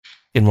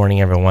Good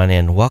morning, everyone,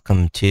 and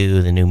welcome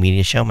to the New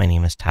Media Show. My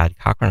name is Todd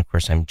Cochran. Of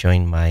course, I'm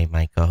joined by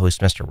my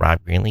co-host, Mr.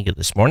 Rob Greenlee. Good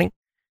this morning.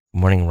 Good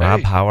morning,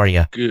 Rob. Hey, How are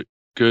you?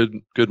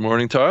 good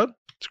morning, Todd.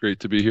 It's great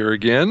to be here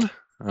again.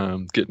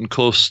 Getting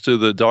close to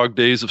the dog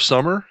days of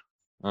summer,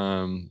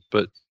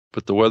 but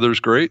the weather's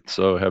great,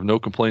 so I have no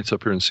complaints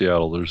up here in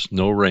Seattle. There's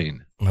no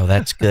rain. Oh,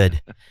 that's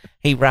good.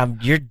 Hey,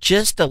 Rob, you're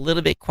just a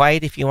little bit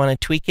quiet. If you want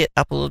to tweak it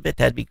up a little bit,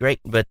 that'd be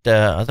great. But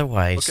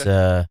otherwise,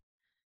 Okay.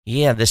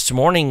 yeah, this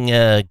morning,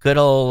 good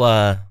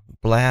old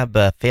Blab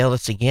failed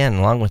us again,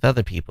 along with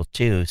other people,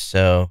 too.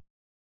 So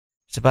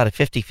it's about a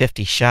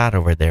 50-50 shot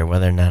over there,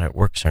 whether or not it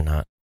works or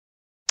not.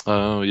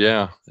 Oh,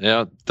 yeah.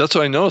 That's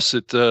what I noticed.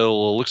 It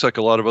looks like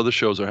a lot of other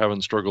shows are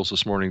having struggles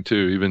this morning,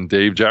 too. Even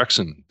Dave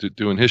Jackson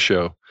doing his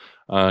show.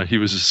 He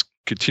was just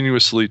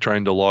continuously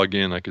trying to log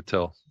in, I could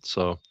tell.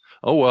 So,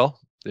 oh,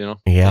 well, Yeah.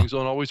 things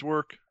don't always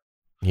work.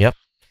 Yep.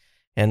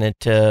 And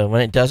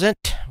when it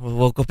doesn't,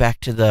 we'll go back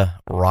to the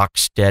rock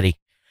steady.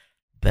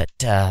 But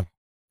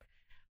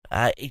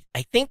I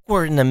think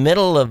we're in the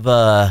middle of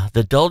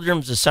the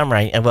doldrums of summer.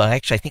 I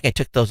think I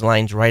took those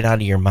lines right out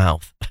of your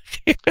mouth.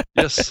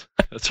 Yes,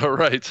 that's all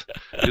right.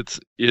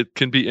 It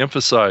can be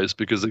emphasized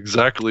because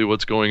exactly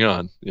what's going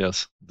on.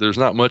 Yes, there's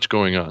not much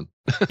going on.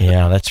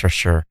 Yeah, that's for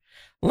sure.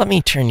 Let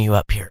me turn you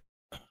up here.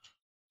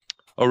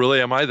 Oh,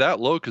 really? Am I that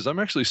low? Because I'm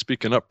actually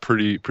speaking up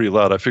pretty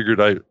loud. I figured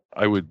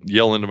I would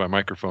yell into my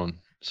microphone.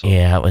 So.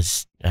 Yeah, it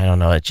was. I don't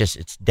know.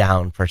 It's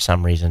down for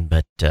some reason,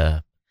 but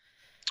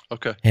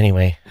okay.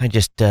 Anyway, I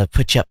just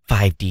put you up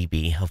 5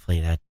 dB.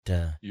 Hopefully that.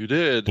 You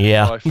did.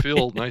 Yeah. Well, I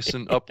feel nice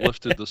and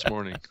uplifted this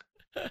morning.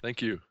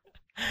 Thank you.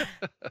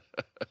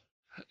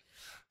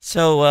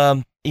 So,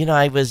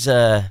 I was,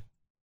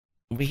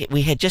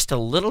 we had just a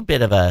little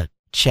bit of a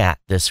chat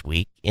this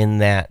week in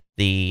that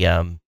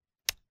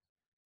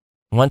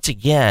once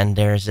again,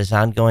 there's this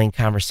ongoing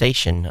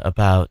conversation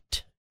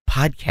about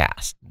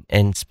podcasts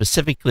and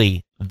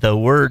specifically the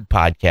Word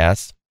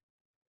podcast.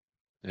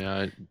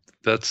 Yeah,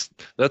 that's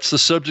the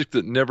subject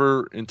that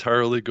never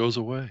entirely goes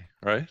away,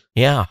 right?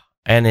 Yeah.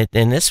 And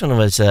this one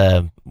was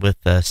with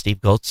Steve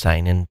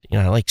Goldstein, and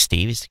I like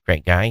Steve. He's a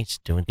great guy. He's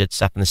doing good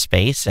stuff in the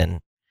space, and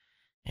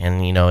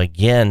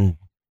again,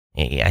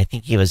 I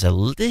think he was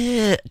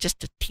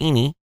just a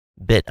teeny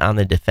bit on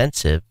the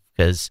defensive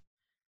because,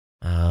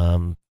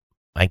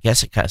 I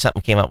guess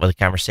something came up with a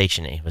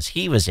conversation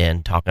he was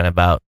in talking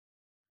about,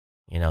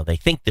 they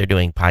think they're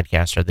doing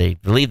podcasts or they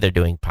believe they're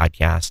doing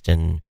podcast,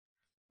 and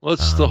well,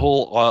 it's the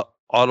whole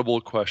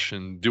audible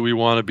question. Do we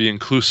want to be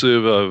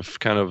inclusive of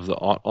kind of the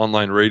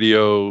online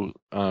radio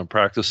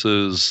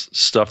practices,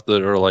 stuff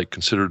that are like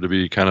considered to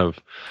be kind of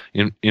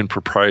in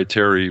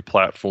proprietary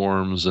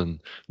platforms, and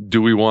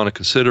do we want to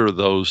consider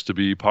those to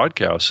be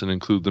podcasts and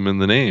include them in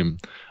the name,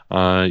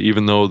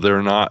 even though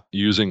they're not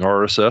using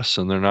RSS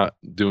and they're not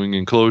doing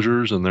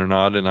enclosures and they're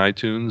not in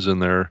iTunes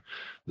and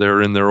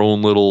they're in their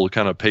own little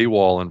kind of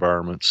paywall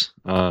environments?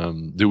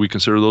 Do we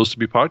consider those to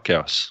be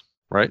podcasts?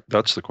 Right,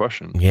 that's the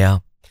question. Yeah.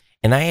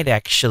 And I had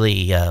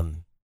actually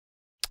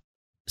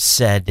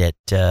said that,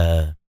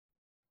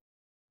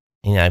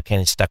 I've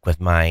kind of stuck with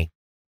my,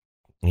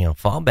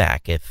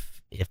 fallback.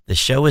 If the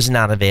show is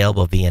not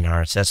available via an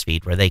RSS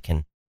feed where they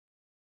can,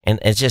 and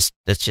that's just,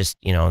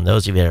 and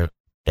those of you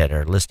that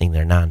are listening,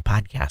 they're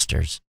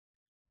non-podcasters.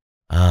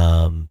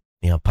 The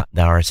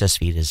RSS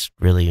feed is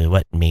really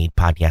what made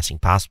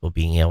podcasting possible,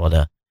 being able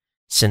to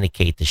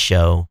syndicate the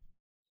show,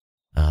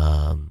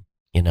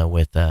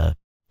 with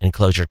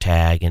enclosure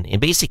tag, and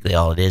basically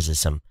all it is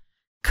some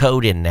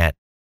code in that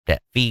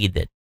feed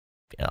that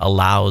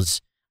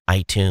allows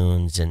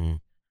iTunes and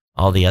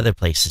all the other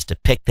places to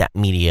pick that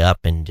media up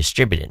and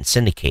distribute it and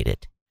syndicate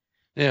it.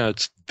 Yeah,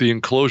 it's the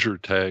enclosure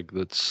tag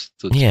that's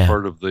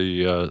part of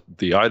the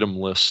item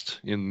list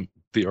in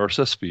the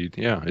RSS feed.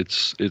 Yeah,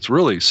 it's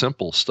really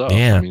simple stuff.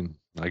 Yeah. I mean,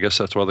 I guess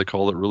that's why they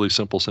call it really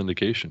simple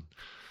syndication.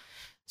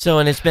 So,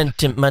 and it's been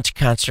to much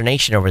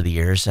consternation over the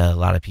years. A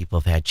lot of people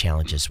have had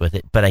challenges with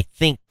it, but I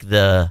think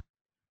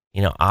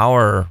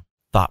our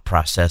thought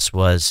process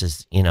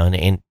is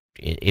and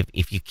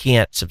if you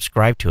can't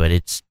subscribe to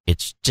it,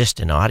 it's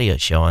just an audio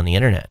show on the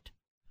internet.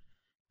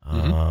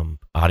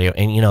 Audio,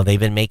 and they've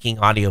been making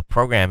audio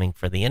programming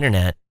for the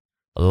internet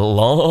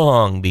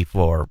long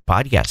before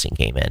podcasting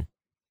came in.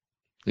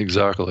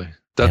 Exactly.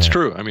 That's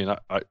true. I mean,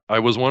 I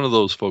was one of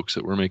those folks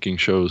that were making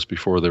shows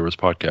before there was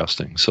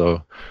podcasting.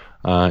 So,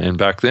 and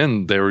back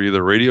then they were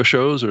either radio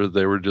shows or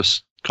they were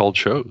just called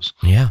shows.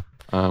 Yeah.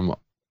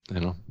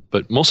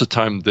 But most of the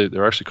time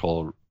they're actually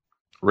called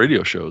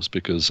radio shows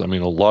because, I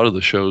mean, a lot of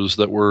the shows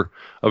that were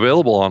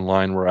available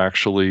online were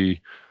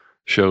actually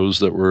shows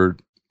that were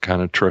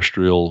kind of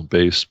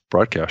terrestrial-based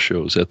broadcast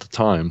shows at the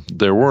time.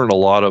 There weren't a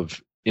lot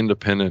of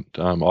independent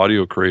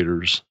audio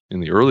creators in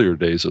the earlier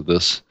days of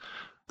this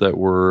that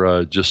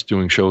were just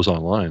doing shows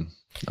online.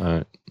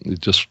 There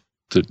just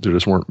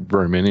weren't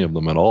very many of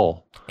them at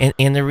all.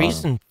 And the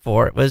reason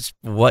for it was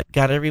what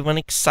got everyone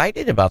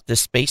excited about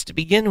this space to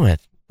begin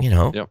with,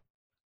 Yep.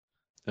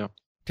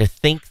 To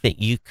think that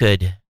you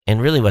could, and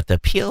really what the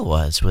appeal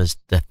was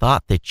the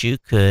thought that you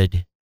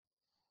could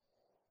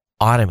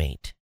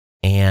automate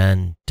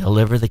and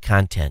deliver the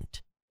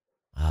content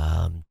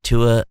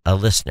to a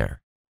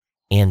listener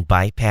and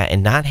bypass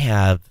and not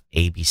have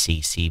ABC,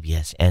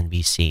 CBS,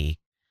 NBC,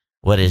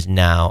 what is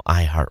now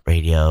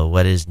iHeartRadio,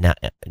 what is not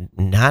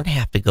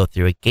have to go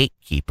through a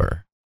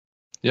gatekeeper.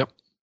 Yep.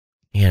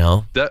 You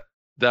know,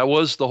 that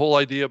was the whole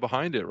idea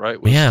behind it,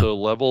 right? Was to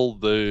level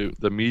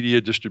the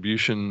media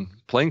distribution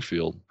playing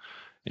field,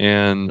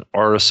 and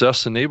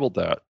RSS enabled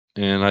that.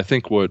 And I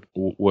think what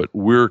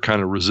we're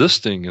kind of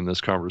resisting in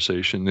this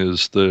conversation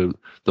is the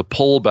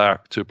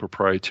pullback to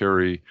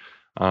proprietary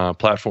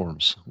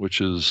platforms,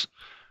 which is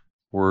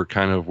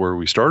kind of where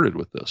we started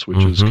with this,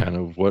 which is kind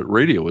of what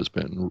radio has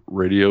been.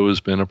 Radio has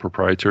been a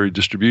proprietary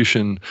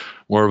distribution,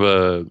 more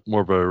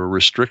of a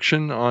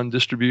restriction on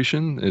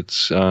distribution.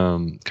 It's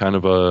kind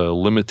of a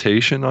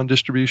limitation on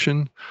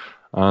distribution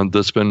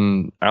that's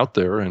been out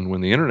there. And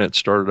when the internet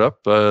started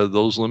up,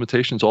 those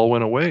limitations all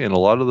went away, and a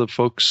lot of the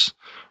folks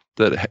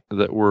that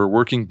were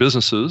working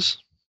businesses,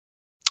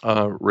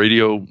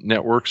 radio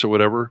networks or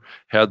whatever,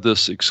 had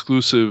this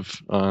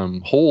exclusive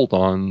hold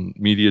on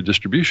media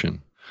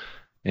distribution.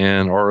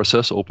 And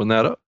RSS opened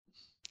that up.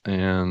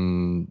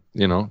 And,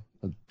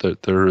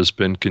 there has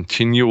been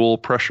continual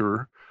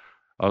pressure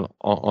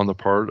on the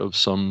part of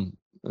some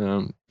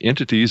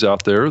entities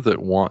out there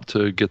that want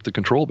to get the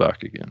control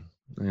back again.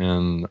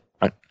 And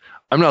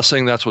I'm not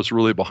saying that's what's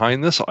really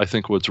behind this. I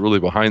think what's really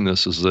behind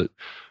this is that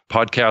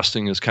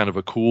podcasting is kind of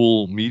a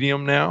cool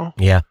medium now.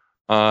 Yeah.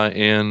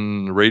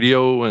 And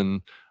radio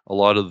and a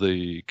lot of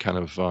the kind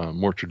of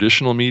more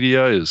traditional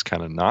media is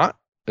kind of not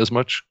as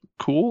much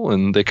cool,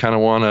 and they kind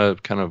of want to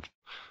kind of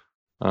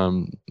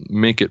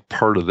make it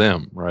part of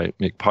them, right?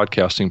 Make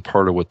podcasting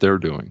part of what they're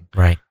doing,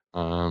 right?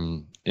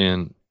 And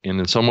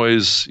in some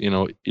ways,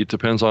 it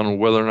depends on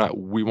whether or not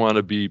we want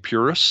to be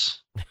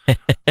purists.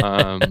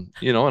 And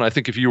I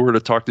think if you were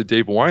to talk to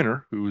Dave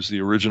Weiner, who was the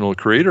original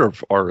creator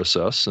of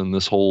RSS and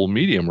this whole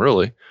medium,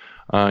 really,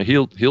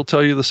 he'll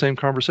tell you the same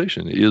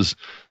conversation.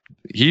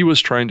 He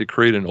was trying to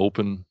create an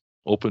open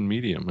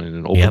medium and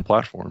an open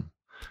platform.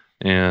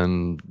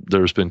 And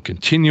there's been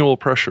continual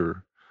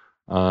pressure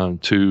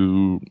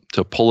to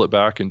pull it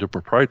back into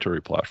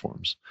proprietary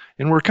platforms,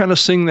 and we're kind of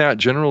seeing that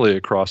generally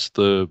across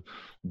the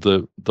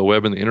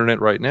web and the internet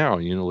right now.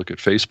 Look at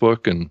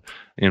Facebook, and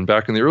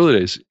back in the early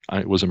days,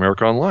 it was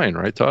America Online,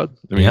 right, Todd?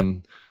 I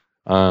mean,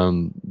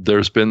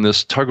 there's been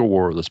this tug of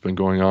war that's been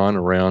going on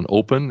around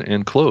open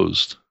and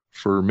closed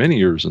for many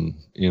years in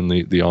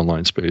the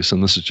online space,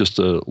 and this is just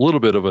a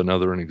little bit of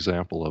an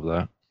example of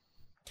that.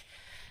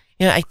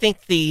 Yeah, I think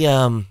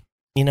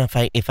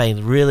if I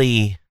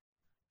really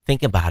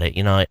think about it,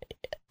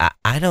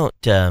 I don't,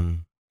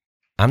 I'm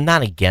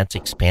not against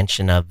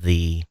expansion of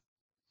the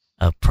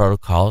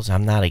protocols. If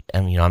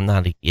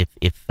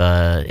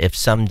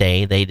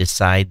someday they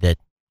decide that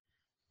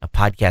a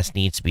podcast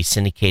needs to be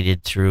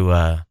syndicated through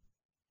an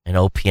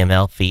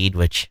OPML feed,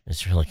 which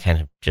is really kind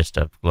of just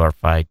a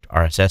glorified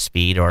RSS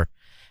feed, or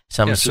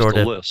some sort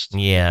of list.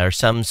 Or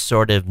some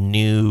sort of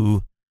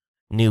new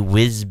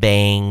whiz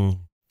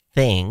bang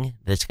thing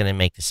that's going to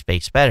make the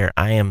space better.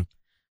 I'm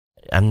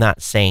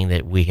not saying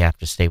that we have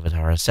to stay with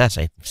RSS.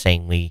 I'm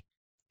saying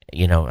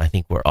I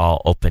think we're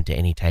all open to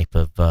any type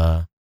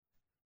of,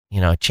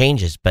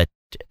 changes. But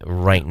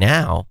right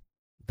now,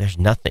 there's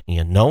nothing,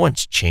 no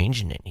one's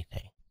changing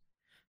anything.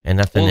 And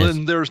nothing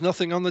then there's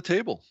nothing on the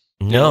table.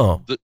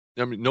 No.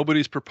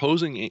 Nobody's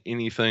proposing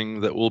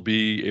anything that will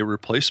be a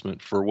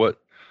replacement for what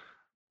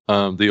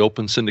the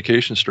open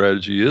syndication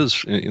strategy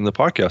is in the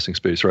podcasting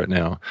space right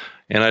now.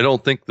 And I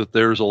don't think that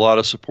there's a lot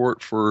of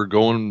support for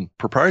going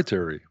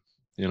proprietary.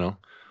 There's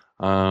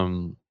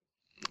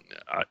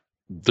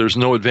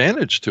no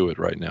advantage to it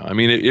right now. I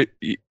mean,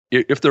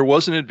 if there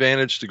was an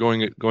advantage to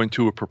going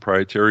to a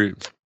proprietary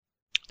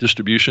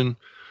distribution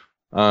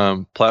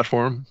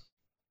platform,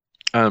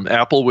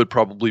 Apple would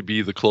probably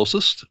be the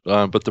closest.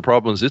 But the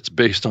problem is it's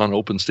based on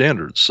open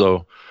standards.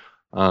 So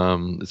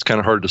it's kind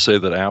of hard to say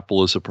that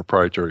Apple is a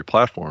proprietary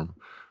platform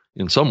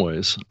in some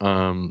ways.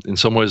 In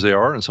some ways they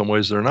are, in some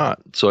ways they're not.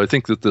 So I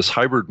think that this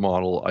hybrid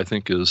model, I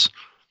think, is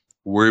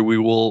where we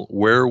will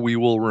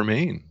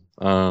remain.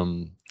 I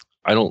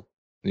don't,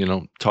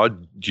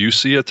 Todd, do you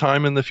see a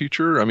time in the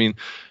future? I mean,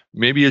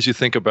 maybe as you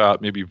think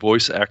about maybe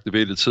voice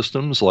activated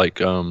systems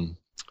like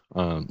Alexa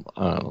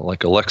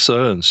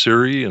and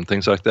Siri and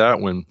things like that,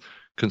 when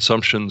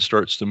consumption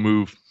starts to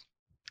move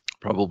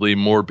probably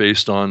more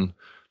based on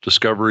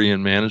discovery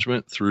and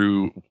management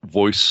through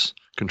voice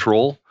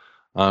control,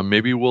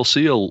 maybe we'll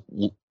see a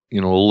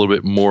little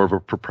bit more of a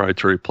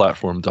proprietary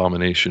platform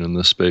domination in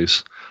this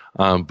space.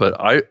 But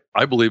I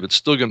believe it's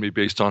still going to be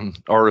based on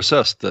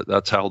RSS.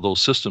 That's how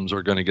those systems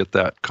are going to get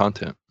that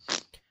content.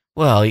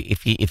 Well,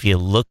 if you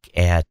look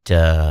at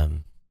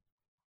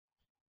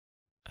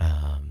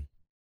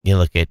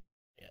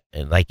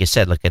like you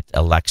said, look at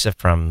Alexa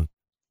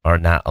or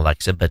not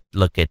Alexa, but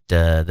look at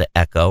the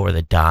Echo or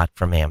the Dot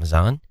from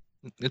Amazon.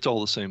 It's all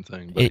the same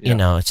thing. But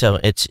So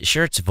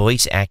it's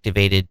voice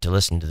activated to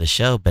listen to the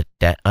show, but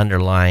that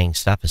underlying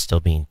stuff is still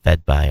being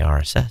fed by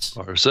RSS.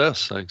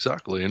 RSS,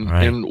 exactly.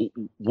 And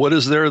what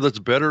is there that's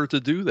better to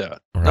do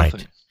that? Right.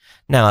 Nothing.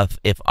 Now,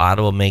 if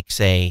Audible makes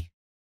a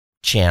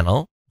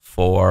channel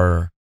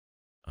for,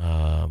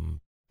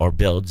 or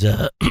builds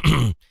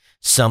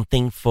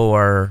something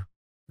for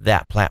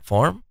that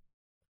platform,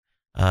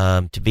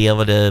 to be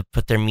able to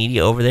put their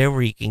media over there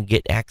where you can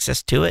get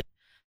access to it.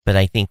 But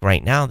I think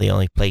right now the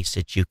only place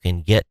that you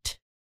can get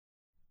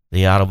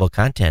the Audible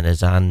content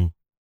is on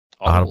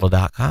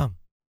audible.com.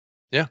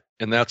 Yeah,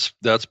 and that's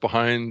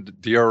behind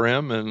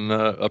DRM and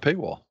a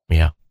paywall.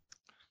 Yeah.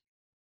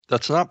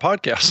 That's not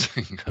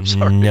podcasting. I'm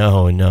sorry.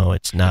 No,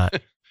 it's not.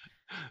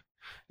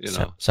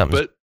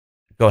 But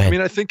go ahead. I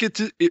mean, I think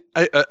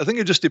I think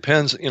it just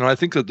depends. I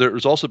think that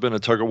there's also been a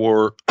tug of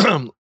war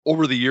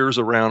over the years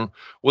around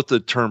what the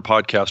term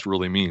podcast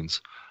really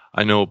means.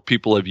 I know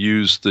people have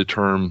used the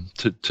term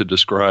to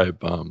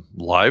describe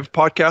live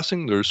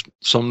podcasting. There's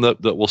some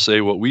that will say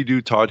what we do,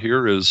 Todd,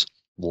 here is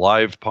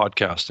live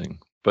podcasting.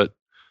 But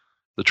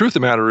the truth of the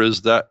matter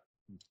is that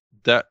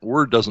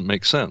word doesn't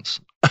make sense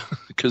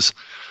because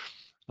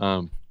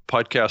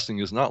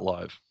podcasting is not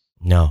live.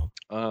 No.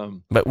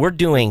 But we're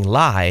doing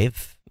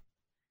live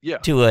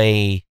to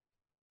a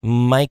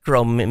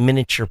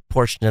miniature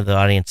portion of the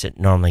audience that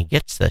normally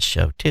gets this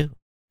show too.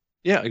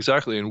 Yeah,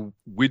 exactly. And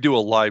we do a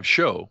live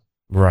show.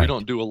 Right. We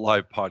don't do a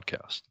live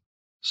podcast.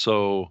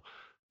 So,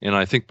 and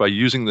I think by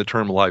using the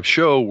term live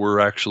show, we're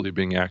actually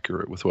being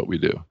accurate with what we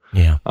do.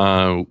 Yeah.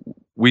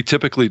 We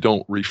typically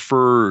don't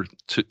refer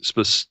to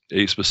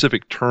a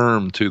specific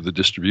term to the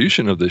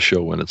distribution of this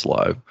show when it's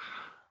live.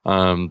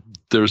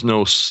 There's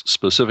no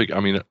specific,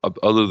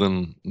 other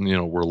than,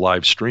 we're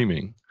live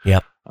streaming.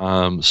 Yep.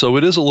 So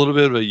it is a little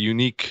bit of a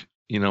unique,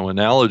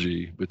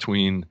 analogy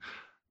between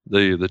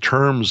the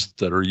terms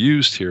that are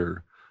used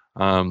here.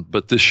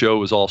 But this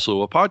show is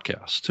also a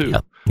podcast too.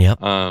 Yep.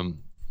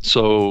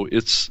 So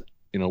it's,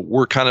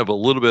 we're kind of a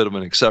little bit of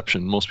an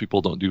exception. Most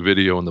people don't do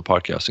video in the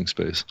podcasting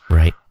space.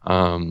 Right.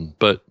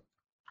 But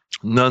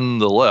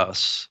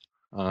nonetheless,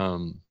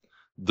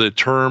 the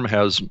term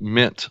has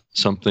meant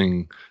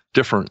something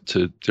different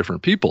to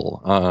different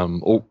people.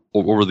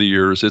 Over the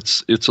years,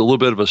 it's a little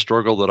bit of a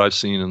struggle that I've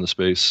seen in the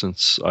space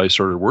since I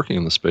started working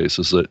in the space,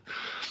 is that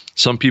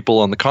some people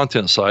on the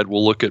content side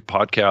will look at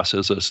podcasts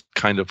as a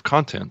kind of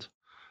content.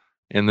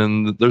 And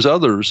then there's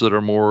others that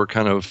are more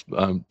kind of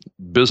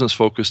business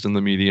focused in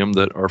the medium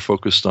that are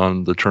focused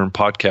on the term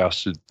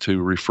podcast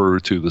to refer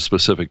to the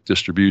specific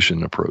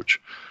distribution approach.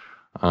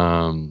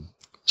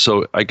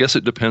 So I guess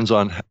it depends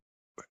on,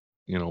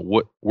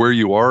 where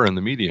you are in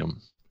the medium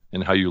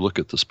and how you look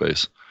at the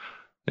space.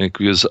 And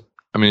because,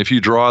 if you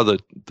draw the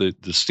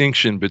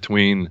distinction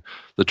between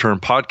the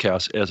term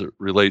podcast as it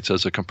relates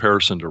as a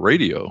comparison to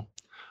radio,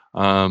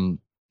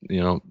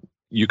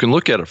 you can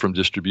look at it from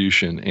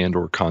distribution and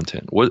or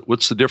content.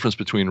 What's the difference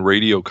between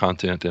radio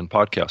content and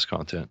podcast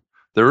content?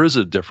 There is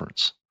a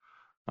difference.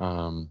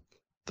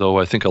 Though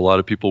I think a lot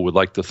of people would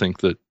like to think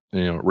that,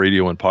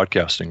 radio and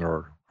podcasting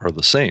are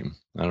the same.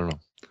 I don't know.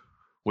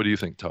 What do you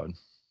think, Todd?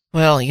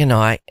 Well,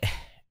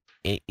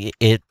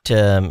 it's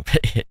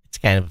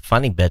kind of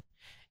funny, but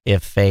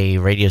if a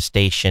radio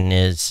station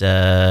is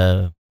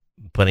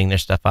putting their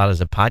stuff out as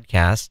a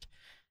podcast,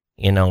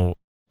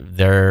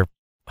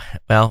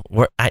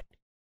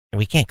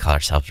 we can't call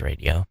ourselves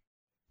radio,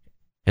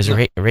 because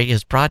radio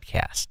is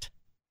broadcast.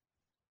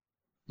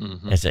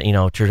 Mm-hmm. As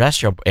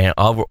terrestrial and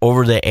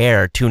over the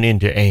air, tune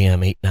into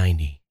AM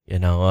 890.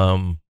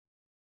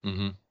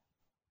 Mm-hmm.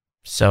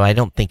 So I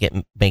don't think it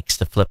makes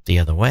the flip the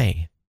other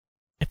way,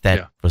 if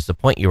that was the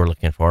point you were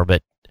looking for.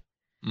 But,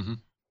 mm-hmm.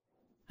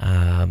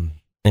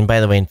 And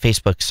by the way, in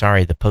Facebook,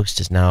 sorry, the post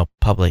is now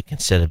public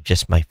instead of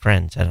just my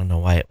friends. I don't know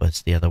why it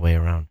was the other way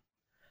around.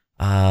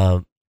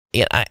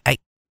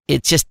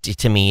 It's just,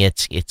 to me,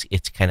 it's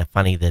kind of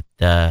funny that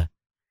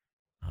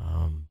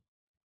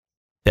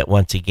that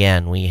once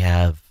again we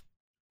have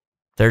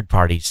third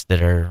parties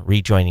that are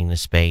rejoining the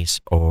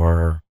space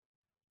or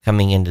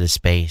coming into the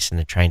space and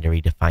they're trying to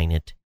redefine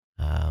it.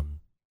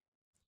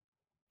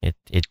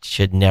 It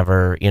should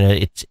never,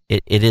 it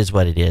is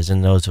what it is.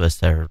 And those of us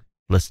that are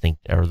listening,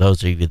 or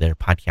those of you that are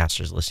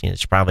podcasters listening,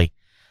 it's probably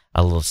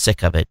a little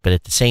sick of it. But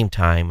at the same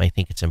time, I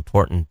think it's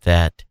important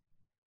that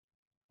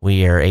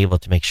we are able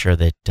to make sure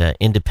that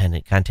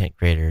independent content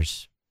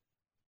creators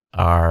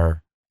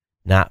are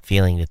not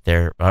feeling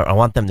that I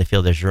want them to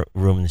feel there's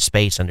room in the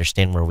space,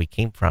 understand where we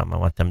came from. I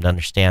want them to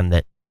understand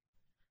that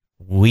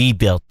we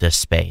built this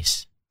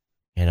space.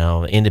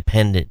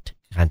 Independent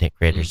content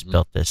creators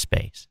built this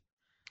space.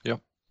 Yep.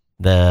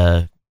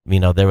 There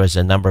was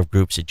a number of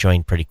groups that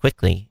joined pretty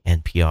quickly,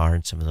 NPR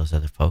and some of those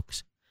other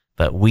folks.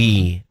 But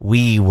we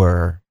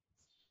were,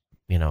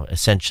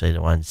 essentially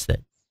the ones that,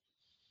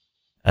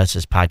 us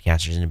as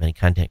podcasters, independent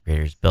content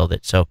creators, build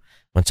it. So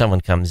when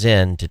someone comes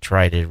in to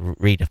try to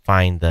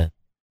redefine the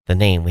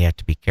name, we have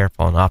to be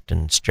careful, and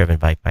often it's driven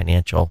by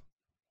financial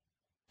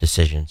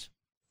decisions.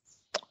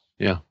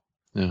 Yeah.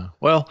 Yeah.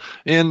 Well,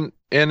 and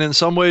in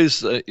some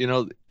ways, in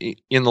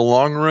the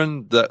long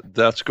run,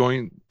 that's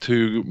going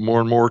to more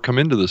and more come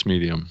into this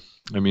medium.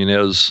 I mean,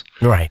 as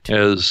Right.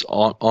 as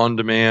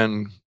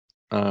on-demand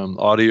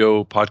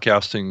audio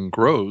podcasting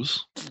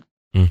grows,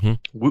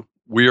 Mm-hmm.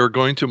 we are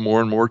going to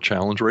more and more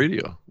challenge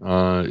radio.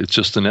 It's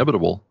just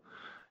inevitable.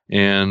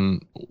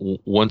 And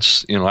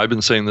once, I've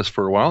been saying this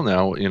for a while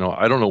now,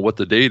 I don't know what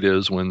the date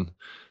is when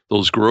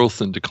those growth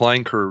and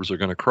decline curves are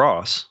going to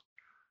cross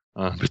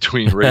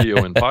between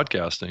radio and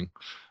podcasting,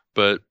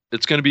 but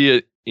it's going to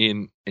be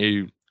in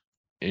a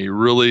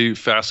really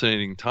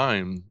fascinating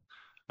time.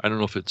 I don't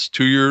know if it's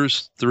 2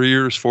 years, 3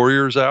 years, 4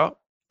 years out,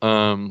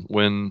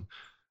 when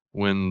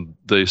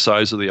the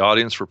size of the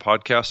audience for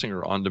podcasting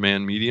or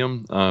on-demand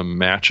medium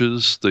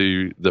matches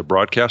the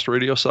broadcast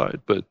radio side.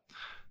 But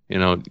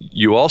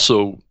you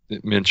also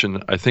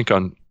mentioned, I think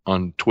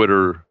on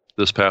Twitter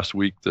this past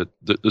week, that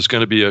there's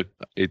going to be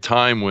a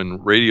time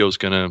when radio is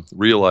going to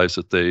realize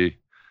that they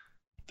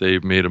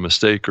made a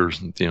mistake or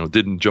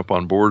didn't jump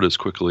on board as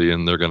quickly,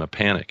 and they're going to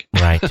panic.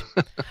 Right.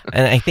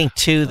 And I think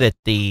too that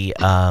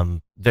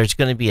there's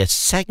going to be a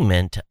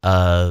segment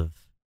of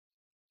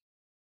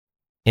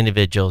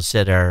individuals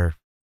that are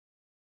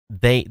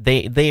they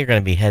are going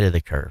to be ahead of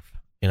the curve.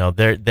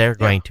 They're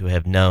going to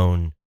have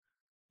known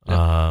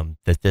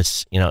that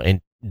this,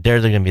 and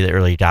they're going to be the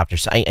early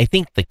adopters. I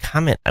think the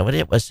comment, what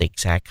it was the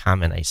exact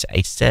comment I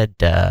said,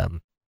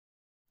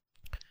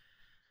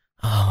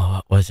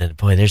 what was it?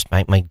 Boy, there's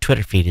my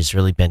Twitter feed has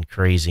really been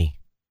crazy.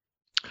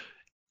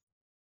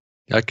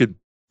 I could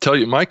tell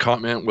you my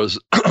comment was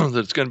that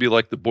it's going to be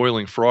like the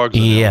boiling frogs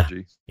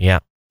analogy. Yeah.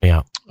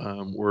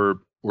 Where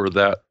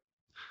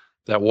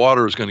that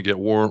water is going to get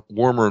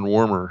warmer and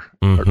warmer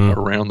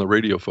around the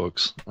radio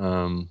folks.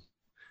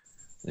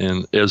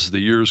 And as the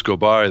years go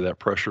by, that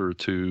pressure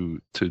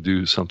to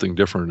do something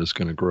different is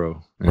going to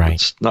grow. And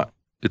right.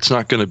 It's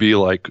not going to be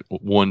like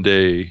one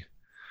day,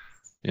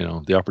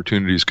 the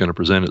opportunity is going to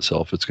present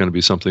itself. It's going to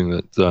be something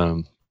that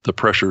the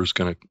pressure is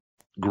going to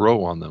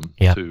grow on them.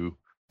 Yeah.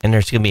 And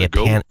there's going to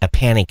be a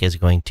panic is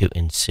going to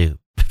ensue.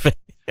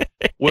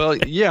 Well,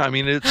 yeah.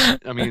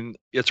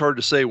 It's hard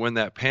to say when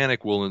that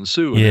panic will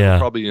ensue. And yeah.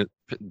 Probably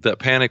that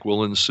panic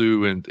will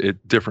ensue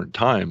at different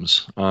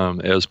times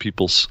as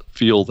people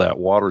feel that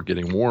water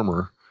getting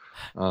warmer.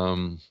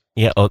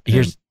 Yeah. Oh,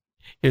 here's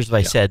what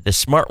I said. The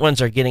smart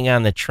ones are getting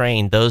on the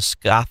train. Those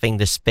scoffing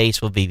the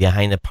space will be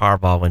behind the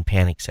Powerball when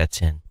panic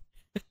sets in.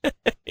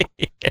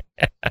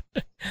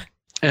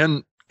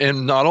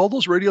 And not all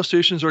those radio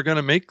stations are going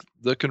to make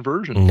the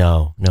conversion.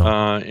 No.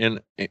 And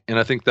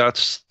I think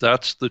that's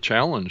the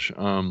challenge.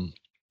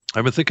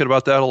 I've been thinking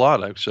about that a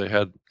lot. Actually,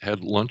 I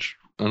had lunch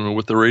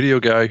with the radio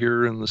guy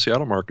here in the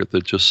Seattle market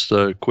that just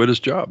quit his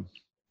job,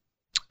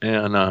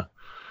 and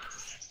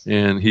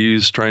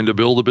he's trying to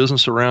build a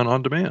business around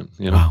on demand.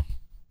 Wow.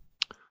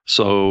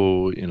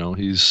 So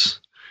he's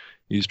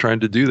trying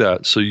to do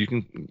that. So you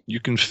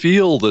can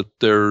feel that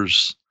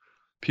there's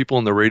people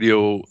on the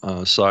radio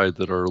side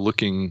that are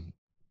looking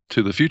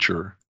to the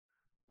future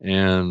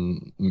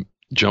and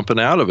jumping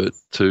out of it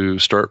to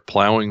start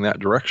plowing that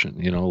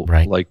direction,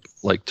 right.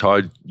 like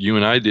Todd, you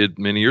and I did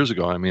many years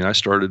ago. I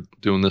started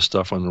doing this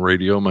stuff on the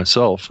radio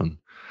myself, and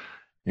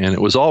it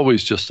was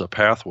always just a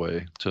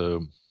pathway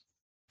to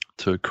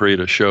create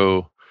a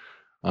show,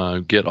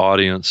 get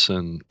audience,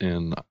 and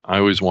I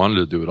always wanted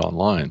to do it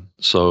online.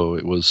 So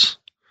it was,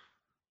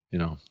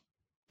 and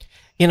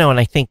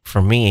I think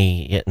for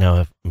me,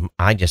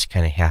 I just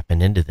kind of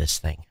happened into this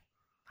thing.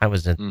 I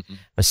was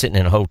sitting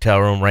in a hotel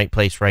room, right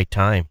place, right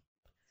time.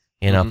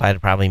 If I'd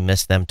probably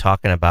missed them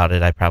talking about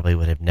it, I probably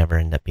would have never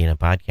ended up being a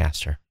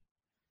podcaster.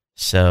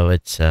 So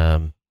it's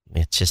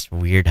just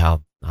weird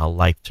how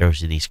life throws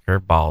you these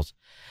curveballs.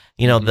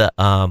 There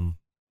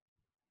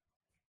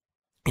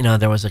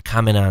was a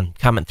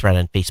comment thread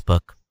on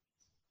Facebook.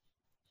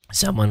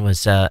 Someone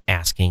was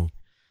asking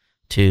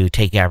to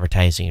take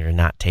advertising or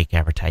not take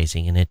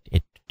advertising, and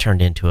it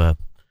turned into a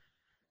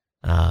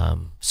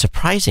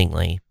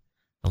surprisingly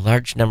a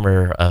large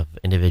number of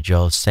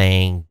individuals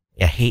saying,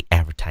 I hate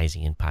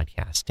advertising in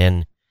podcast,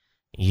 and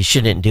you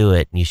shouldn't do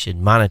it. You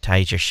should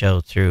monetize your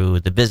show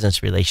through the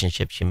business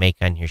relationships you make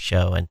on your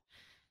show.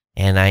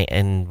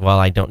 And while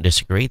I don't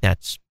disagree,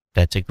 that's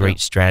a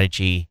great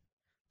strategy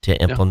to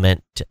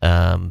implement.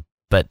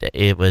 But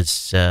it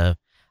was, I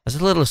was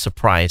a little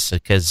surprised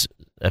because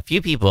a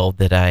few people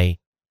that I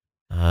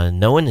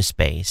know in the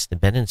space,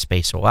 they've been in the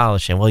space a while, are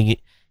saying, well,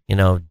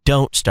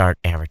 don't start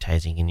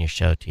advertising in your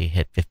show till you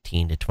hit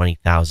 15 to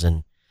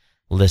 20,000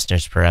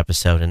 listeners per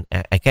episode. And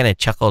I kind of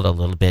chuckled a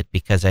little bit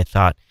because I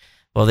thought,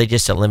 well, they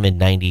just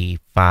eliminated 95%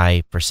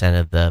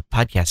 of the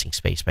podcasting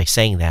space by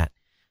saying that.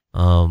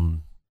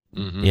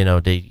 If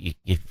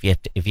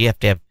you have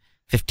to have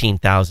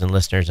 15,000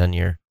 listeners on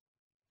your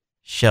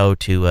show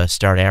to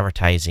start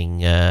advertising,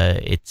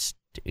 there's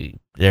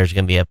going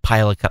to be a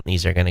pile of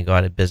companies that are going to go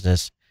out of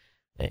business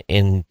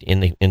in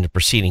the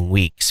preceding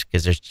weeks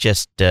because there's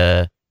just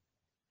the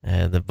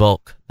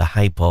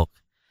high bulk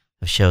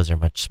of shows are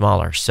much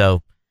smaller.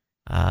 So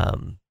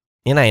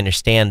and I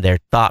understand their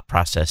thought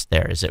process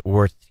there. Is it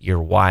worth your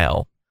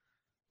while?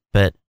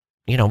 But,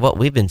 what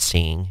we've been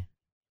seeing,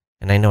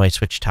 and I know I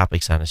switched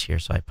topics on us here,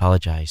 so I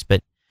apologize,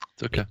 but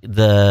It's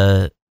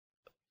okay.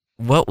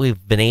 What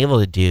we've been able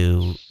to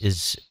do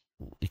is,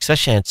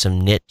 especially on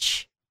some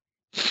niche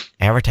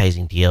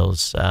advertising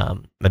deals,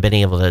 I've been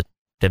able to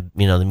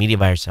the media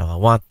buyers say, I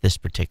want this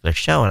particular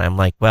show. And I'm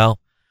like, well,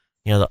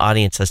 the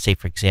audience, let's say,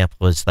 for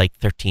example, is like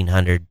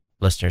 1,300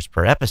 listeners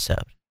per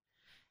episode.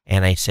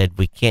 And I said,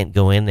 we can't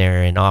go in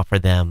there and offer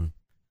them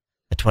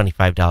a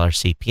 $25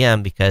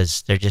 CPM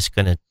because they're just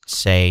going to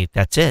say,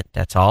 that's it.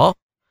 That's all.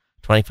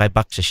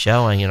 $25 a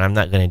show. And, I'm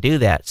not going to do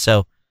that.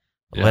 So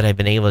what I've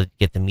been able to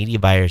get the media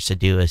buyers to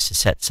do is to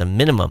set some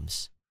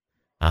minimums,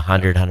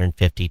 $100,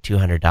 $150,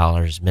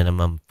 $200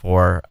 minimum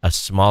for a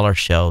smaller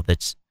show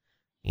that's,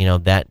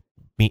 that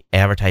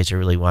advertiser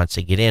really wants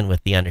to get in,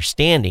 with the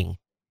understanding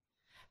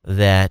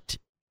that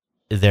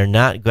they're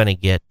not going to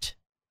get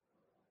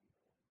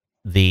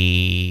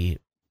the,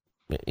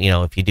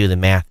 if you do the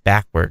math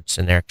backwards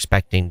and they're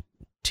expecting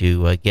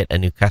to get a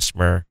new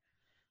customer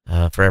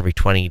for every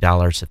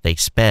 $20 that they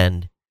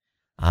spend,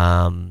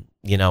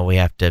 we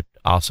have to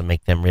also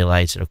make them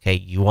realize that, okay,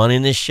 you want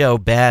in this show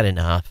bad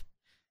enough,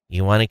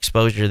 you want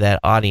exposure to that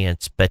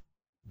audience, but,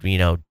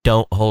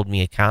 don't hold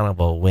me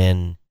accountable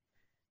when,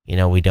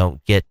 we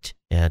don't get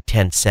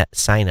 10 set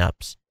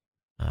signups.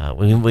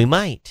 We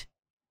might,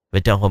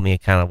 but don't hold me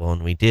accountable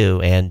when we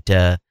do. And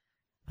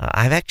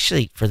I've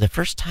actually, for the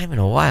first time in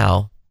a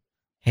while,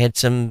 had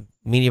some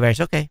media buyers,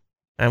 okay.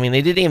 I mean,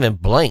 they didn't even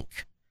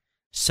blink.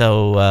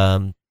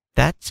 So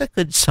that's a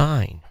good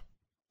sign.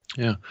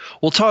 Yeah.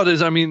 Well, Todd,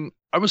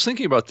 I was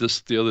thinking about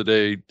this the other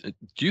day.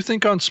 Do you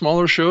think on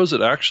smaller shows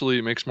it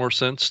actually makes more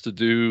sense to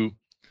do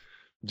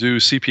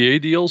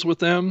CPA deals with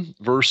them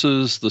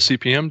versus the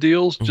CPM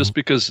deals, just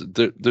because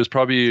there's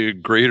probably a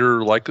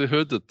greater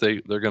likelihood that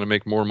they're going to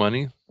make more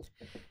money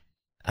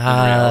in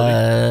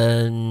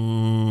reality?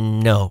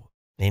 No.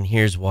 And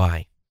here's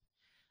why.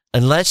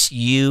 Unless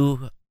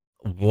you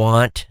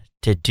want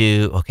to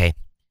the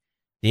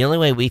only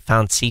way we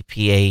found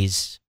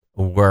CPAs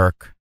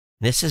work,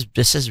 this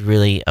is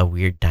really a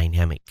weird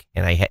dynamic.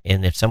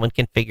 And if someone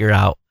can figure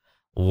out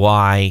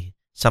why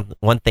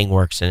one thing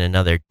works and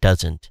another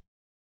doesn't,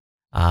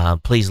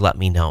 please let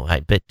me know.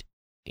 But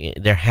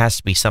there has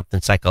to be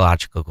something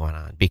psychological going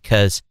on,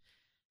 because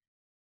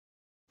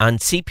on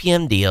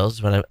CPM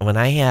deals, when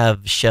I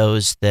have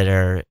shows that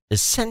are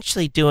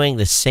essentially doing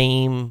the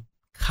same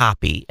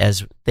copy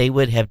as they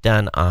would have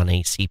done on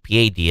a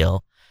CPA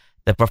deal,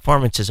 the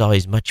performance is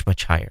always much,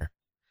 much higher.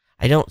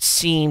 I don't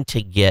seem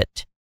to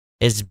get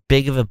as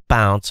big of a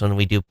bounce when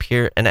we do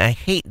pure, and I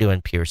hate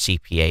doing pure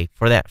CPA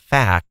for that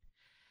fact,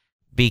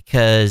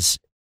 because,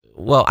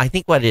 well, I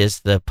think what it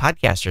is, the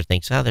podcaster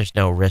thinks, there's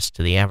no risk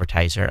to the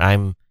advertiser.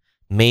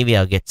 Maybe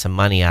I'll get some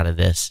money out of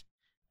this.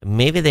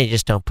 Maybe they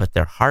just don't put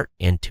their heart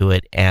into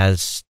it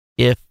as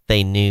if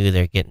they knew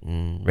they're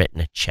getting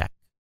written a check.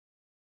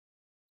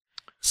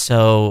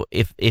 So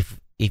if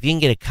you can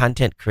get a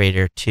content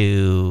creator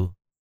to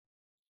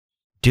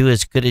do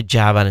as good a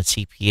job on a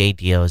CPA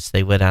deal as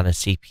they would on a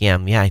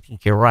CPM, I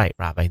think you're right,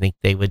 Rob. I think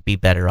they would be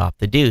better off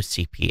to do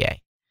CPA.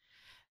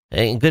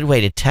 A good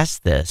way to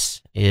test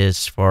this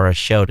is for a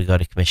show to go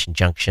to Commission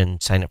Junction,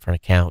 sign up for an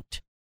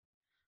account,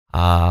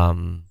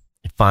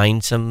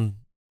 find some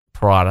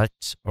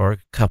products or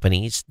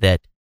companies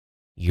that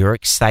you're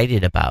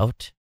excited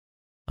about,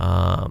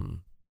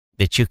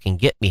 that you can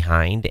get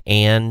behind,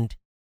 and,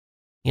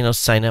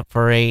 sign up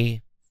for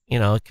a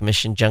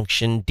Commission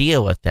Junction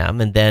deal with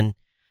them. And then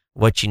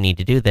what you need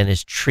to do then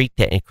is treat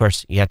that. And of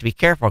course, you have to be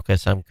careful,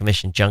 because some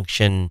Commission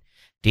Junction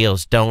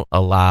deals don't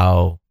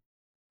allow,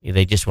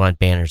 they just want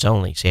banners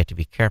only. So you have to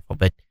be careful,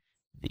 but,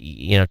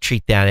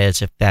 treat that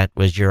as if that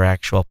was your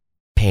actual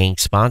paying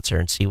sponsor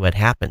and see what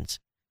happens.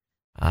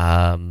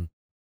 And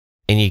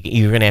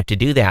you're going to have to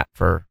do that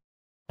for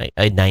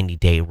a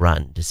 90-day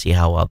run to see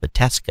how well the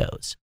test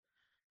goes.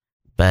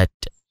 But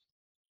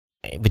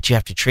you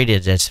have to treat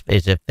it as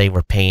if they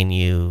were paying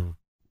you,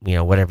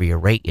 whatever your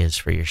rate is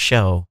for your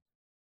show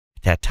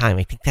at that time.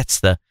 I think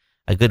that's a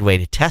good way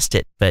to test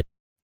it, but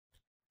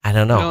I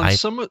don't know.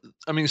 Some of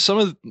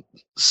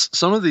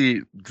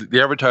the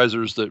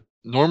advertisers that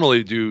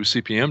normally do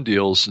CPM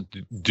deals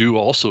do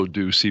also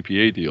do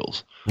CPA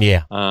deals.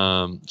 Yeah.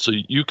 So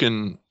you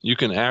can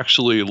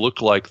actually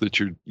look like that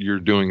you're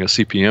doing a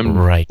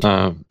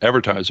CPM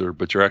advertiser,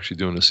 but you're actually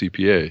doing a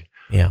CPA.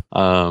 Yeah.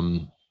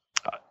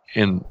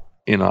 And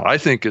I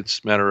think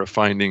it's a matter of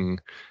finding,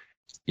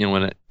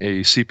 when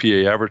a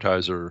CPA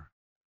advertiser,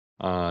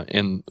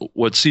 and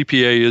what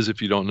CPA is,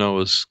 if you don't know,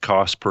 is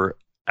cost per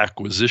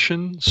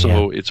acquisition.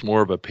 So it's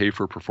more of a pay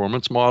for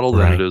performance model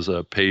than it is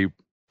a pay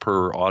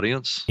per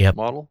audience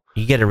model.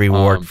 You get a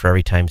reward for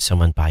every time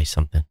someone buys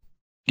something.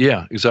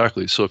 Yeah,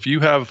 exactly. So if you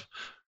have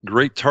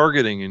great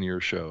targeting in your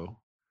show,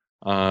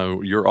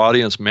 your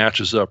audience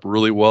matches up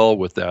really well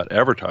with that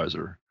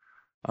advertiser.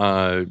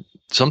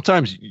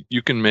 Sometimes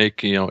you can make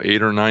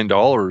 $8 or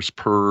 $9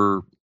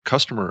 per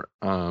customer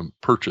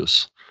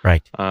purchase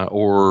Right.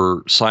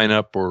 or sign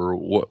up or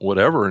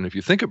whatever. And if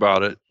you think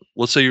about it,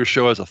 let's say your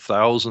show has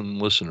 1,000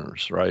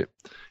 listeners, right?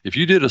 If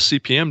you did a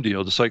CPM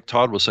deal, just like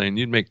Todd was saying,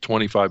 you'd make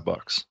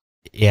 $25.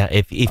 Yeah,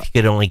 if you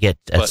could only get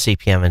a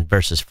CPM and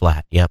versus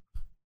flat. Yep.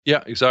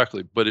 Yeah,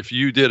 exactly. But if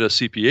you did a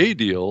CPA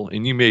deal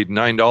and you made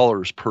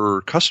 $9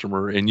 per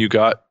customer and you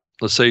got,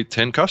 let's say,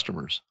 10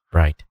 customers,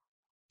 right?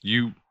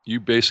 You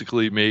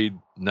basically made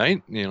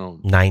 90.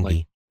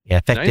 Like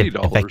effective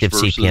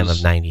versus, CPM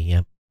of 90.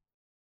 Yep.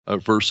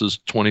 Versus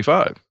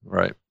 25,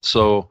 right?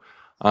 So,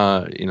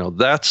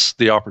 that's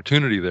the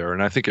opportunity there,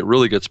 and I think it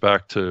really gets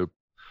back to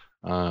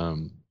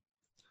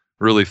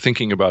really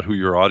thinking about who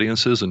your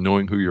audience is and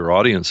knowing who your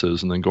audience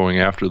is, and then going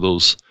after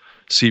those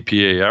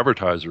CPA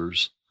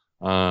advertisers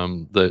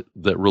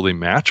that really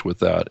match with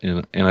that.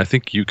 And I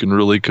think you can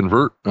really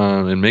convert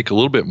and make a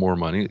little bit more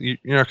money.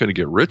 You're not going to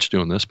get rich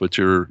doing this, but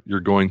you're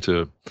going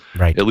to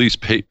at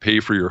least pay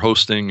for your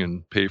hosting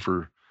and pay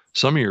for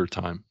some of your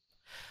time.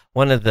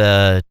 One of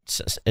the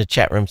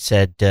chat room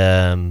said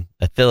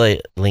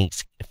affiliate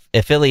links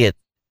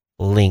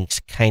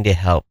kind of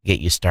help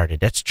get you started.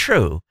 That's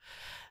true.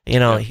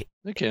 It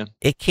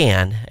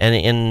can,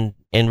 and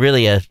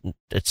really a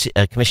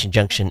commission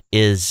junction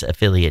is an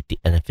affiliate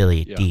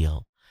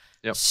deal.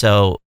 Yep.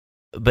 So,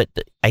 but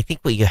I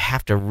think what you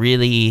have to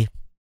really,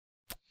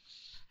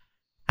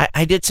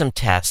 I did some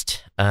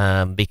tests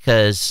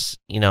because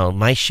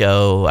my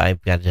show,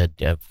 I've got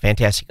a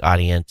fantastic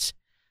audience.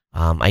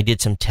 I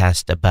did some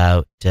tests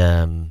about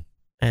a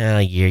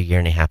year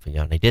and a half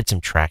ago, and I did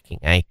some tracking.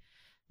 I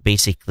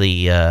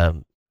basically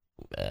ran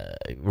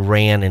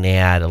an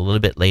ad a little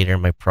bit later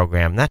in my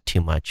program, not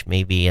too much,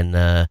 maybe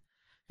I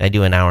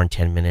do an hour and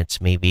 10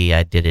 minutes. Maybe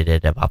I did it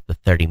at about the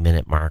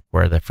 30-minute mark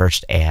where the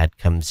first ad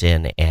comes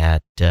in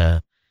at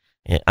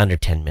under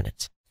 10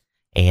 minutes.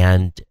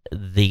 And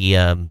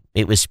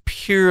it was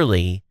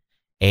purely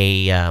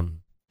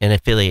an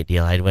affiliate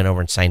deal. I went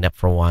over and signed up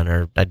for one,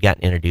 or I'd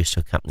gotten introduced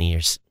to a company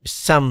or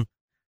some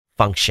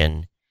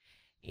function.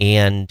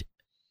 And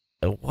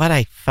what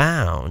I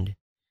found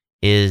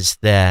is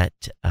that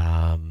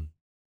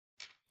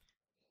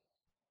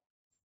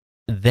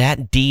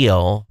that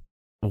deal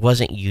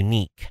wasn't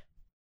unique.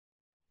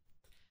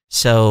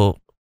 So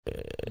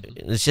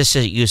let's just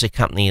use a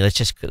company. Let's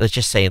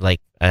just say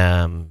like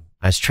I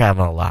was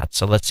traveling a lot.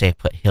 So let's say I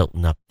put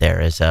Hilton up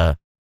there as a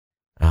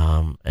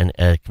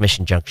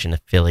commission junction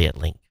affiliate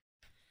link,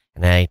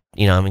 and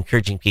I'm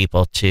encouraging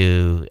people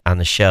to on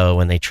the show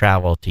when they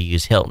travel to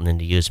use Hilton and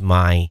to use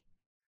my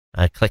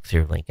click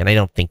through link. And I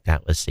don't think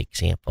that was the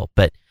example,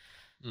 but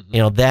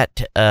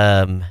that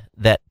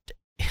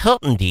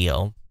Hilton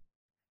deal.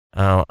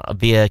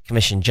 Via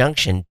commission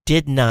junction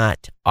did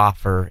not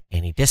offer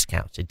any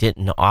discounts. It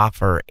didn't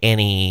offer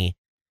any,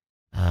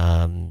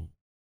 and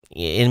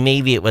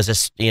maybe it was a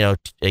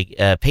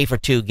pay for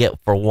two, get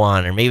for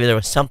one, or maybe there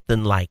was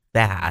something like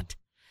that.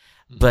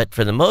 But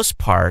for the most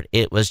part,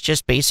 it was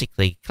just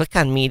basically click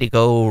on me to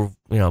go,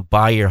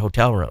 buy your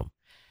hotel room.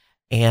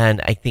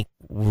 And I think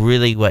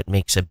really what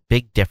makes a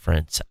big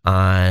difference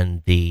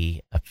on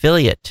the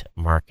affiliate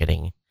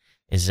marketing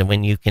is that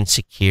when you can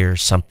secure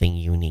something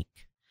unique.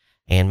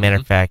 And matter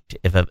of fact,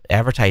 if an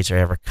advertiser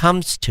ever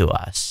comes to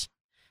us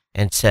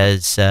and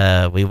says,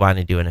 we want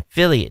to do an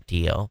affiliate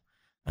deal,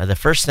 the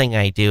first thing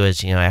I do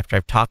is, after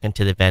I've talked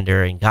to the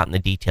vendor and gotten the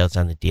details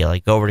on the deal, I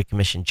go over to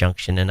Commission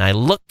Junction and I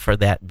look for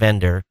that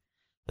vendor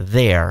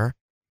there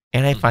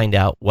and I find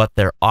out what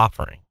they're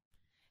offering.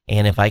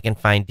 And if I can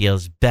find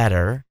deals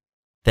better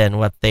than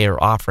what they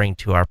are offering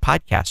to our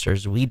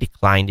podcasters, we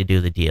decline to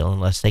do the deal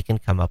unless they can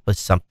come up with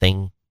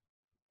something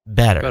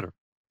better.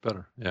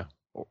 Better, yeah.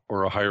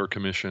 Or a higher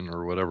commission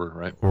or whatever,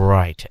 right?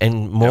 Right.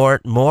 And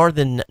more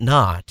than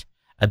not,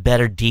 a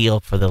better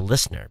deal for the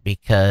listener,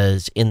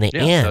 because in the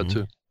end, that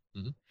too.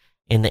 Mm-hmm.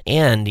 In the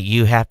end,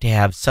 you have to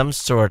have some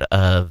sort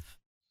of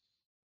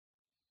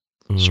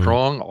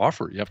strong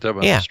offer. You have to have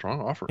a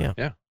strong offer.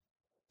 Yeah.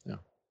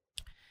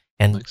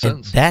 And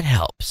that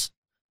helps.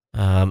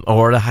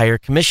 Or a higher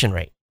commission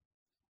rate.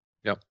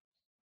 Yep.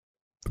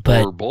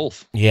 But, or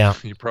both. Yeah.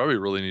 You probably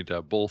really need to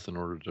have both in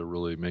order to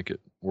really make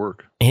it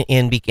work.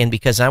 And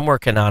because I'm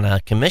working on a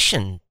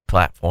commission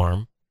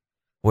platform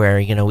where,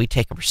 we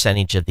take a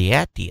percentage of the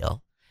ad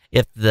deal,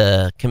 if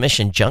the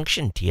commission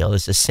junction deal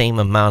is the same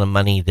amount of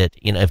money that,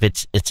 if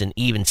it's an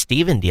even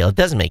Steven deal, it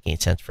doesn't make any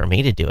sense for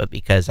me to do it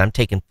because I'm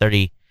taking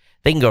 30,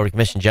 they can go to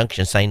commission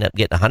junction, sign up,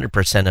 get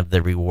 100% of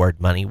the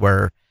reward money,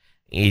 where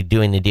you're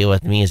doing the deal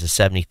with me is a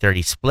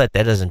 70-30 split.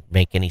 That doesn't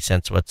make any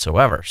sense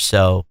whatsoever.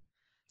 So,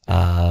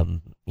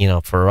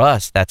 for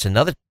us, that's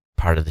another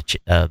part of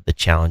the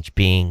challenge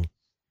being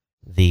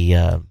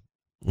the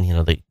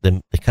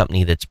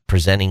company that's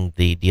presenting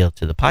the deal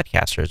to the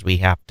podcasters. We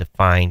have to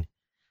find,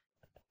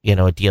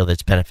 a deal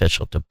that's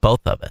beneficial to both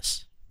of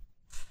us.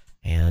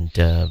 And,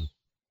 do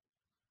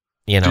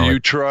you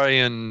try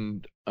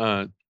and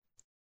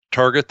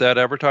target that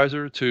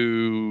advertiser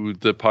to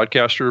the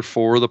podcaster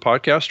for the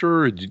podcaster,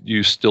 or do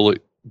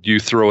you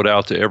throw it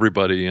out to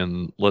everybody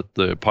and let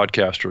the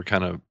podcaster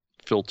kind of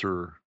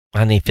filter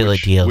On the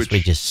affiliate deals,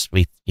 which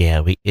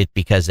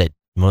because that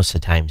most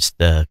of the times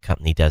the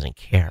company doesn't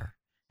care,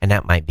 and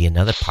that might be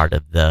another part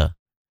of the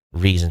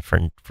reason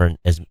for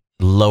as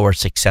lower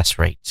success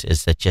rates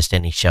is that just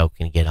any show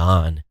can get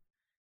on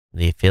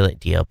the affiliate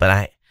deal. But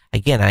I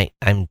can't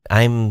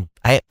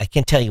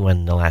tell you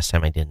when the last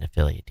time I did an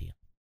affiliate deal.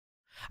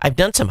 I've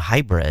done some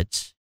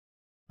hybrids.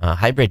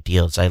 Hybrid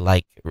deals I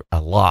like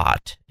a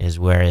lot is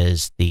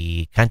whereas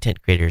the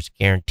content creators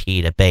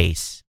guaranteed a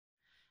base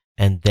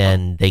and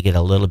then they get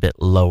a little bit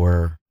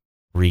lower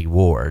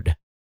reward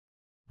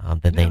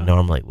than they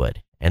normally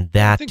would. And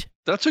that, I think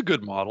that's a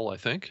good model, I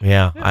think.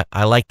 Yeah.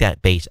 I like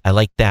that base. I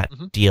like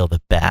that deal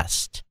the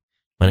best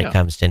when it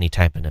comes to any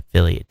type of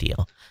affiliate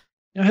deal.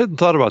 I hadn't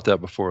thought about that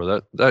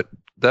before. That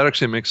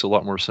actually makes a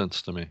lot more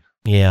sense to me.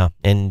 Yeah.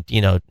 And,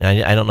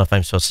 I don't know if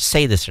I'm supposed to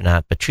say this or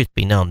not, but truth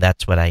be known,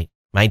 that's what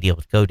my deal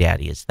with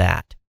GoDaddy is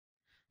that.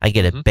 I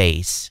get a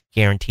base,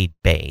 guaranteed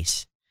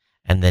base,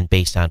 and then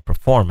based on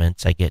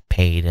performance, I get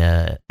paid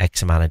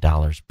X amount of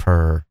dollars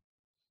per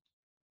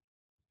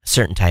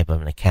certain type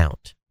of an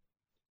account.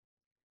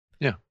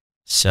 Yeah.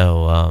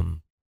 So,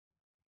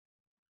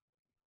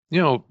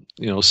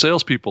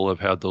 salespeople have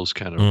had those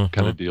kind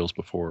of deals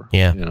before.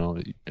 Yeah.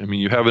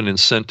 You have an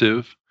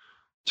incentive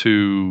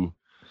to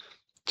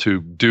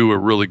do a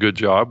really good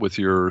job with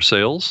your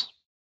sales,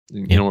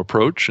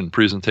 approach and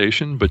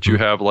presentation, but you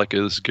have like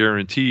this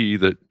guarantee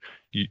that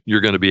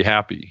you're going to be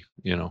happy,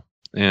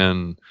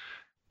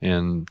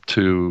 and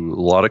to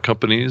a lot of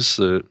companies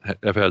that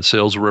have had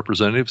sales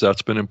representatives,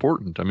 that's been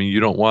important. You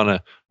don't want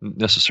to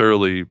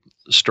necessarily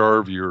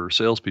starve your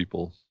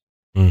salespeople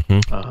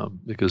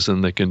because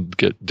then they can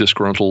get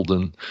disgruntled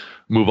and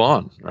move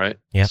on, right?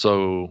 Yeah.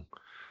 So,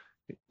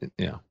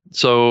 yeah.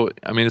 So,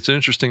 it's an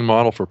interesting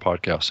model for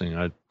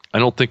podcasting. I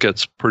don't think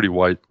that's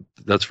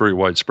that's very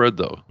widespread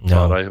though.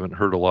 No. But I haven't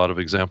heard a lot of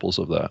examples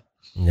of that.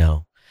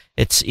 No.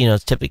 It's,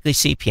 it's typically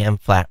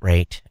CPM flat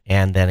rate.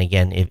 And then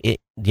again,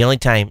 the only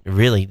time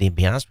really, to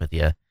be honest with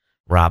you,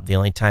 Rob, the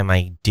only time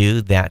I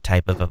do that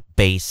type of a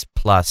base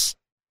plus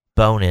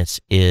bonus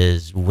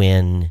is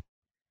when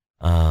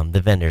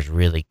the vendor's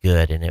really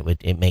good and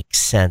it makes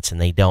sense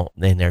and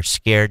they're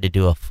scared to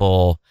do a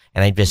full,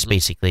 and I just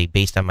basically,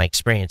 based on my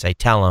experience, I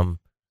tell them,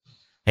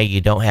 hey,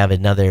 you've got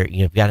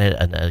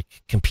a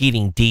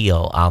competing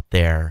deal out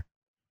there.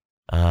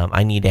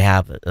 I need to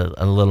have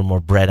a little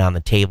more bread on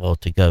the table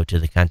to go to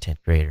the content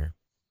creator.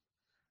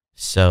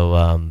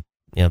 So,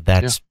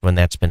 that's when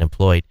that's been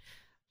employed.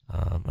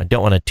 I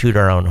don't want to toot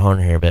our own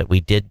horn here, but we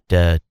did,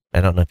 I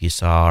don't know if you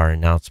saw our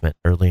announcement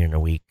earlier in the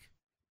week.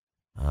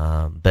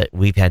 But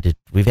we've had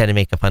to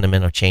make a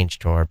fundamental change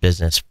to our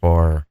business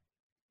for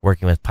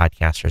working with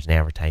podcasters and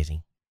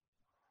advertising.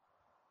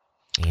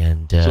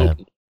 And, so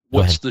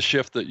what's the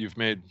shift that you've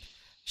made?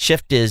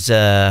 Shift is,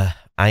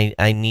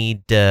 I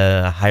need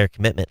a higher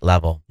commitment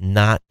level.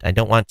 I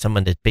don't want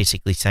someone to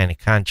basically sign a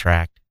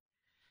contract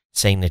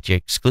saying that you're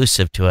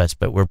exclusive to us,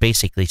 but we're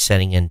basically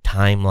setting in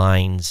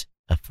timelines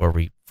for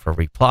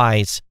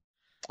replies,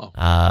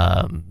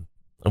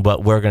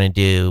 what we're going to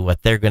do,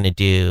 what they're going to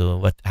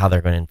do, how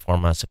they're going to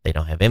inform us if they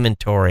don't have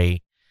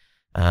inventory.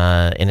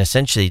 And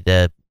essentially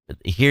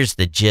here's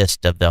the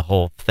gist of the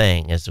whole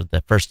thing is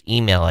the first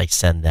email I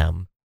send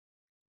them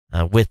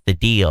with the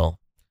deal.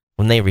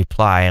 When they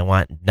reply, I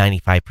want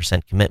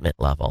 95% commitment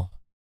level,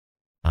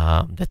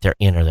 that they're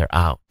in or they're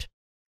out.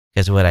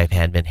 Because what I've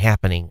had been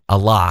happening a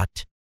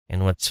lot,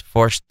 and what's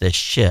forced this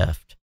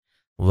shift,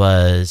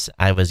 was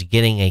I was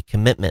getting a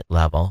commitment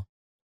level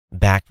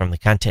back from the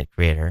content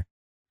creator,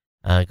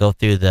 go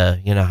through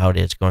how it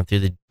is, going through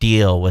the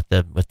deal with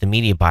the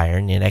media buyer,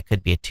 and that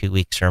could be 2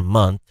 weeks or a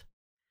month,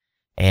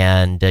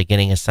 and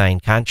getting a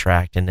signed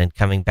contract, and then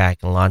coming back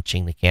and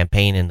launching the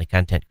campaign, and the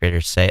content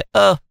creators say,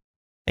 oh,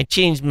 I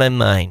changed my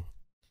mind.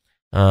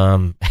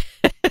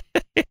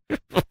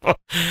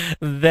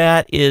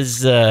 That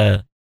is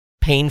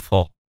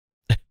painful.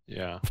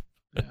 Yeah.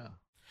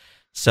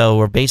 So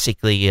we're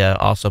basically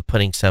also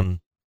putting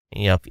some,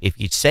 if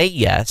you say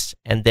yes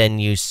and then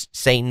you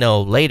say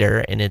no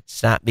later, and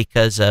it's not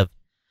because of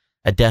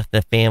a death in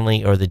the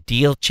family or the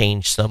deal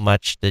changed so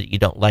much that you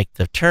don't like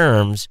the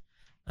terms,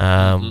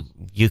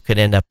 you could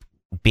end up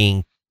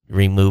being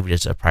removed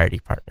as a priority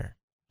partner.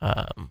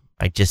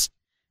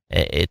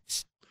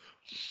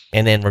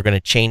 And then we're going to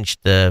change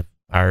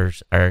our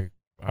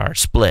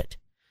split.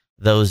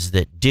 Those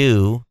that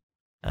do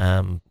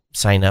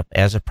sign up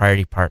as a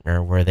priority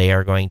partner, where they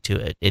are going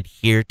to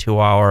adhere to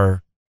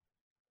our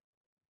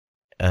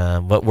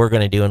what we're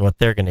going to do and what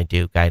they're going to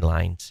do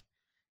guidelines.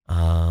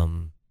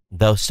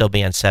 They'll still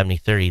be on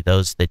 70/30.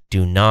 Those that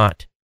do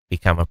not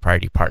become a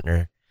priority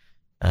partner,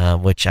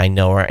 which I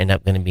know end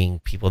up going to be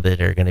people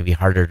that are going to be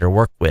harder to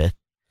work with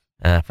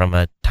from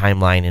a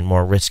timeline and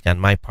more risk on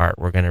my part,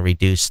 we're going to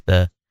reduce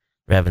the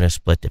revenue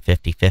split to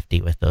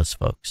 50-50 with those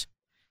folks.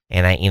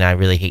 And I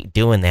really hate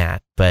doing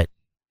that, but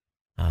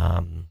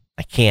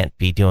I can't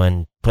be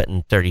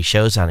putting 30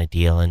 shows on a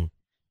deal and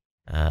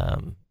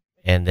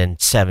then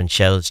 7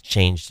 shows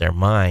change their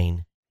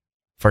mind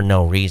for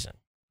no reason.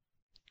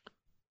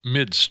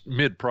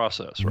 mid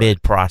process, right?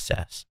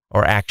 Mid-process,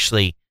 or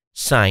actually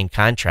sign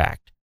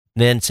contract,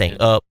 then saying,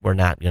 "Oh, we're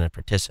not going to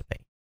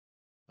participate."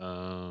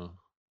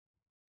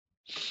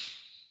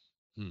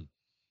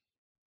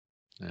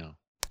 Yeah.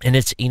 And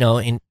it's,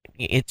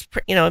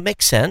 it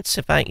makes sense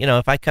if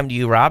I come to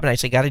you, Rob, and I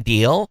say, got a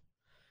deal,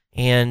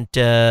 and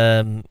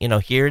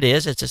here it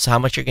is. It's just how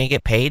much you're going to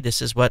get paid. This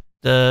is what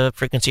the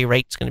frequency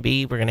rate's going to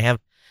be. We're going to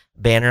have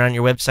a banner on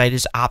your website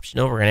is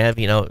optional. We're going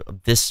to have,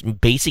 this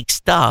basic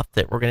stuff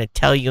that we're going to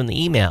tell you in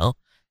the email.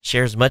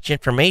 Share as much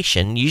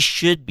information. You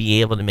should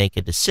be able to make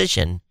a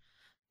decision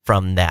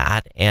from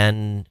that.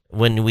 And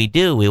when we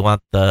do, we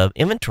want the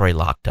inventory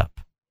locked up.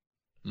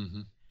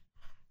 Mm-hmm.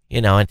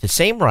 At the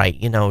same right,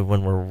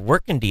 when we're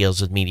working deals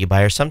with media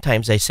buyers,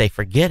 sometimes they say,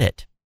 forget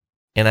it.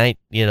 And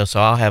so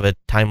I'll have a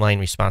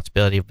timeline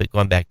responsibility of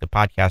going back to the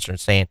podcaster and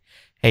saying,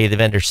 hey, the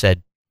vendor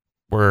said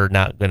we're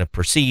not going to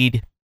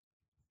proceed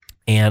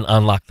and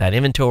unlock that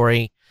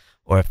inventory.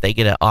 Or if they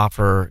get an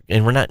offer,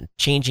 and we're not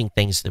changing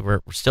things, that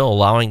we're still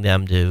allowing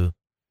them to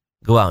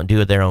go out and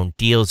do their own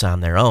deals on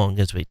their own,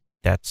 because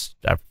that's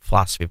our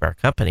philosophy of our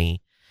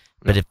company.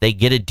 But if they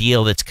get a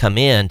deal that's come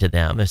in to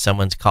them, if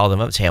someone's called them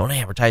up and say, I want to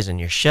advertise on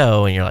your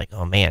show, and you're like,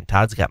 oh man,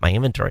 Todd's got my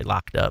inventory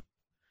locked up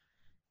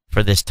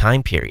for this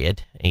time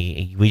period,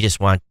 we just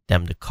want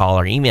them to call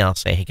or email and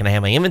say, hey, can I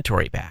have my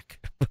inventory back?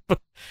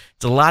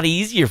 It's a lot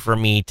easier for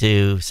me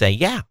to say,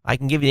 yeah, I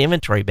can give you the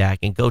inventory back,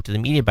 and go to the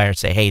media buyer and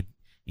say, hey,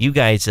 you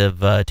guys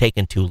have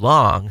taken too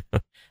long.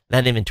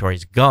 That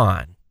inventory's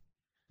gone,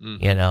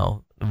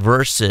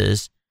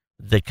 versus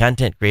the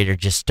content creator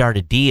just start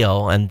a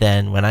deal, and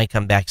then when I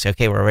come back, say,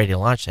 okay, we're ready to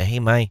launch, say,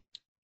 hey,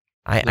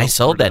 I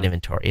sold that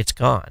inventory. It's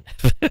gone.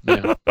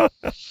 Yeah.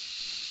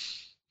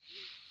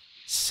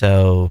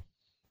 So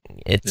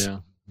it's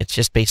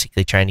just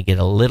basically trying to get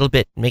a little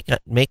bit, make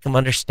them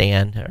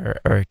understand,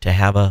 or to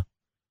have a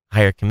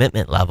higher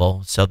commitment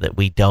level, so that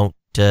we don't,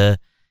 because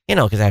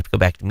I have to go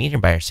back to media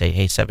buyer and say,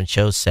 hey, 7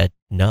 shows said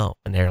no.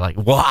 And they're like,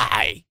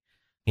 why?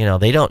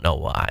 They don't know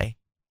why.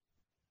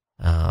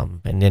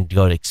 And then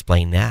go to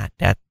explain that,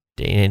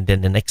 and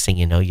then the next thing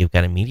you know, you've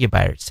got a media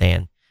buyer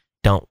saying,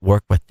 don't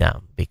work with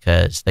them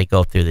because they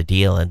go through the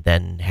deal and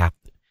then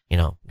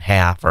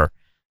half or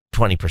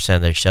 20%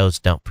 of their shows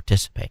don't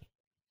participate.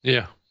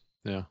 Yeah.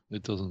 Yeah.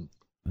 It doesn't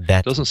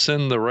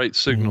send the right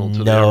signal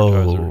to the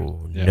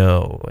advertiser.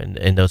 No.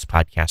 And those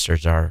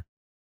podcasters are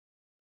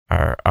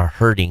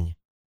hurting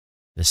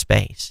the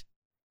space.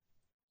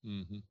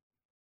 Mm-hmm.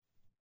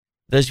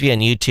 Those of you on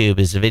YouTube,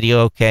 is the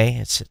video okay?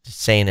 It's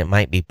saying it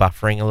might be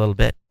buffering a little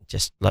bit.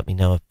 Just let me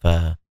know if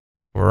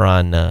we're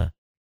on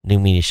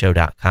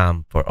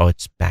newmediashow.com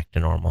it's back to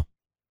normal.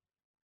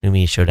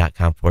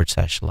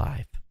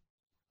 newmediashow.com/live.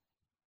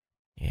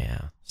 Yeah,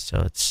 so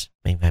it's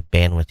maybe my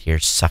bandwidth here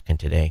is sucking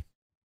today.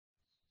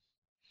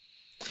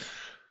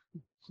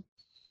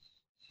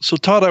 So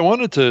Todd, I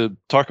wanted to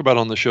talk about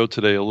on the show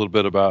today a little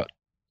bit about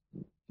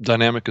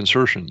dynamic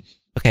insertion.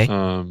 Okay.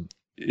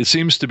 It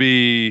seems to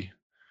be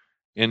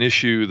an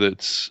issue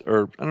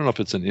or I don't know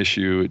if it's an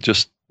issue,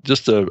 just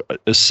a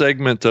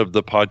segment of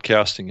the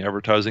podcasting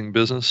advertising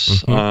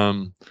business,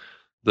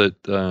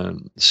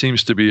 that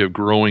seems to be of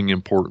growing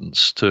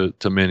importance to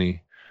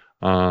many.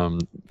 I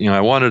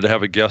wanted to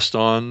have a guest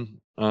on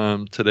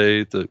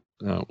today that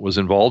was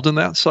involved in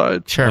that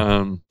side.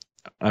 Sure.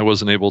 I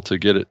wasn't able to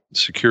get it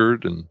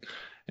secured,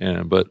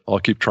 but I'll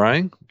keep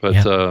trying.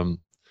 But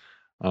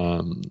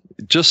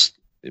just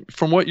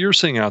from what you're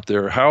seeing out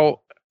there,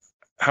 how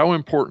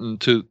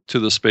important to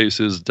the space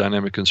is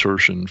dynamic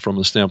insertion from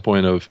the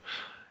standpoint of,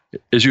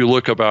 as you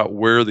look about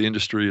where the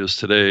industry is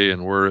today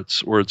and where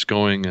it's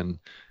going, and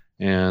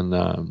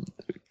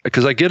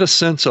because I get a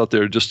sense out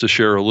there, just to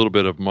share a little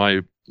bit of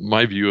my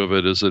view of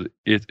it, is that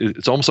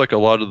it's almost like a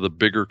lot of the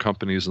bigger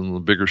companies and the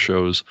bigger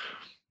shows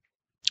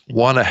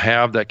want to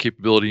have that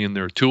capability in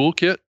their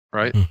toolkit,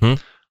 right?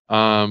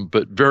 Mm-hmm.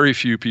 But very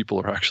few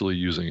people are actually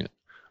using it.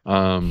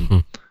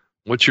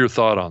 What's your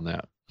thought on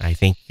that? I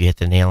think you hit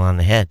the nail on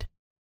the head.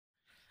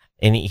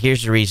 And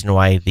here's the reason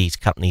why these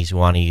companies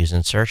want to use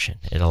insertion.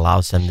 It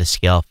allows them to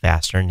scale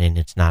faster, and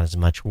it's not as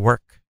much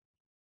work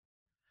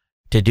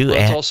to do.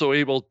 It's also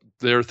able.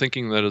 They're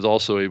thinking that it's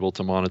also able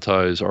to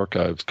monetize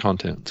archived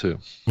content too.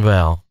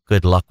 Well,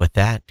 good luck with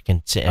that.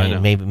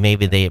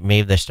 Maybe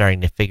they're starting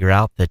to figure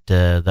out that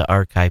the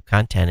archive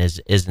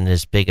content isn't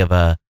as big of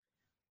a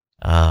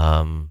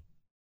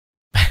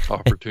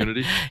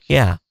opportunity.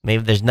 Yeah,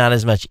 maybe there's not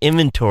as much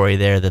inventory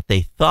there that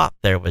they thought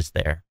there was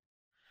there.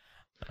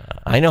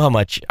 I know how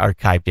much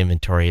archived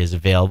inventory is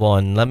available,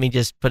 and let me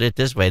just put it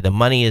this way: the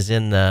money is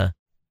in the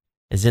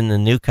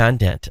new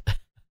content.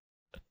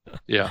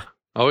 Yeah.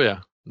 Oh yeah.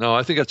 No,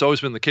 I think that's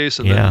always been the case.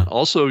 And then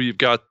also you've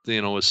got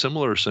a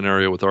similar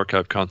scenario with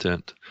archived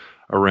content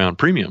around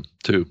premium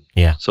too.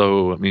 Yeah.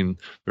 So I mean,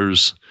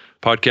 there's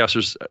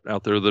podcasters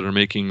out there that are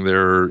making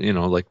their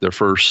like their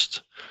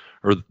first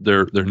or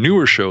their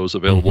newer shows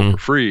available for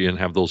free and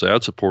have those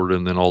ad supported,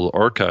 and then all the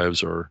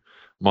archives are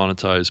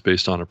monetized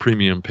based on a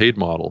premium paid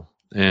model.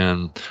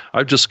 And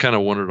I've just kind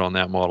of wondered on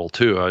that model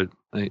too.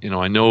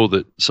 I know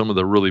that some of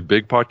the really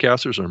big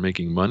podcasters are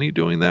making money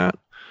doing that,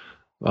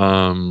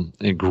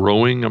 and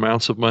growing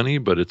amounts of money,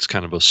 but it's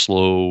kind of a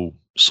slow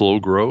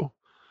grow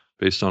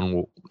based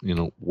on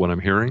what I'm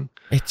hearing.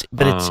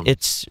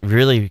 It's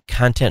really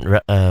content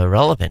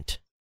relevant,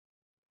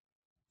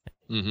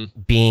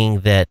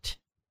 being that.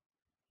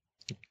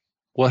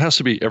 Well, it has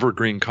to be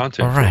evergreen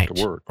content for it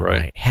to work,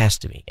 right? Right, has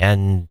to be.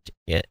 And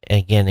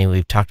again,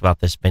 we've talked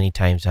about this many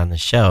times on the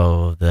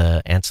show.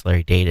 The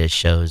ancillary data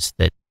shows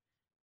that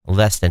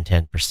less than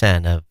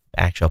 10% of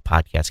actual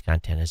podcast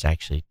content is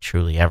actually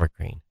truly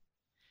evergreen.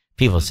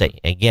 People say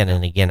again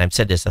and again, I've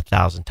said this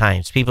 1,000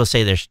 times, people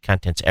say their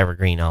content's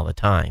evergreen all the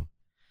time.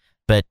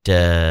 But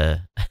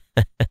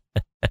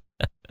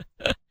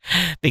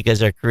because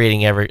they're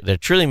creating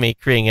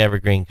creating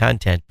evergreen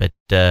content, but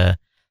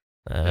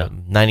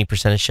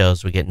 90% of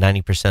shows will get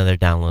 90% of their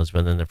downloads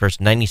within the first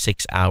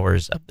 96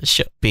 hours of the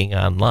show being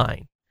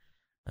online.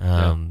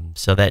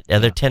 So that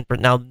other 10%,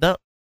 now,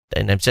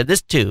 and I've said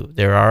this too,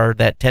 there are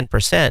that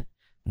 10%,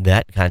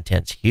 that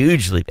content's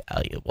hugely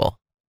valuable.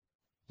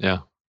 Yeah.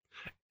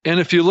 And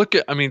if you look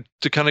at,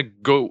 to kind of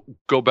go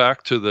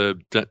back to the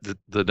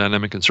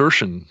dynamic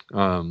insertion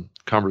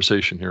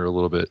conversation here a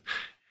little bit,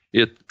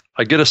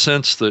 I get a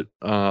sense that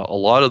a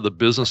lot of the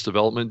business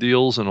development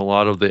deals and a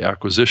lot of the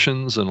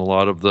acquisitions and a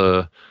lot of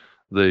the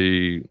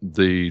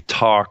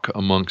talk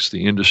amongst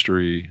the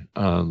industry,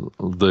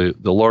 the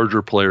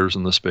larger players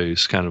in the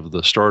space, kind of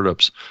the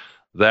startups,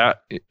 that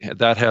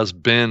has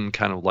been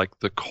kind of like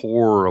the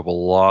core of a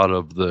lot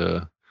of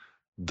the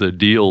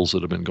deals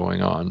that have been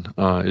going on,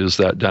 is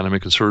that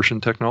dynamic insertion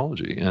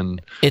technology.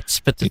 And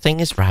but the thing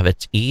is, Rob,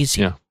 it's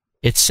easy. Yeah.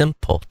 It's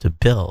simple to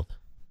build.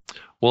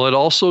 Well, it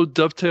also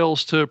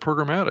dovetails to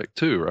programmatic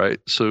too, right?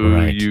 So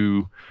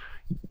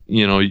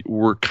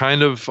we're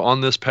kind of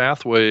on this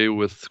pathway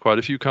with quite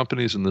a few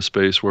companies in the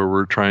space where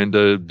we're trying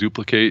to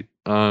duplicate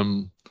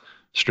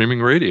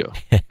streaming radio.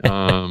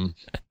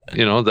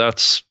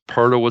 That's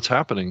part of what's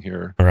happening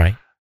here. Right.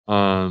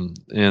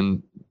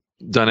 And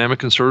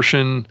dynamic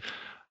insertion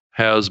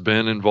has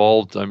been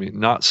involved.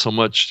 Not so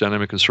much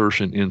dynamic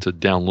insertion into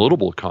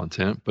downloadable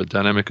content, but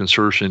dynamic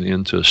insertion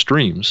into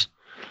streams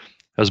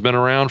has been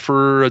around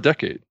for a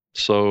decade.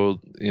 So,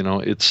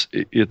 it's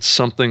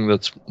something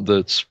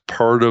that's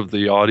part of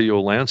the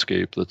audio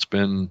landscape that's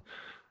been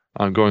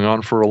going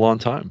on for a long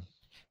time.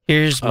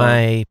 Here's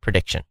my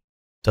prediction.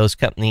 Those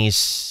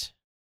companies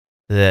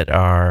that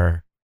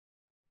are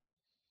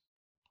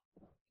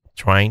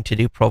trying to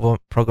do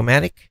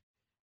programmatic,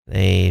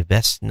 they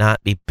best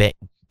not be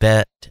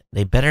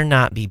they better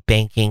not be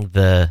banking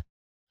the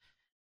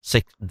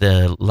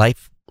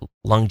life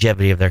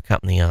longevity of their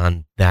company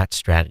on that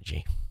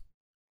strategy.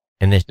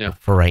 And this,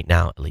 for right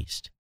now, at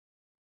least.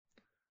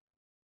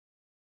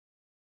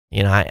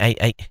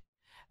 I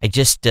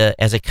just,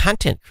 as a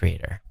content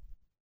creator,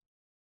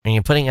 and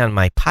you're putting on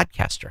my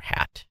podcaster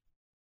hat,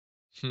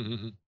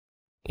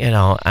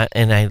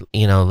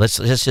 let's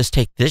just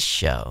take this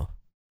show.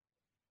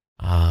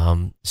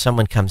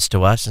 Someone comes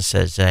to us and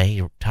says,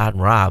 "Hey, Todd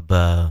and Rob,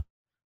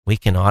 we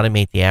can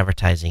automate the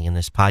advertising in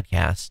this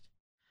podcast,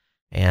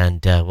 and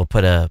we'll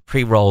put a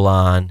pre-roll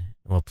on,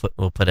 we'll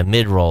put a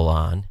mid-roll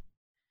on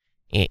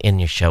in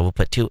your show. We'll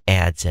put 2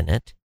 ads in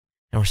it."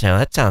 And we're saying,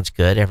 that sounds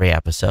good, every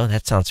episode.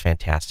 That sounds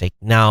fantastic.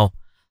 Now,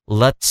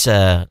 let's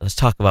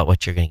talk about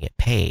what you're going to get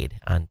paid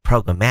on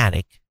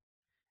programmatic.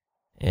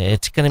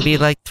 It's going to be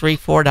like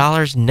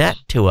 $3-4 net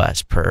to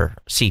us per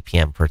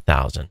CPM per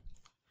 1,000.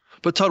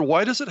 But Todd,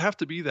 why does it have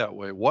to be that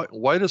way?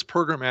 Why does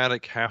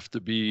programmatic have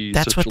to be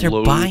That's such what they're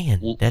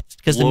buying. That's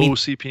because low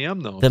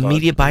CPM though. The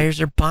media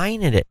buyers are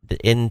buying it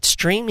in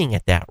streaming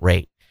at that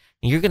rate.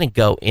 And you're going to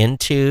go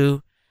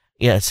into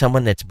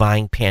someone that's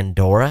buying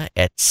Pandora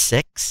at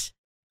 $6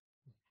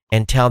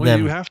 and tell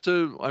them you have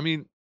to.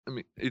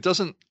 It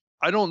doesn't.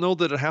 I don't know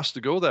that it has to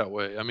go that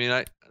way.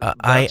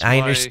 I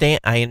understand.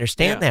 I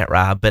understand that,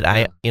 Rob. But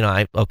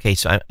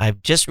So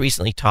I've just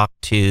recently talked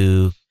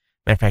to.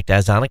 Matter of fact, I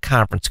was on a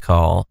conference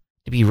call,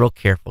 to be real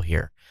careful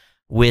here,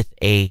 with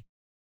a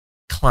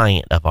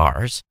client of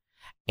ours,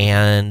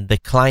 and the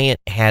client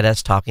had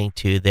us talking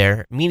to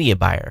their media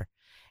buyer,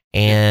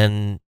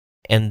 and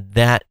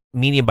that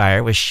media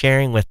buyer was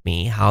sharing with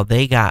me how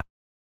they got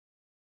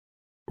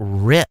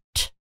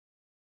ripped.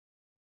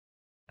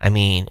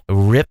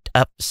 Ripped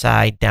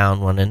upside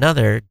down one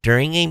another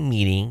during a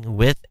meeting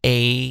with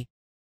a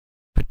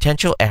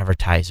potential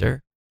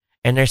advertiser,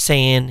 and they're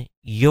saying,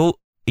 you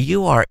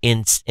are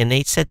and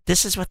they said,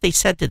 this is what they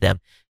said to them: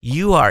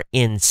 "You are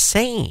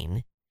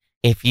insane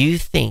if you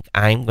think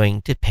I'm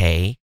going to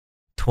pay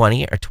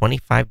 $20 or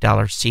 $25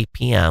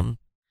 CPM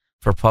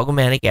for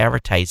programmatic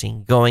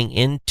advertising going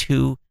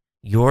into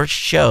your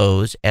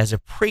shows as a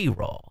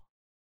pre-roll."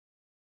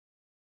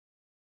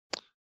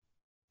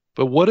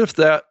 But what if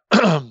that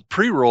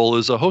pre-roll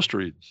is a host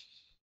read?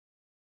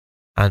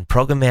 On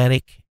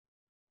programmatic,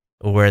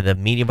 where the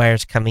media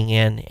buyer's coming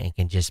in and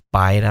can just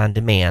buy it on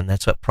demand.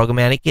 That's what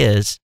programmatic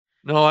is.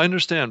 No, I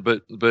understand,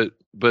 but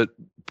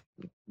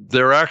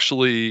they're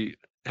actually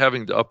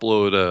having to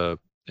upload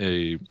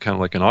a kind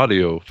of like an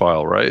audio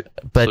file, right?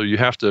 But so you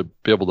have to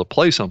be able to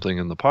play something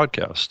in the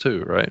podcast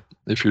too, right?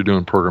 If you're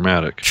doing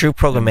programmatic. True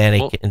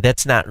programmatic, and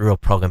that's not real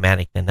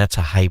programmatic, then that's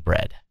a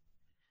hybrid.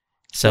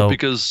 So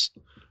because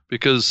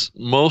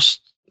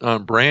most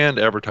brand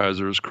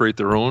advertisers create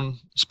their own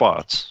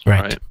spots,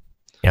 right?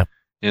 Yep.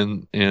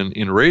 And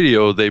in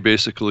radio, they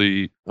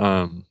basically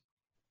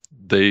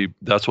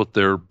that's what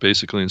they're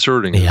basically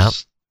inserting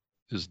is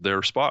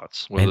their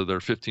spots, whether they're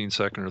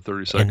 15-second or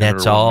 30-second. And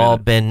that's or 1 all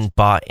minute. been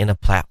bought in a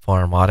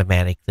platform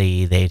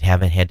automatically. They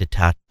haven't had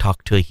to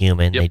talk to a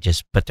human. Yep. They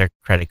just put their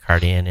credit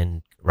card in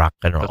and rock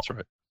and roll. That's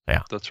right.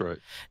 Yeah, that's right.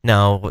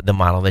 Now, the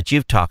model that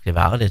you've talked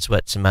about is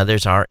what some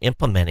others are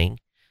implementing,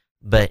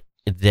 but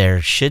there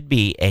should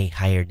be a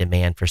higher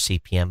demand for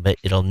CPM, but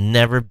it'll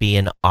never be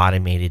an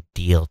automated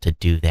deal to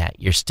do that.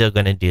 You're still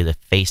going to do the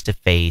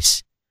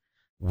face-to-face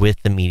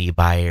with the media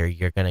buyer.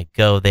 You're going to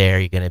go there.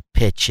 You're going to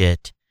pitch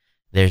it.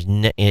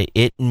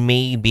 It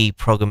may be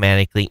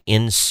programmatically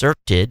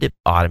inserted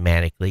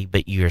automatically,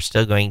 but you're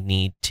still going to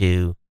need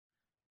to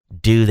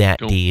do that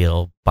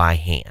deal by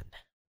hand.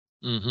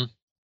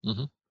 Mm-hmm.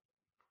 Mm-hmm.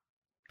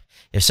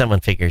 If someone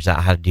figures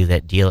out how to do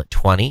that deal at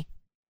 20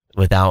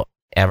 without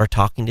ever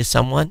talking to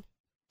someone,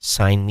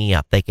 sign me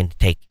up. They can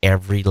take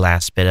every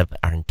last bit of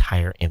our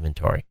entire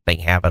inventory. They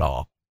can have it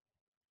all.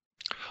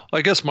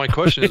 I guess my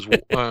question is,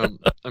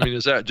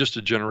 is that just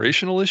a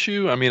generational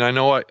issue? I mean, I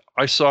know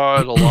I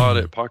saw it a lot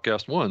at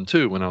Podcast One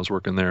too when I was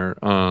working there.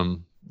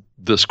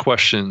 This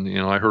question,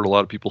 I heard a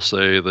lot of people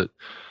say that,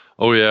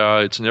 oh yeah,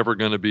 it's never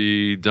going to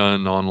be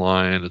done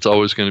online. It's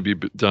always going to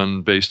be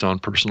done based on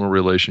personal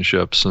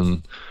relationships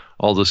and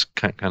all this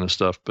kind of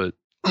stuff. But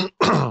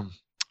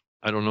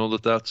I don't know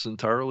that that's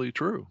entirely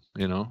true.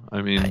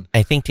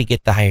 I think to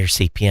get the higher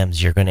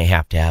CPMs, you're going to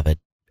have a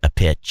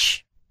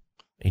pitch.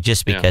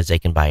 Just because they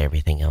can buy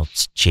everything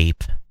else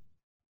cheap.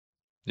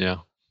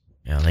 Yeah.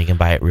 They can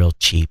buy it real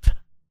cheap.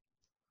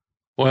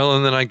 Well,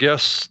 and then I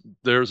guess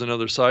there's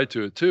another side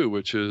to it too,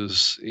 which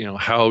is,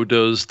 how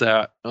does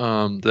that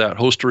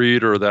host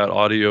read or that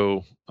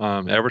audio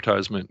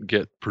advertisement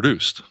get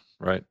produced,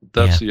 right?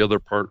 That's the other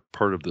part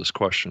of this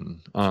question.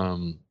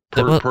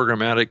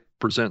 Programmatic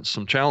presents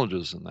some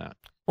challenges in that.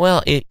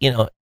 Well,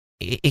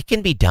 it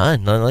can be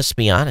done. Let's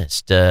be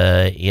honest.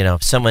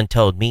 If someone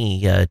told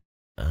me,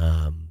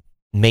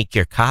 make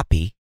your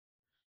copy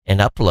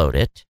and upload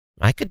it,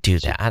 I could do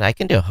that. I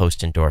can do a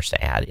host endorsed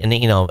ad. And,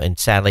 and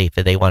sadly, if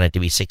they want it to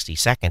be 60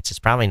 seconds, it's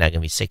probably not going to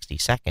be 60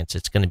 seconds.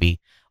 It's going to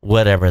be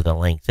whatever the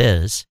length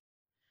is.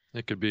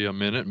 It could be a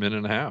minute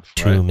and a half.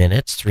 2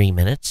 minutes, 3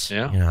 minutes.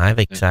 Yeah.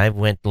 I've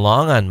went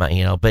long on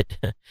my, but,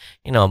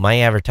 my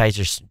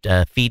advertisers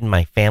feeding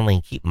my family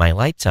and keeping my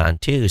lights on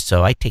too.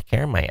 So I take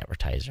care of my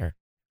advertiser.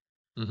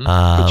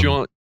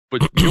 Mm-hmm.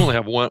 But you only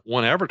have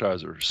one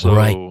advertiser. So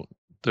right.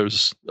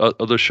 There's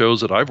other shows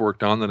that I've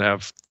worked on that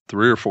have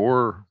 3 or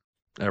 4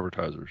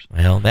 advertisers.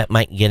 Well, that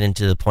might get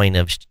into the point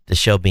of the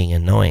show being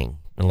annoying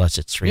unless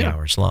it's 3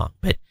 hours long.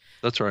 But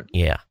that's right.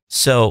 Yeah.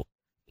 So,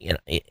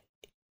 it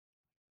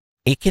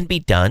can be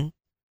done,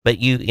 but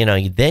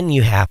then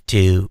you have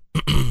to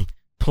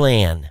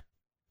plan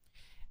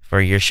for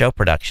your show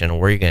production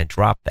where you're going to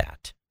drop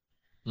that.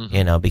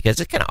 Mm-hmm. Because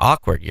it's kind of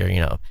awkward.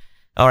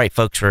 All right,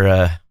 folks,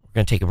 we're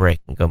going to take a break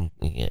and go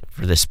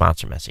for this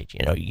sponsor message.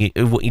 Do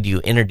you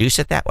introduce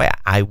it that way?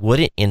 I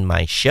wouldn't in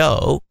my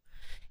show.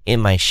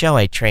 In my show,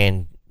 I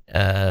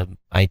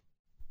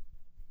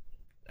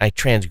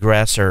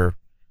transgress or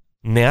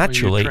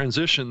naturally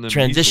transition them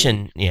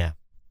easily. Yeah.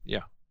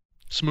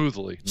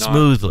 Smoothly.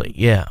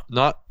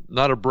 Not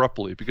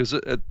abruptly, because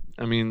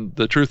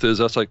the truth is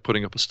that's like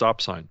putting up a stop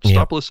sign.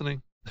 Stop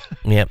listening.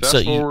 Yeah.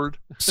 Fast forward.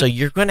 So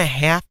you're going to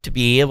have to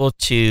be able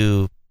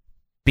to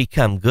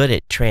become good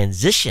at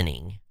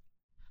transitioning.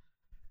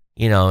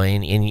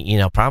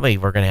 And probably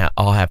we're going to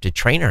all have to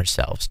train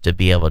ourselves to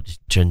be able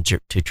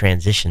to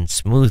transition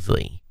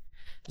smoothly.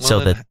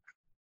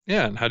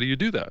 And how do you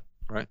do that,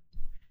 right?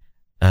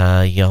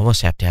 You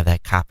almost have to have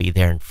that copy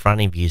there in front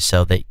of you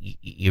so that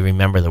you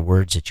remember the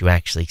words that you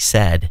actually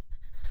said.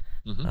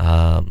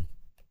 Mm-hmm.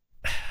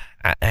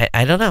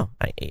 I don't know.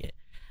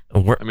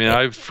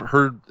 I've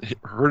heard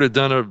it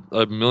done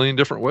a million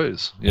different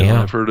ways.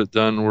 I've heard it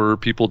done where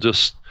people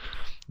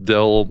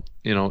they'll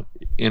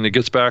and it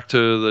gets back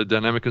to the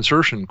dynamic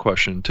insertion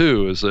question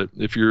too, is that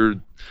if you're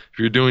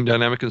doing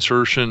dynamic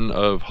insertion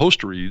of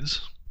host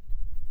reads,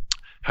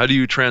 how do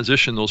you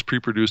transition those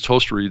pre-produced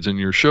host reads in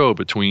your show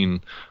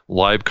between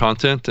live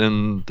content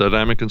and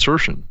dynamic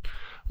insertion?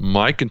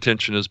 My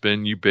contention has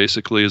been you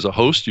basically, as a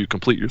host, you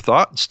complete your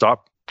thought and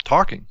stop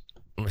talking.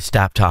 And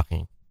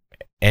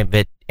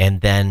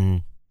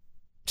then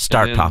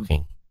start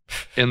talking.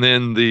 And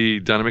then the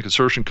dynamic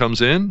insertion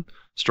comes in,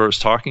 starts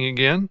talking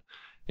again,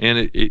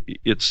 and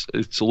it's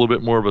a little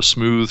bit more of a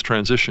smooth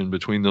transition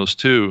between those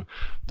two.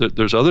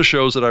 There's other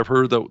shows that I've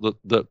heard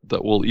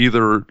that will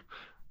either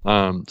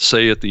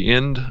say at the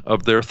end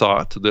of their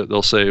thought that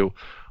they'll say,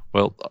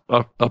 well,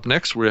 up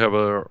next we have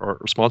our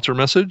sponsor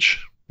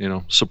message,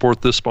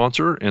 support this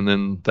sponsor, and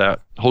then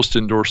that host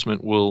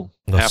endorsement will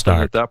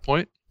happen at that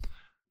point.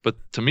 But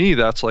to me,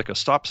 that's like a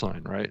stop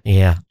sign, right?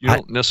 Yeah. You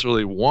don't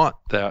necessarily want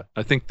that.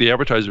 I think the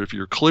advertiser, if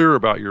you're clear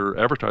about your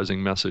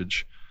advertising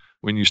message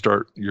when you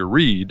start your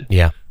read,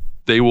 yeah.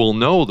 they will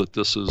know that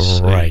this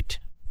is right.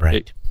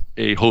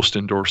 a host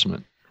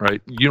endorsement,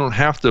 right? You don't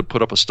have to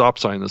put up a stop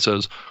sign that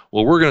says,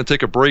 well, we're going to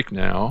take a break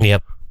now.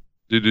 Yep.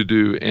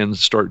 And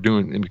start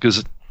doing it.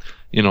 Because,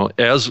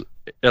 as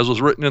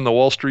was written in the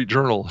Wall Street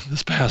Journal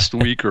this past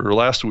week or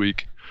last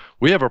week,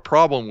 we have a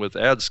problem with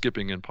ad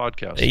skipping in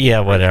podcasts.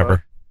 Yeah,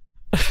 whatever.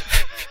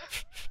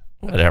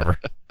 Whatever.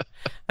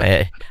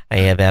 I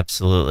have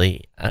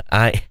absolutely.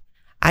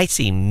 I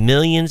see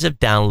millions of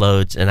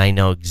downloads, and I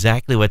know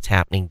exactly what's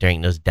happening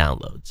during those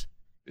downloads.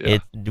 Yeah.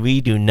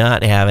 We do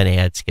not have an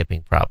ad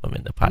skipping problem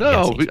in the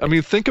podcast. No, I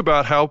mean, think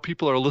about how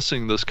people are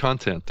listening to this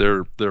content.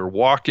 They're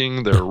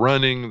walking, they're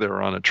running,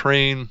 they're on a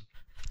train.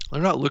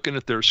 They're not looking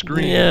at their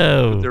screen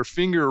with their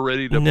finger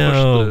ready to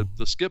push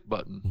the skip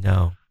button.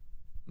 No,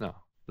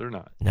 they're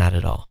not. Not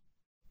at all.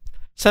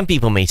 Some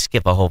people may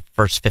skip a whole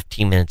first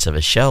 15 minutes of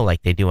a show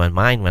like they do on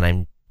mine when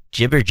I'm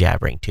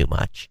jibber-jabbering too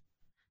much.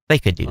 They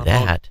could do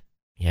that.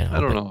 I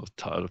don't know,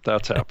 Todd, if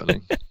that's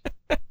happening.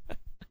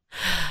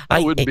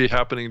 That wouldn't be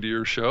happening to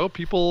your show.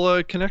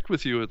 People connect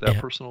with you at that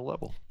personal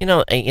level.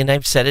 And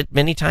I've said it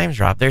many times,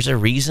 Rob, there's a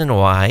reason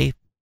why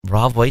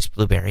Raw Voice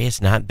Blueberry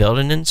has not built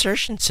an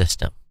insertion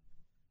system.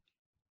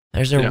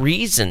 There's a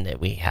reason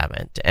that we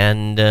haven't.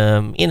 And,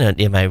 am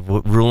I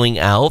ruling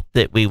out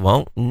that we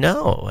won't?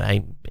 No.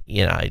 I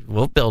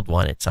will build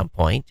one at some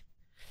point.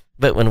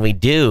 But when we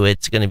do,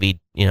 it's going to be,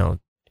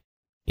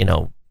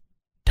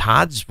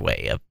 Todd's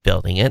way of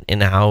building it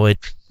and how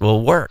it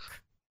will work.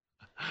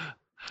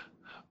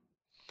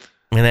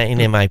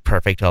 And am I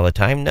perfect all the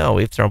time? No,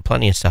 we've thrown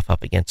plenty of stuff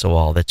up against the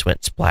wall that's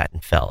went splat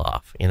and fell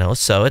off,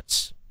 so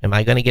am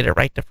I going to get it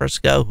right the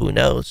first go? Who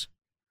knows?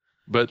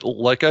 But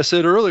like I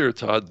said earlier,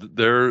 Todd,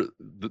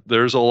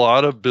 there's a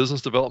lot of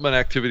business development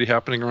activity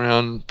happening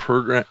around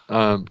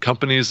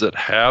companies that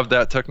have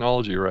that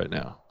technology right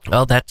now.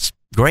 Well, that's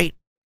great.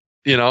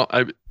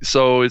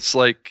 So it's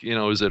like,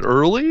 is it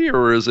early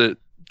or is it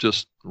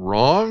just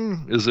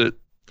wrong? It's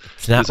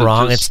not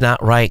wrong. It's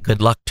not right.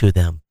 Good luck to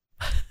them.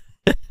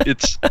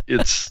 it's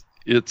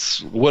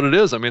what it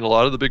is. I mean, a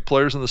lot of the big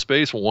players in the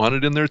space want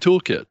it in their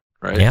toolkit,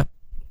 right? Yep,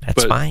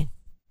 that's fine.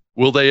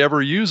 Will they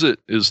ever use it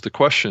is the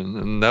question,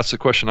 and that's the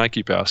question I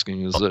keep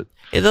asking. Is that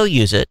they'll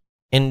use it,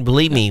 and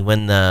believe me,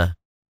 when the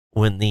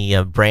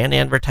brand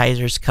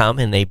advertisers come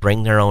and they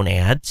bring their own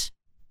ads,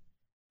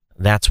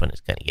 that's when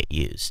it's going to get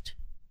used.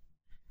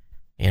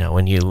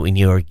 When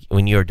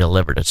you're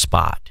delivered a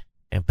spot,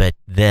 but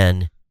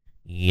then.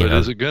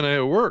 Is it going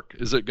to work?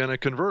 Is it going to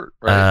convert,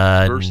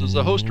 right? Versus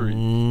the host read,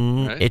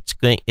 right?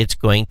 It's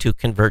going to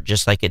convert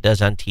just like it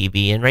does on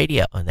TV and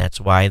radio, and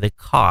that's why the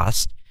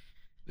cost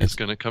is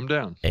going to come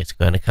down. It's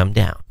going to come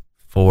down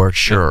for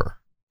sure.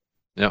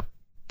 Yeah.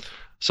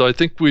 So I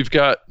think we've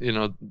got,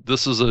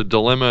 this is a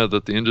dilemma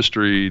that the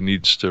industry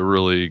needs to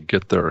really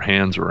get their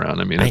hands around.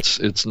 I mean,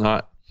 it's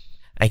not.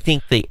 I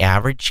think the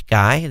average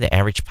guy, the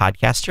average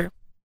podcaster,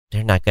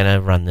 they're not going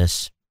to run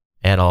this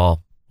at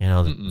all.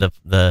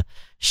 The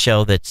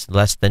show that's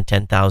less than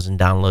 10,000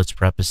 downloads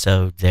per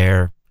episode,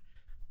 they're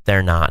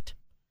not.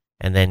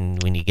 And then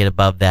when you get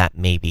above that,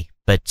 maybe.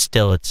 But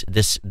still, it's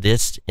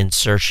this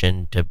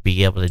insertion to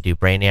be able to do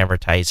brand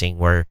advertising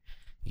where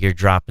you're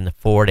dropping the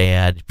Ford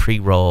ad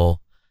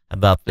pre-roll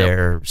about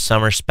their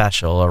summer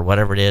special or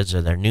whatever it is,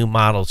 or their new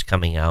models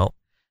coming out.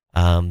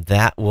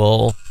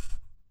 That'll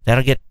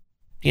get,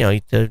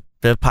 the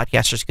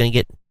podcaster's going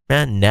to get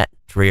net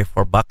 $3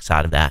 or $4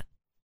 out of that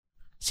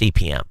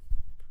CPM.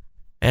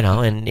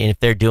 And if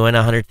they're doing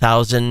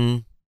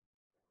 100,000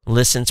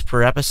 listens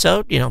per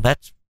episode,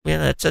 that's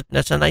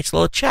a nice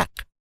little check.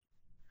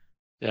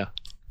 Yeah.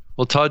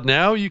 Well, Todd,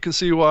 now you can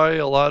see why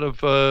a lot of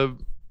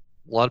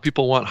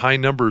people want high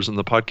numbers in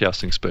the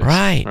podcasting space.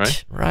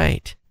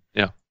 Right.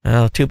 Yeah.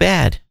 Oh, too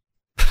bad.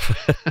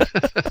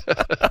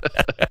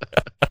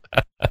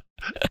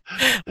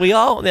 We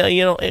all,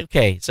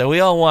 okay. So we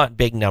all want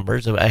big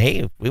numbers.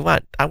 Hey, I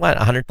want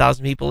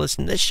 100,000 people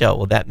listen to this show.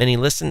 Will that many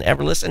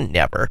ever listen?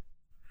 Never.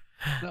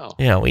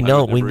 No. We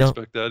know.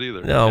 Expect that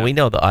either. No, we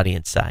know the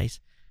audience size.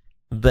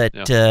 But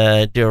do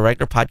a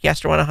regular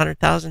podcaster want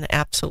 100,000?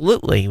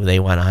 Absolutely, they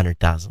want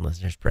 100,000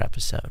 listeners per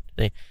episode.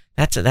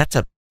 That's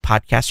a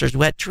podcaster's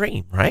wet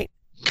dream, right?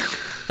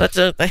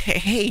 You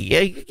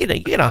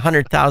get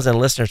 100,000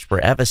 listeners per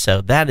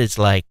episode.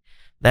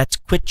 That's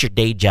quit your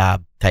day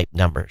job type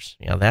numbers.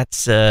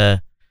 That's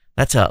a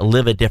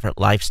live a different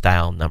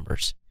lifestyle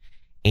numbers,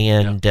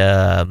 and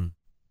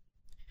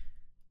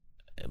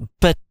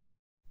but.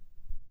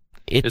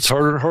 It's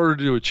harder and harder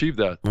to achieve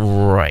that.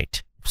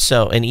 Right.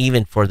 So, and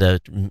even for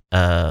the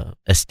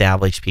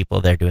established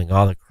people, they're doing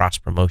all the cross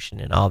promotion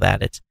and all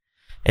that.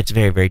 It's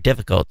very, very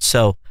difficult.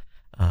 So,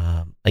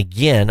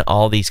 again,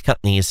 all these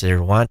companies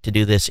that want to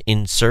do this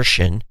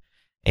insertion,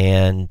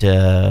 and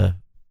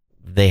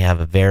they have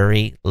a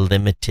very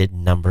limited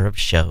number of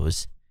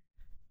shows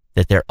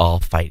that they're all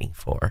fighting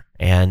for.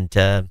 And,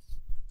 at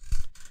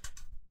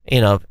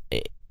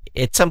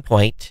some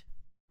point,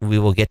 we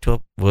will get to a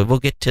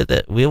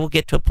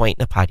point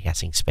in the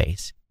podcasting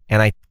space,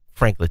 and I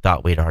frankly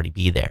thought we'd already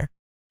be there.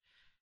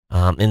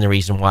 And the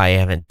reason why I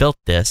haven't built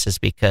this is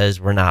because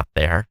we're not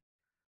there.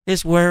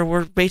 Is where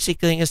we're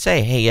basically going to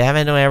say, hey, you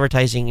have no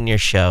advertising in your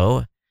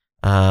show.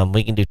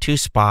 We can do 2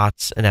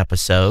 spots an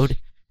episode.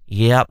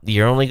 Yep,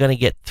 you're only going to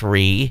get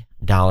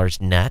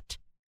 $3 net.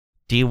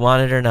 Do you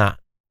want it or not?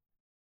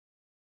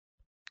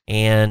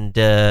 And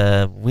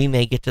we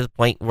may get to the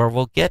point where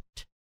we'll get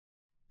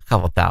a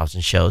couple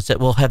thousand shows that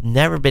will have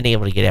never been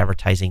able to get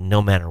advertising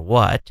no matter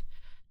what,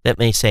 that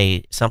may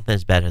say something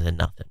is better than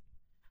nothing.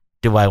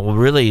 Do I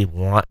really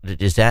want,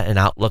 is that an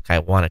outlook I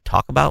want to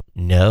talk about?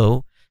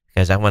 No,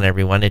 because I want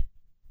everyone at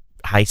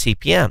high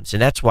CPMs.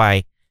 And that's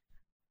why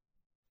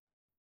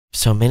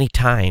so many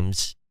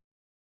times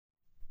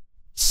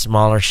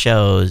smaller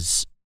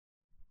shows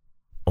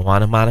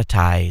want to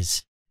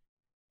monetize,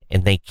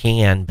 and they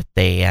can, but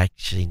they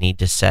actually need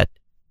to set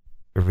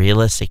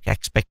realistic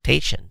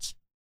expectations.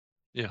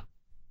 Yeah.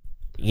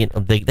 You know,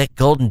 that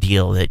golden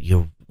deal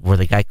where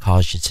the guy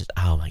calls you and says,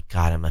 oh my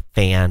God, I'm a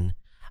fan.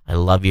 I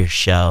love your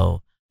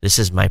show. This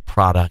is my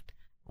product.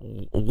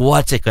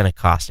 What's it going to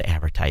cost to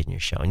advertise in your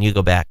show? And you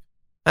go back,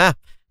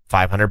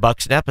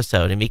 $500 an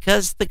episode. And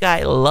because the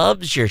guy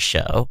loves your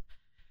show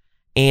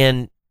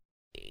and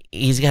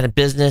he's got a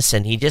business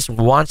and he just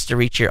wants to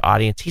reach your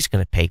audience, he's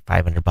going to pay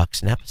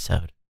 $500 an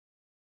episode.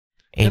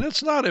 And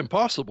it's not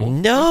impossible.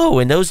 No,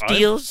 and those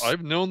deals,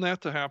 I've known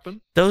that to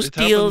happen. Those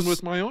deals happened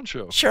with my own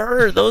show.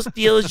 Sure, those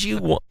deals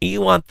you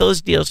want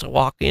those deals to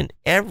walk in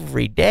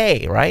every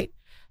day, right?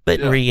 But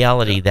in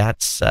reality,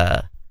 that's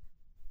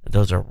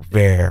those are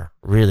rare,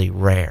 really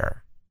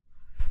rare.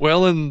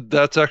 Well, and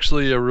that's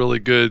actually a really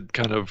good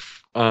kind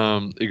of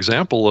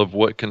example of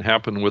what can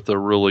happen with a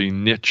really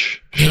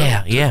niche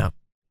show. Yeah.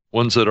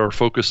 Ones that are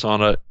focused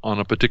on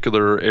a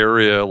particular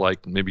area,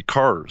 like maybe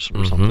cars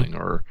or something,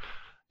 or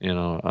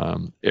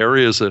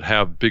areas that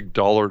have big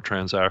dollar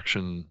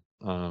transaction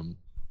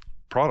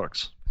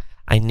products.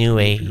 I knew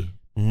a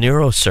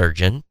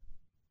neurosurgeon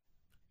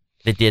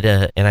that did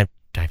and I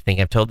think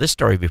I've told this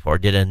story before,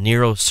 did a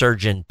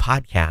neurosurgeon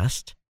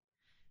podcast.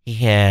 He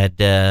had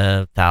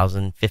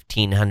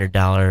 1,500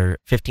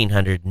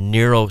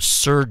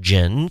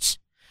 neurosurgeons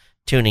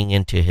tuning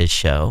into his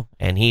show,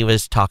 and he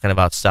was talking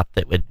about stuff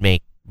that would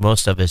make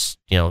most of us,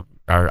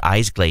 our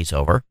eyes glaze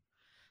over.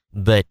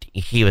 But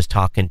he was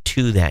talking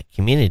to that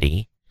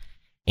community,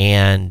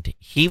 and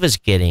he was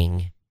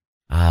getting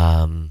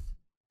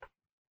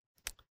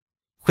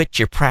quit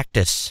your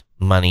practice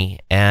money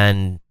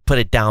and put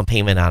a down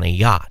payment on a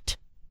yacht.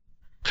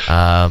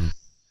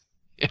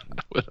 Yeah,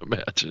 I would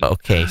imagine.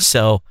 Okay,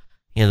 so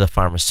the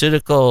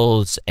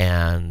pharmaceuticals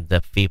and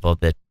the people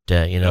that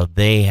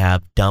they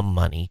have dumb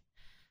money.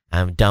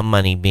 Dumb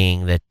money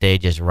being that they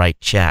just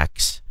write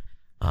checks.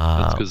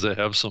 That's because they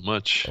have so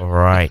much.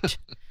 Right.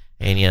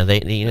 And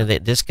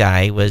this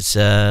guy was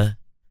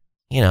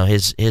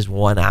his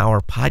 1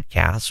 hour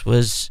podcast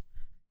was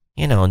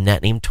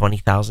netting him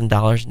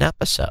 $20,000 an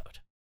episode.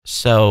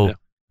 So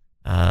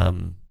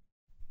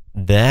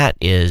that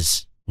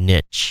is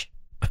niche.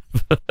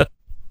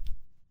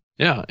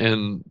 Yeah,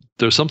 and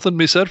there's something to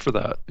be said for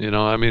that.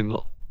 I mean,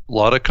 a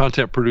lot of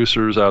content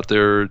producers out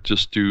there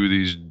just do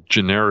these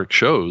generic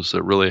shows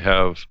that really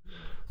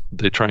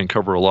they try and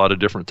cover a lot of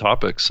different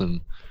topics,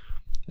 and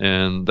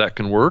that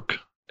can work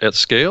at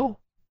scale,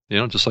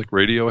 just like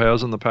radio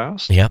has in the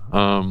past. Yeah.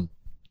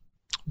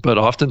 But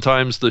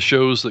oftentimes the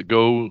shows that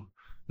go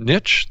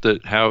niche,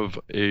 that have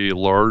a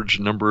large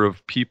number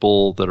of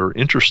people that are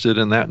interested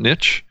in that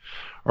niche,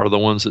 are the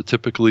ones that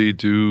typically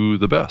do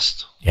the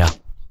best. Yeah.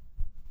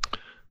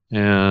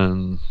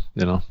 And,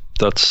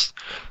 that's,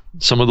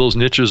 some of those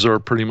niches are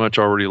pretty much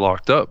already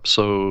locked up.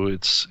 So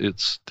it's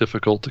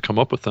difficult to come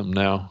up with them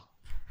now.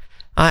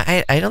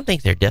 I don't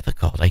think they're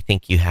difficult. I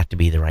think you have to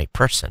be the right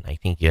person. I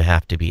think you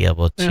have to be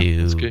able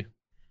to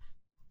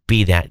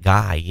be that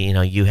guy.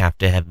 You have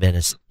to have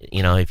been,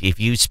 if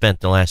you spent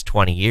the last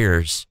 20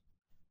 years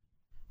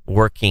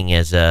working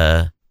as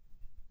a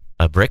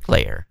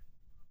bricklayer,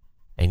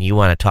 and you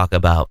want to talk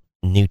about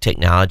new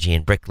technology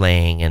and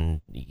bricklaying, and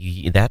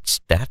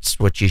that's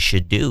what you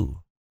should do.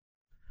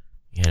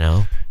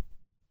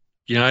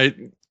 Yeah,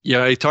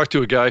 I talked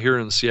to a guy here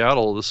in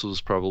Seattle. This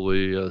was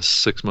probably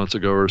 6 months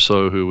ago or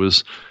so, who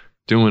was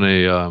doing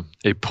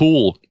a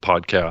pool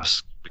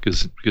podcast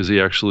because he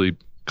actually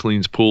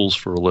cleans pools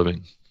for a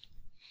living.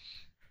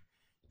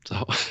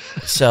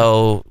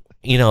 So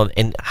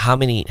and how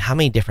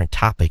many different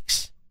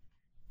topics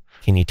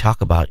can you talk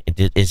about?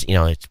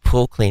 It's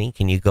pool cleaning.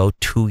 Can you go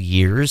 2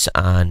 years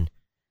on?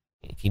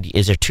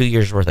 Is there 2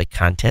 years worth of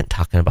content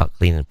talking about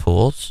cleaning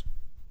pools?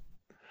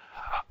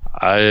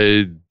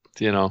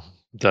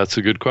 That's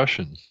a good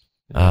question.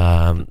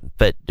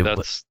 But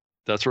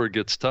that's where it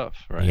gets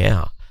tough, right?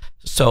 Yeah.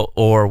 So,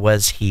 or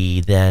was he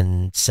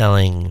then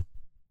selling,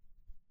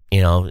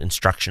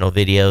 instructional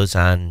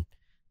videos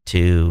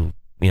to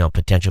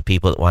potential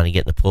people that want to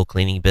get in the pool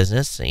cleaning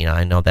business?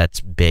 I know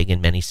that's big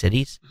in many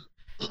cities.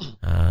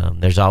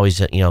 There's always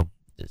a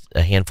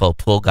handful of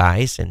pool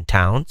guys in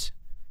towns.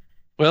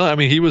 Well, I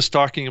mean, he was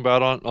talking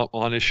about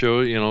on his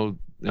show,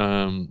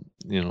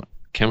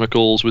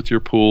 chemicals with your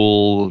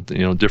pool,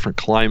 different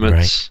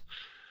climates,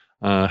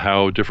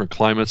 how different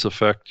climates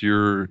affect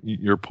your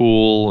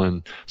pool,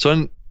 and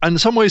so in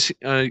some ways,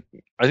 I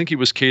think he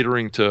was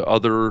catering to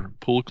other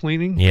pool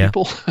cleaning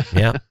people.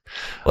 Yeah.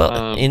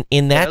 Well,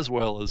 in that, as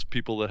well as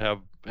people that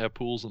have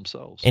pools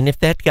themselves. And if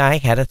that guy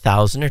had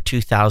 1,000 or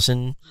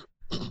 2,000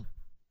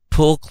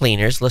 pool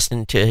cleaners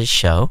listening to his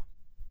show,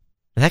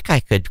 that guy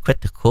could quit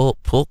the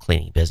pool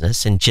cleaning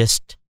business and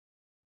just,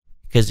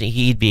 because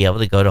he'd be able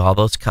to go to all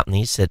those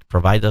companies that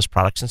provide those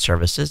products and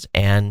services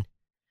and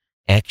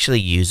actually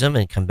use them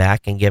and come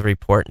back and give a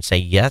report and say,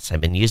 yes,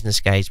 I've been using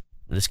this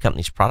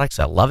company's products.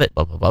 I love it.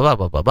 Blah, blah, blah, blah,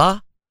 blah, blah,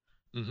 blah.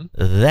 Mm-hmm.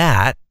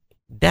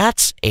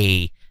 That's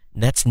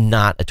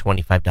not a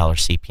 $25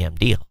 CPM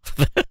deal.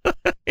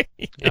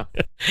 Yeah.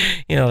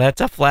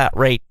 That's a flat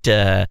rate.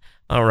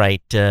 All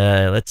right,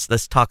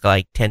 let's talk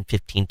like $10,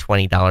 $15,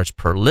 $20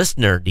 per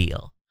listener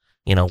deal.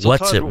 So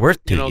what's Todd, it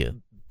worth to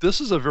you?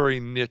 This is a very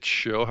niche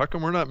show. How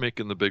come we're not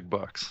making the big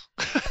bucks?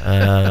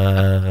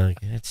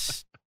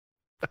 It's.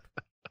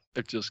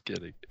 I'm just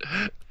kidding.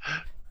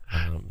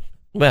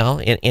 Well,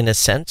 in a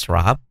sense,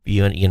 Rob,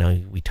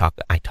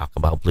 I talk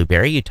about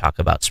Blueberry, you talk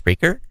about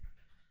Spreaker.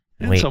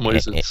 In some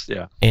ways, it's,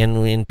 yeah.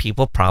 And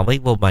people probably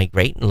will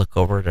migrate and look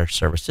over at our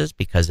services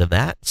because of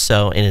that.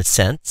 So, in a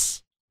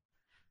sense,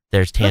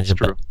 there's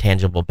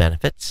tangible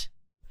benefits.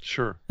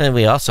 Sure. And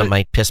we also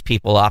might piss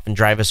people off and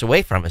drive us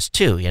away from us,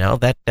 too.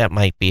 That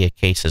might be a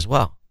case as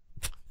well.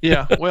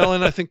 Yeah. Well,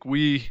 and I think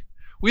we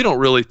don't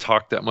really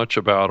talk that much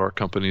about our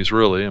companies,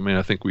 really. I mean,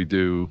 I think we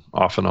do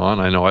off and on.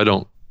 I know I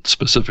don't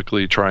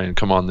specifically try and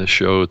come on this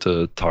show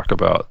to talk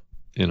about,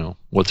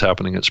 what's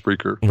happening at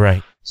Spreaker.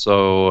 Right.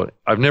 So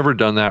I've never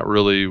done that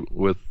really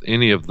with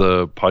any of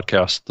the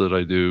podcasts that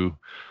I do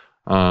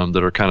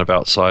that are kind of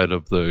outside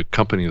of the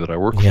company that I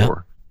work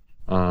for.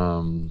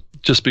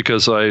 Just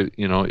because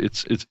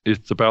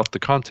it's about the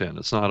content.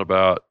 It's not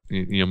about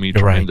me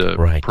trying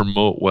to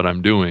promote what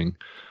I'm doing.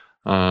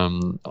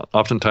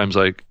 Oftentimes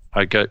I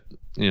get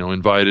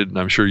invited, and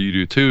I'm sure you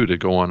do too, to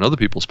go on other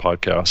people's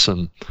podcasts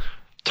and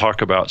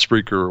talk about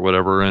Spreaker or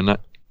whatever. And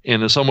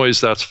in some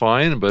ways that's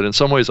fine, but in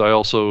some ways I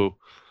also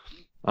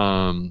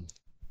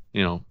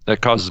that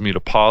causes me to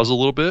pause a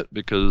little bit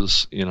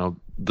because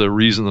the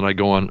reason that I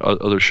go on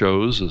other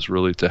shows is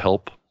really to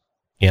help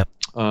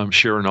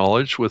share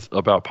knowledge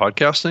about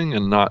podcasting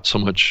and not so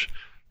much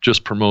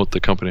just promote the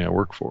company I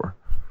work for,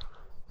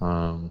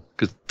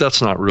 because that's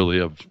not really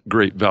of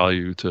great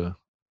value to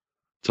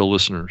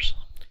listeners.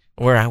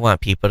 Where I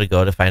want people to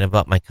go to find out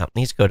about my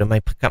companies, go to my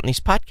company's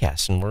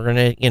podcast, and we're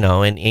gonna,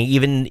 and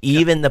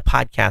even the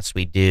podcasts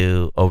we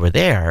do over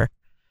there,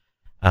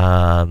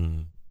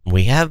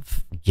 we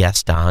have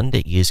guests on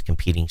that use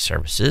competing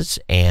services,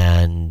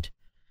 and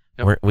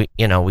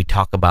we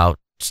talk about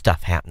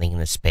stuff happening in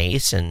the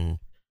space, and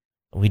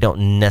we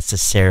don't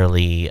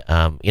necessarily,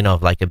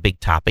 like a big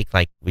topic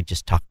like we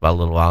just talked about a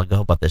little while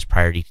ago about this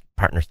priority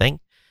partner thing.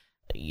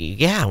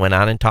 Yeah, I went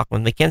on and talked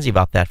with Mackenzie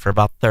about that for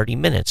about 30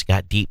 minutes,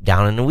 got deep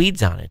down in the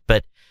weeds on it.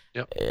 But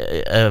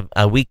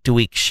a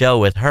week-to-week show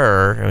with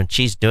her, when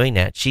she's doing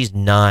that, she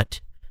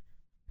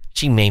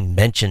may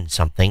mention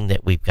something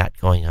that we've got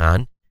going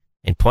on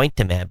and point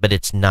them at, but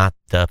it's not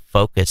the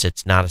focus.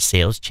 It's not a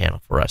sales channel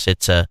for us.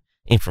 It's an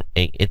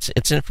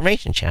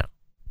information channel.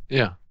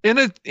 Yeah.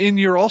 And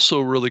you're also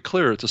really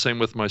clear. It's the same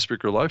with my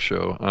Spreaker Live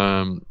show.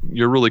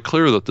 You're really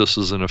clear that this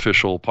is an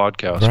official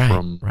podcast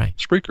from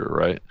Spreaker,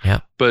 right?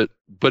 Yeah. But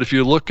if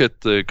you look at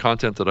the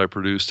content that I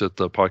produced at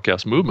the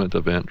Podcast Movement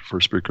event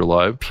for Spreaker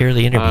Live,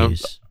 purely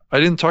interviews.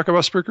 I didn't talk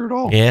about Spreaker at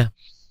all. Yeah.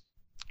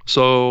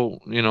 So,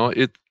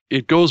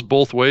 it goes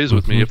both ways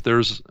with me. If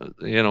there's,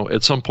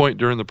 at some point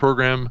during the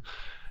program,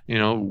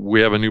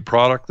 we have a new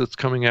product that's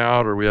coming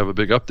out or we have a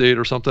big update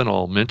or something,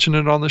 I'll mention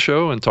it on the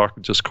show and talk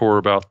just core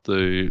about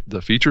the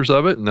features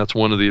of it. And that's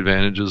one of the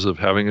advantages of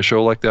having a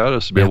show like that,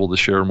 is to be able to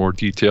share more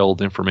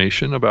detailed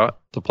information about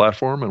the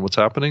platform and what's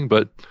happening.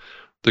 But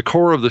the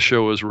core of the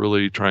show is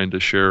really trying to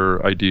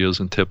share ideas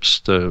and tips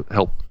to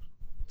help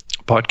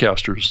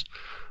podcasters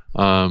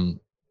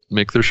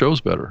make their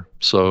shows better.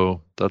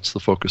 So that's the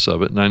focus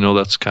of it. And I know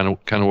that's kind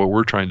of what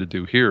we're trying to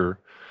do here.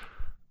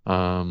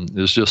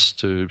 Is just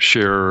to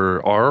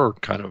share our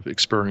kind of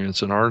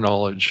experience and our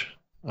knowledge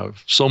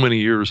of so many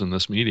years in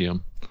this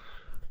medium,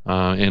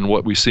 and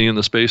what we see in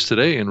the space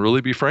today, and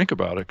really be frank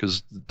about it,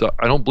 because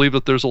I don't believe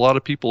that there's a lot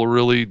of people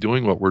really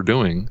doing what we're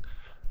doing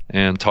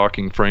and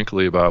talking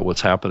frankly about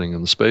what's happening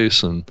in the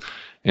space, and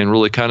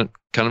really kind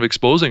of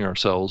exposing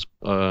ourselves,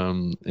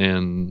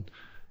 and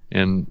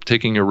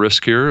taking a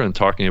risk here and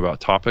talking about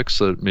topics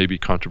that may be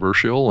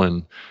controversial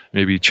and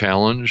maybe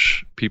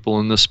challenge people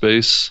in this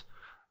space.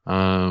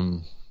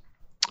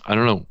 I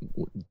don't know.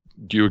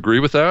 Do you agree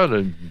with that?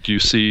 And do you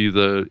see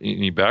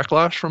any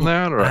backlash from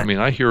that? Or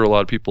I hear a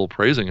lot of people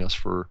praising us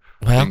for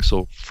being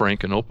so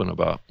frank and open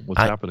about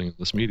what's happening in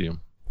this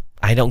medium.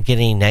 I don't get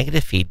any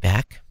negative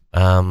feedback,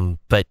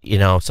 but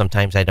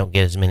sometimes I don't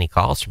get as many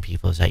calls from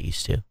people as I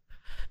used to.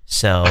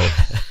 So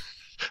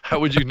How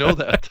would you know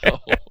that, though?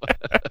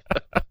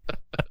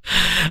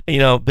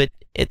 But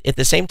at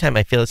the same time,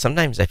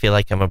 sometimes I feel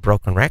like I'm a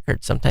broken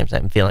record. Sometimes I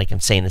feel like I'm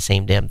saying the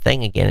same damn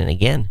thing again and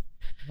again.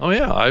 Oh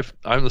yeah,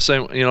 I'm the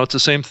same. It's the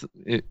same.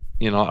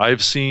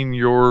 I've seen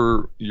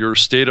your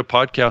state of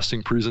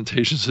podcasting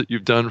presentations that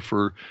you've done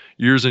for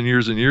years and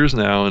years and years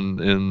now,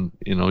 and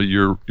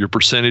your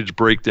percentage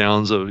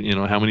breakdowns of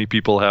how many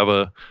people have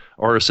a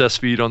RSS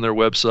feed on their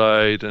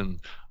website and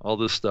all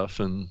this stuff,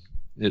 and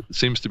it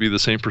seems to be the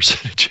same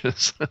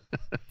percentages.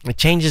 It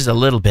changes a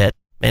little bit,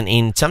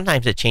 and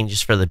sometimes it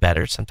changes for the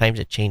better. Sometimes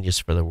it changes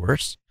for the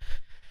worse.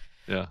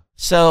 Yeah.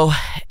 So,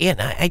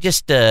 I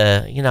just,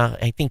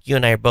 I think you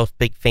and I are both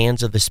big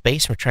fans of the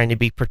space. We're trying to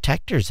be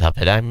protectors of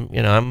it.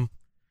 Yeah.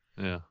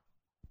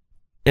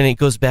 And it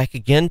goes back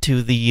again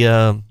to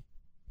the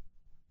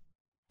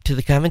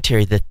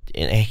commentary that,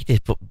 and I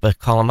hate to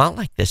call them out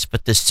like this,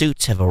 but the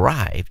suits have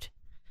arrived,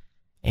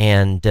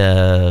 and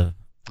the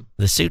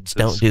suits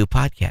don't do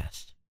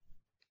podcasts.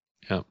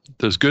 Yeah.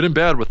 There's good and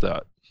bad with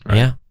that. Right?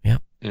 Yeah. Yeah.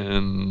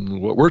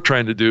 And what we're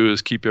trying to do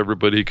is keep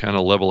everybody kind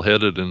of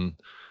level-headed and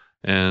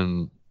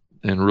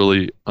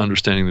really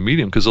understanding the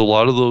medium, because a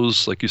lot of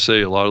those, like you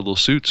say, a lot of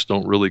those suits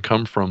don't really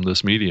come from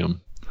this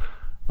medium.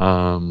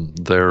 And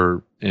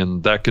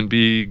that can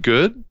be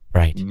good,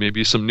 right?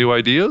 Maybe some new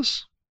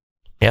ideas,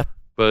 yeah.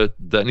 But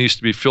that needs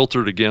to be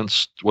filtered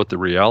against what the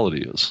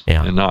reality is,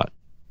 yeah. And not.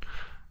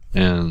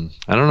 And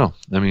I don't know.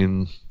 I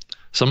mean,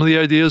 some of the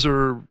ideas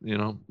are,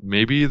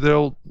 maybe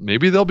they'll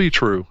be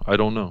true. I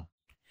don't know.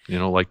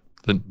 Like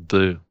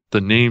the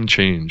name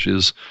change.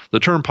 Is the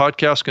term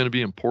podcast going to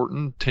be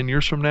important 10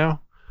 years from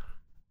now?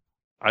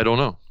 I don't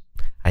know.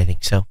 I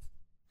think so.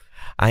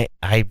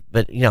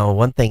 But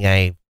one thing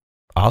I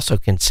also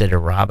consider,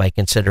 Rob, I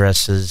consider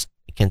us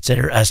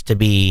to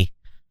be,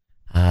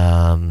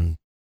 call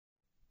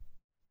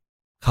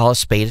a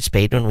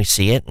spade when we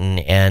see it,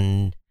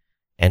 and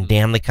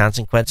damn the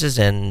consequences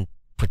and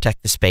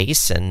protect the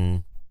space.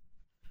 And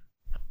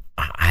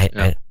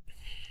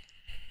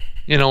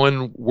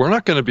and we're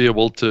not going to be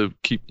able to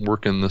keep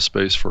working this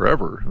space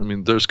forever. I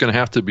mean, there's going to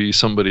have to be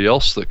somebody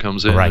else that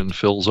comes in and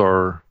fills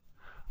our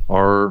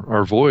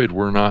void.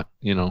 We're not,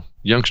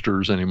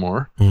 youngsters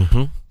anymore.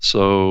 Mm-hmm.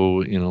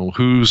 So,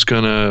 who's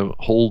going to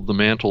hold the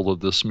mantle of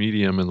this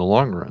medium in the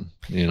long run?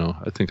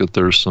 I think that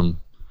there's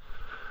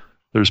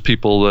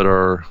people that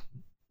are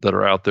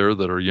out there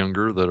that are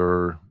younger,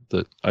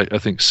 that I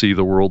think see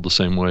the world the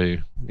same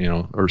way,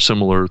 or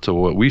similar to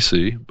what we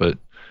see. But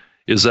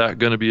is that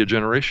going to be a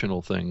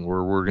generational thing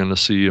where we're going to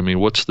see,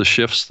 what's the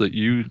shifts that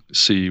you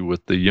see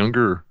with the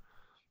younger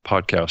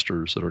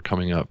podcasters that are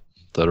coming up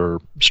that are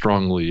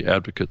strongly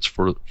advocates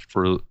for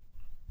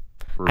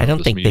I don't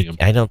this think medium?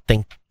 I don't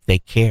think they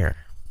care.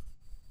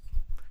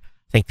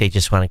 I think they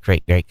just want to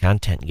create great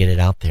content and get it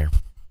out there.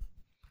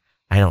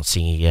 I don't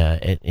see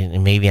it,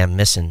 and maybe I'm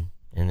missing.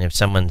 And if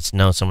someone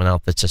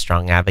else that's a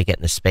strong advocate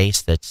in the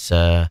space that's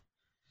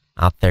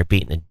out there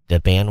beating the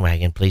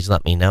bandwagon, please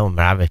let me know.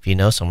 Rob, if you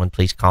know someone,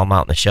 please call them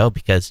out in the show,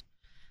 because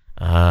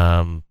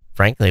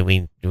frankly,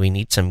 we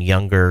need some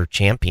younger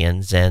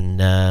champions,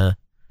 and I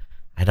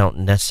don't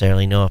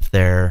necessarily know if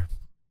they're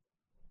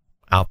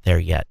out there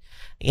yet.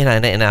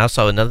 And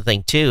also another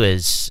thing too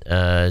is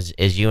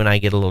as you and I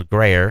get a little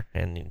grayer,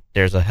 and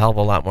there's a hell of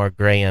a lot more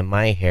gray in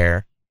my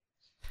hair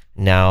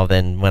now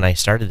than when I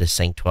started this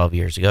thing 12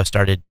 years ago,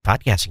 started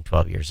podcasting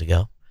 12 years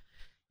ago,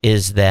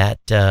 is that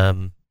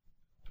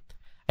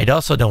I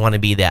also don't want to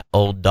be that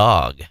old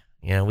dog.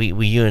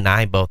 You and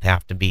I both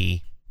have to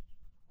be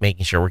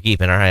making sure we're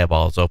keeping our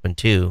eyeballs open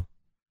too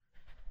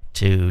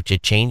to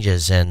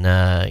changes. And,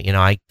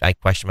 I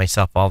question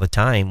myself all the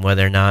time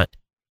whether or not,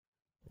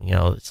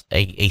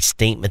 a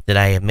statement that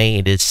I have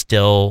made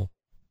still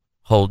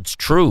holds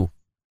true.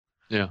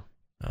 Yeah.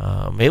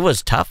 It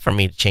was tough for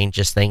me to change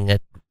this thing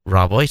at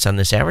Raw Voice on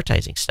this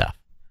advertising stuff,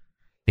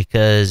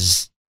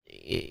 because,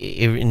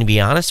 and to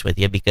be honest with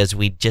you, because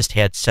we just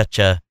had such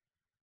a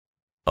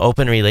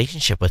open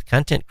relationship with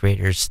content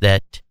creators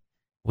that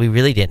we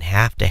really didn't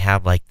have to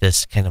have like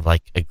this kind of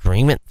like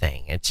agreement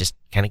thing. It just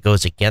kind of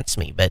goes against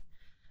me. But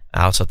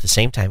also at the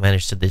same time, I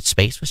understood that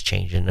space was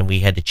changing and we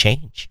had to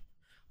change,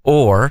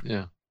 or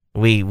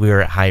we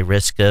were at high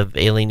risk of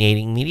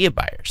alienating media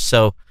buyers.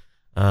 So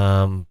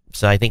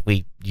I think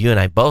you and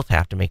I both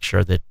have to make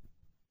sure that,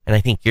 and I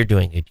think you're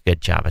doing a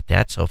good job at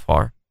that so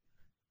far,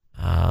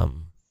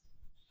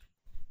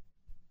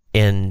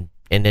 in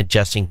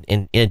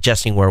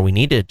adjusting where we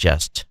need to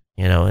adjust,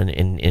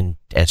 and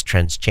as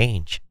trends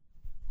change.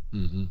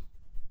 Mm-hmm.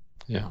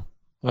 Yeah.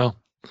 Well,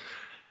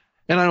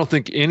 and I don't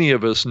think any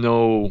of us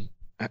know,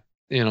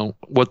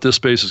 what this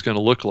space is going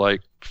to look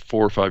like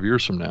 4 or 5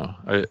 years from now.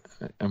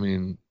 I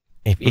mean,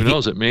 who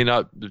knows? It may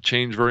not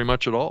change very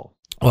much at all.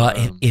 Well,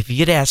 if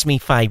you'd asked me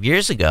 5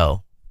 years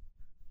ago,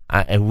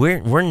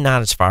 we're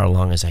not as far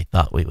along as I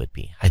thought we would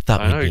be. I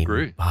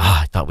agree.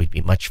 I thought we'd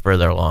be much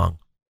further along.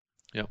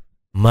 Yeah.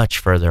 Much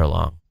further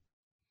along.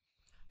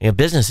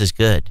 Business is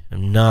good.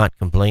 I'm not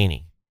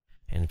complaining.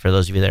 And for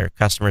those of you that are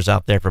customers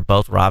out there for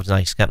both Rob's and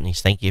I's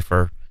companies, thank you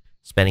for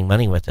spending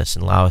money with us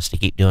and allow us to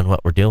keep doing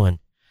what we're doing.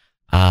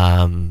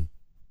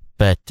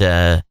 But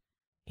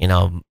you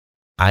know,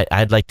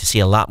 I'd like to see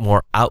a lot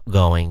more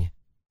outgoing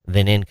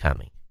than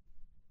incoming.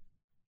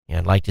 You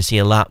know, I'd like to see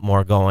a lot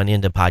more going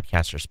into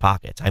podcasters'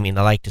 pockets. I mean,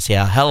 I'd like to see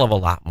a hell of a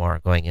lot more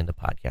going into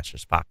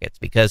podcasters' pockets,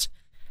 because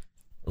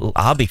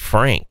I'll be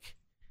frank.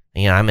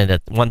 You know, I'm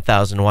at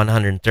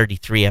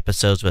 1,133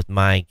 episodes with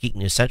my Geek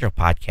News Central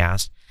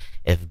podcast.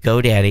 If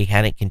GoDaddy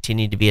hadn't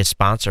continued to be a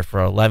sponsor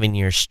for 11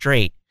 years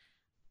straight,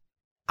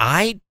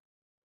 I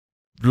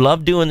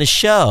love doing the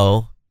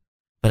show,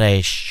 but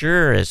I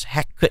sure as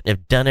heck couldn't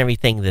have done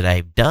everything that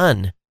I've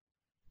done.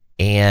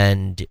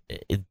 And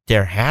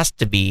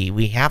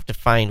we have to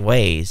find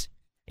ways.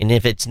 And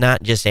if it's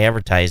not just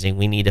advertising,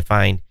 we need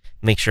to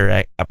make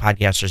sure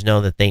podcasters know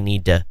that they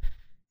need to,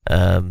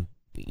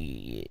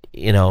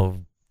 you know,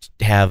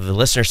 have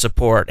listener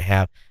support.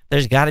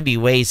 There's got to be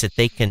ways that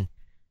they can.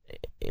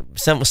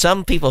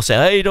 Some people say,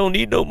 "I don't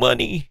need no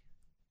money."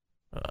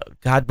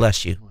 God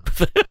bless you.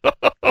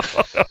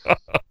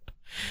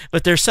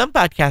 But there's some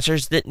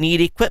podcasters that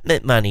need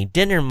equipment money,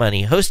 dinner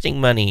money,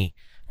 hosting money,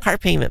 car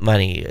payment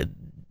money.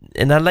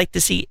 And I'd like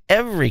to see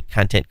every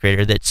content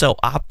creator that's so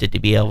opted to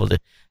be able to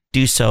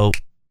do so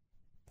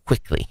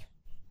quickly.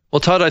 Well,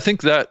 Todd, I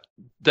think that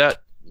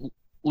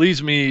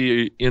leads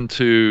me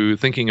into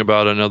thinking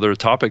about another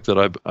topic that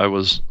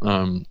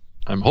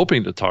I'm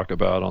hoping to talk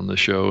about on the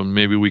show, and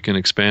maybe we can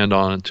expand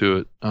into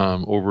it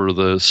over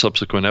the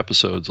subsequent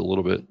episodes a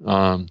little bit.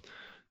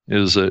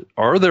 Is that,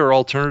 are there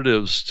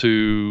alternatives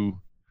to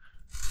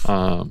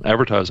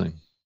advertising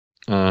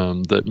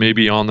that may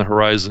be on the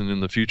horizon in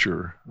the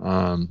future,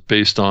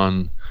 based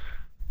on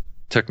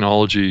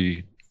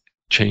technology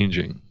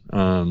changing?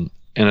 And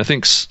I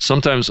think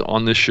sometimes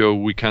on this show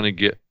we kind of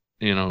get,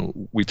 you know,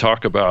 we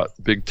talk about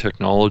big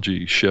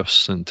technology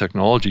shifts and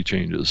technology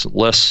changes,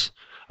 less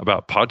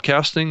about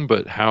podcasting,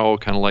 but how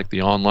kind of like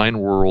the online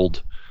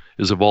world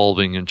is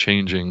evolving and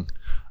changing.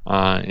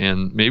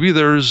 And maybe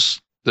there's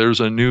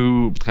a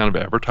new kind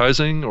of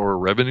advertising or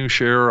revenue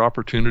share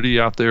opportunity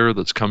out there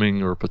that's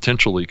coming, or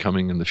potentially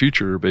coming in the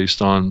future,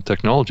 based on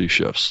technology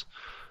shifts.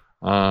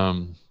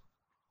 I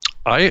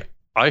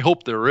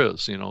hope there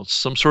is, you know,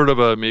 some sort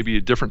of maybe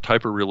a different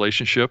type of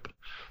relationship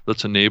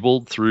that's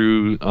enabled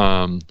through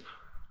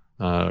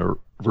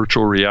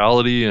virtual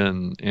reality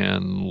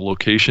and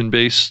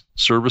location-based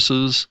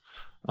services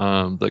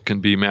that can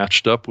be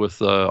matched up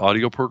with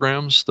audio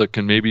programs that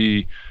can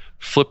maybe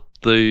flip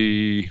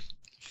the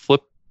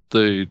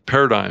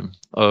paradigm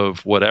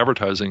of what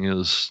advertising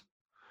is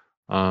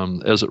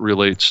as it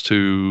relates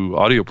to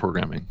audio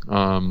programming.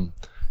 And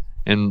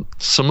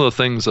some of the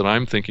things that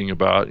I'm thinking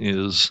about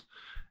is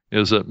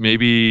that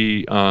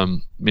maybe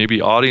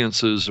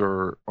audiences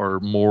are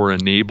more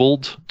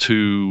enabled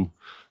to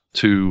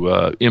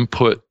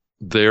input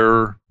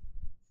their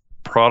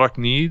product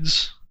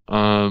needs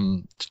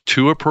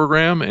to a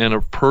program, and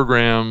a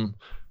program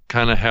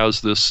kind of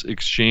has this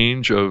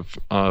exchange of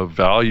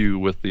value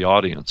with the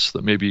audience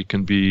that maybe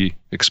can be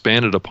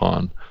expanded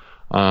upon,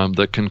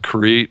 that can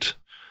create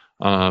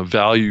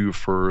value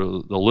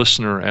for the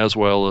listener as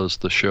well as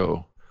the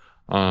show,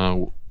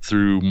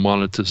 through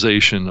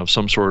monetization of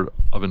some sort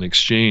of an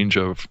exchange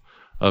of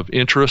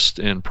interest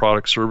and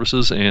product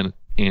services, and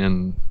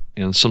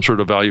some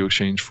sort of value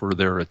exchange for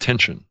their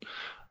attention.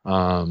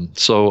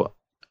 So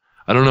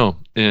I don't know.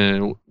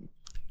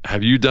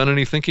 Have you done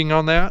any thinking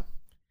on that?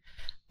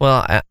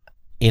 Well,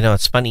 you know,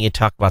 it's funny you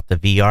talk about the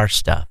VR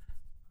stuff.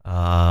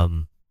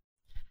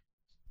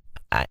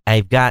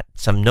 I've got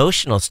some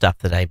notional stuff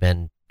that I've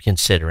been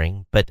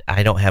considering, but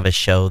I don't have a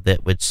show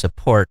that would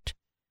support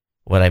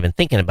what I've been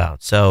thinking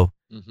about. So,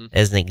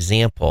 as an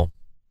example,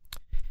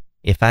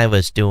 if I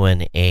was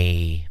doing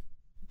a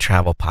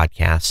travel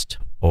podcast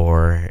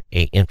or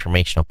a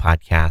informational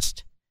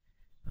podcast,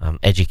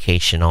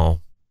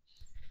 educational,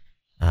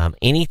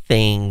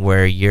 anything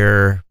where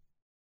you're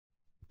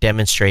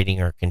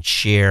demonstrating or can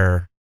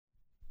share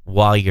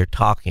while you're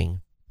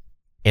talking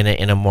in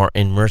a more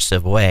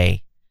immersive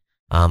way,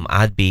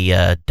 I'd be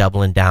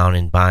doubling down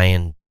and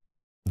buying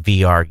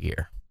VR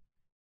gear,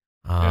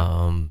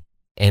 and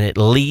at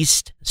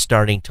least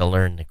starting to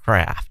learn the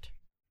craft,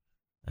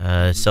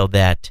 so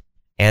that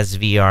as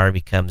VR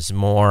becomes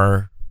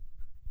more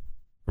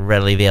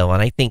readily available.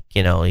 And I think,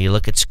 you know, you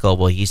look at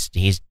Scoble,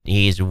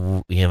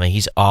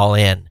 he's all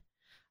in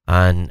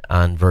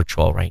on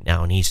virtual right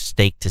now, and he's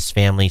staked his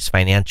family's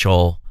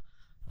financial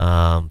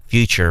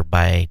future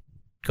by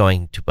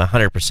going to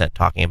 100%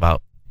 talking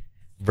about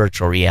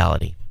virtual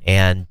reality.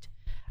 And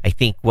I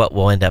think what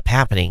will end up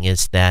happening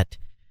is that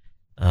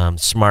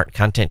smart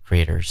content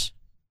creators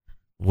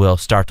will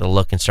start to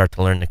look and start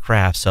to learn the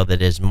craft, so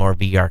that as more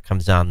VR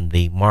comes on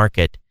the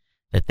market,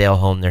 that they'll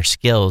hone their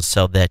skills,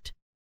 so that,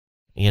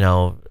 you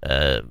know,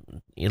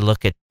 you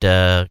look at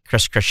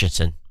Chris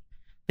Christensen,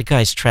 the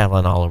guy's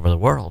traveling all over the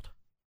world.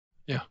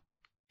 Yeah.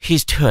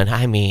 He's doing,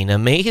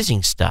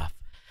 amazing stuff.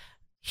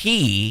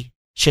 He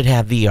should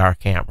have VR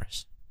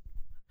cameras.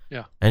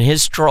 Yeah. And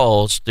his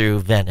strolls through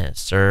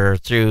Venice or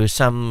through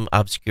some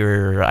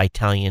obscure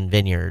Italian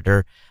vineyard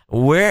or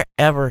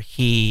wherever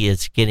he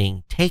is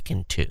getting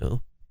taken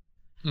to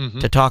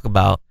talk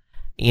about,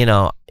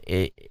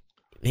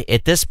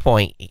 at this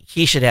point,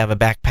 he should have a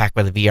backpack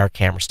with a VR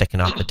camera sticking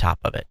off the top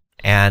of it.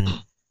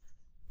 And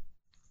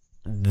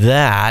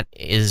that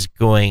is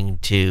going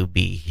to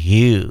be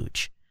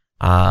huge.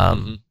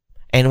 And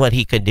what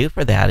he could do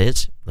for that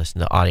is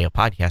listen to audio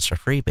podcasts for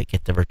free, but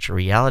get the virtual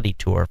reality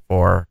tour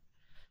for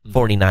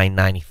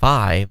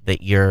 $49.95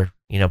 that you're,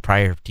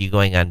 prior to you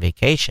going on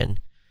vacation,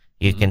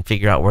 you can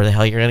figure out where the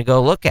hell you're going to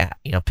go look at,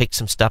 pick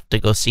some stuff to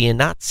go see and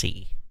not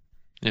see.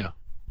 Yeah.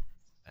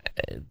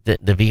 The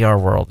VR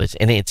world is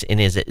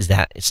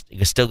that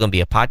still going to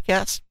be a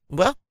podcast?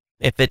 Well,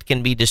 if it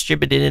can be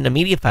distributed in a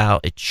media file,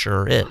 it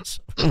sure is.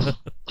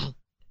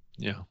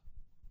 Yeah.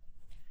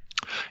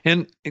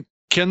 And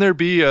can there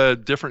be a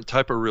different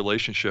type of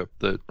relationship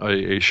that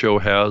a show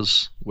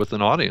has with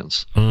an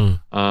audience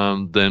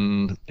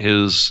than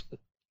is,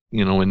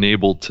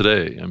 enabled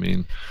today? I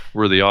mean,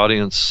 where the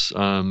audience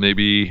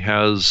maybe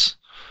has.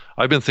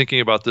 I've been thinking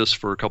about this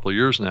for a couple of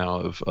years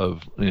now.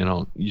 Of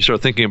you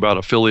start thinking about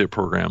affiliate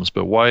programs,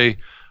 but why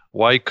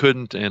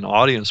couldn't an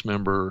audience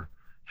member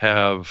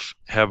have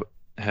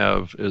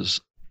as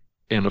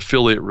an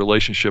affiliate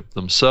relationship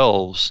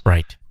themselves,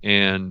 right,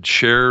 and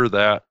share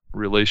that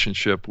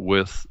relationship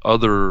with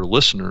other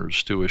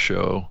listeners to a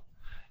show,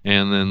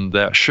 and then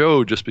that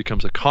show just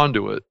becomes a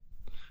conduit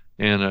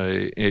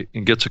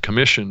and gets a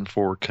commission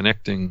for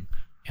connecting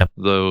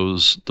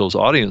those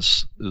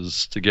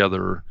audiences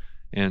together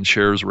and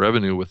shares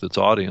revenue with its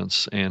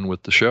audience and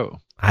with the show.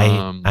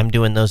 I'm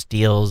doing those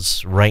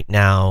deals right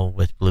now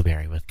with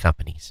Blueberry, with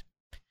companies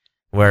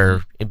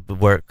where it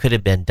could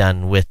have been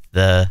done with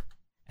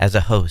as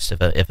a host.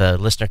 If a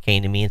listener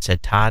came to me and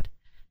said, Todd,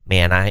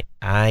 man,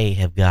 I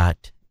have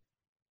got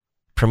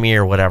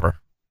Premiere, whatever.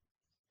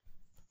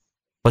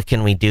 What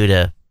can we do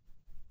to,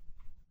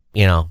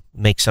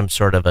 make some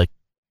sort of a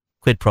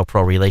quid pro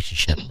quo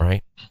relationship,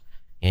 right?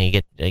 And you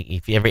get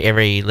if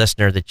every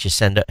listener that you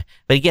send, but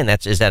again,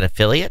 is that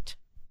affiliate,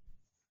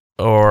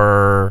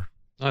 or?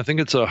 I think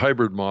it's a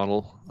hybrid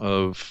model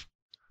of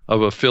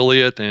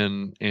affiliate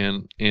and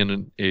an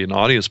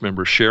audience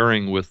member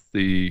sharing with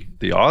the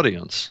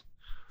audience.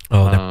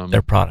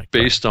 Their product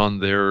based on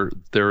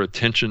their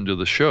attention to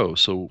the show.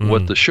 So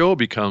what the show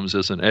becomes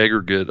is an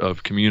aggregate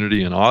of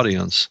community and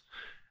audience.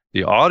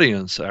 The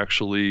audience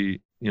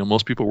actually,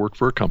 most people work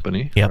for a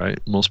company, right?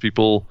 Most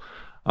people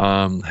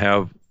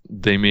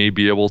they may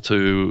be able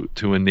to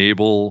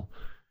enable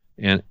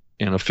an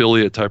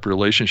affiliate type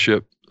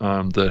relationship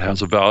that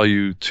has a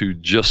value to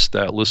just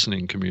that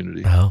listening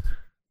community. Oh.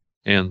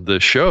 And the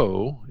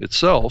show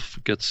itself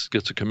gets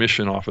a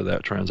commission off of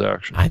that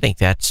transaction. I think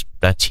that's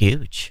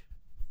huge.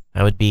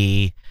 That would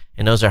be,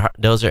 and those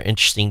are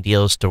interesting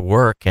deals to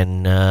work,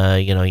 and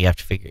you have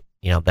to figure,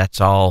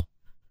 that's all.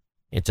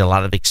 It's a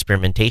lot of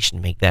experimentation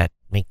to make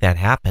that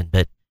happen.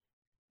 But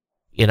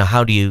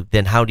how do you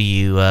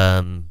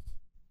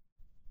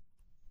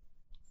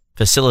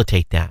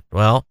facilitate that?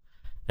 Well,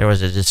 there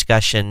was a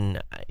discussion.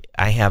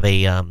 I have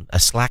a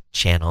Slack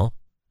channel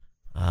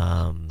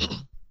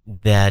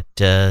that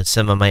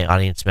some of my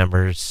audience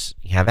members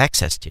have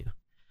access to.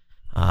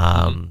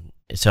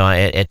 So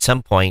at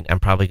some point, I'm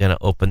probably going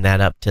to open that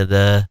up to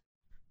the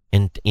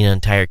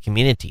entire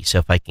community. So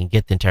if I can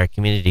get the entire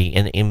community,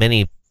 and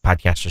many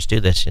podcasters do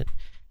this,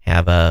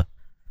 have an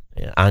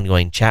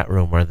ongoing chat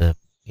room where the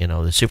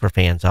super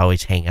fans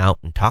always hang out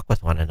and talk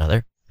with one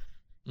another.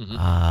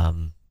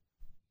 But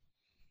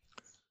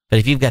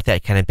if you've got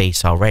that kind of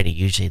base already,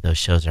 usually those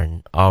shows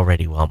are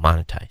already well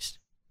monetized.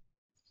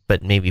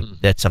 But maybe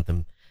that's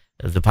something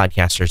the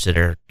podcasters that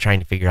are trying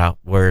to figure out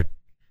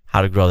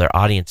how to grow their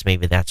audience,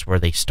 maybe that's where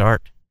they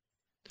start.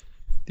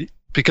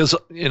 Because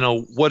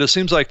what it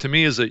seems like to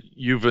me is that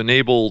you've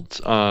enabled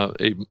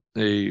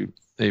a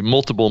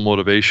multiple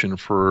motivation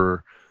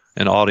for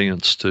an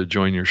audience to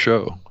join your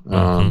show.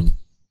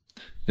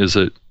 Is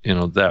that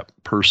that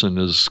person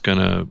is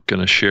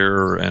gonna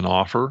share an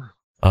offer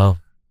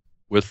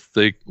with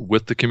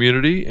the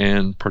community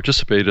and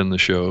participate in the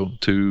show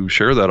to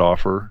share that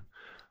offer.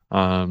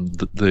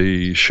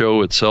 The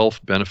show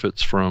itself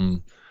benefits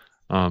from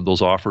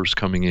those offers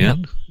coming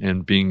in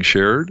and being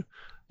shared,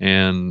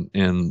 and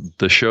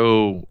the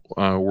show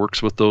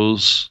works with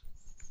those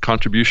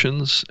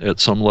contributions at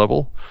some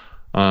level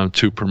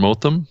to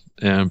promote them,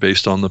 and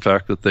based on the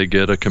fact that they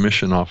get a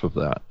commission off of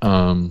that.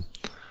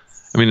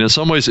 In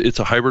some ways, it's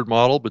a hybrid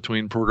model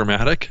between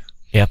programmatic,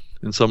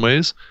 in some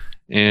ways,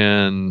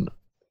 and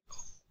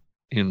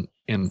in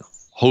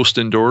host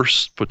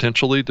endorse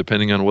potentially,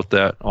 depending on what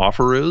that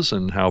offer is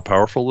and how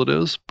powerful it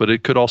is. But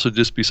it could also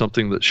just be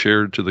something that's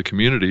shared to the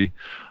community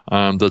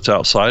that's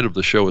outside of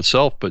the show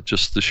itself, but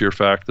just the sheer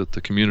fact that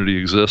the community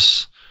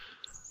exists,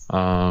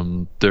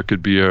 there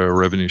could be a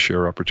revenue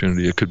share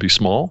opportunity. It could be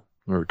small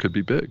or it could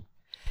be big.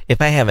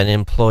 If I have an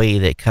employee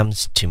that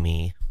comes to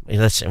me,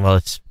 we're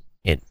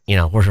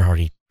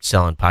already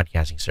selling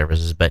podcasting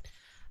services, but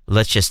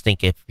let's just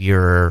think if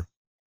you're,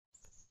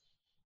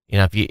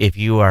 if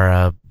you are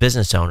a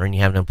business owner and you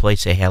have an employee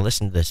say, hey, I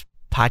listened to this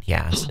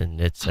podcast,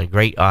 and it's a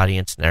great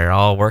audience, and they're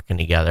all working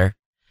together.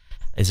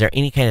 Is there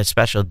any kind of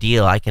special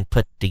deal I can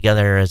put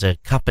together as a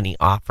company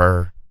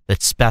offer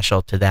that's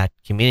special to that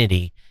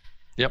community?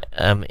 Yep.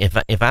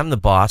 If I'm the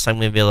boss, I'm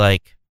going to be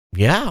like,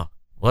 yeah,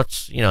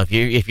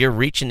 if you're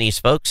reaching these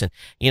folks, and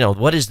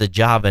what is the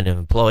job of an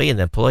employee? And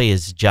the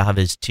employee's job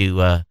is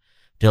to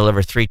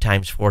deliver 3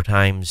 times, 4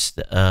 times,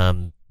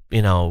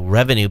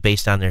 revenue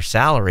based on their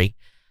salary.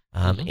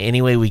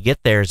 Any way we get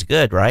there is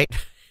good, right?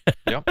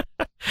 Yep.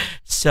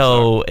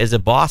 So as a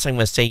boss, I'm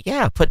going to say,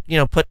 yeah,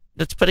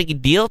 let's put a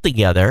deal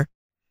together.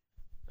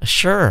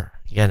 Sure,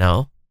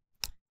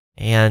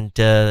 and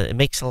it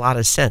makes a lot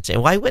of sense.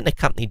 And why wouldn't a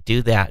company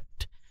do that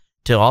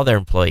to all their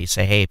employees?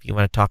 Say, hey, if you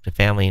want to talk to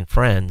family and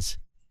friends,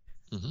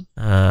 we're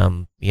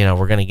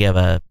going to give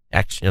a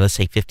extra, let's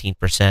say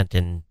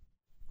 15%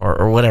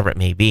 or whatever it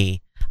may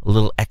be, a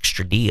little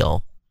extra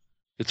deal.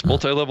 It's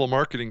multi-level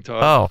marketing,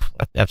 Todd.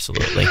 Oh,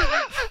 absolutely.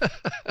 I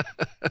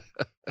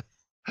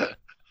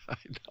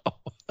know.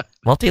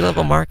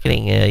 Multi-level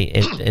marketing,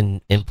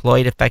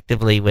 employed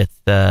effectively with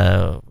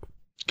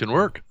can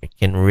work. It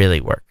can really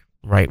work.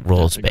 Right,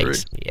 rules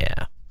based.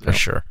 Yeah, for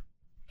sure.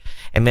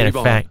 And matter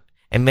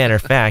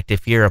of fact,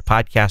 if you're a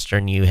podcaster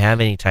and you have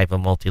any type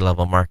of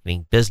multi-level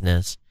marketing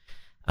business,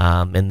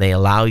 and they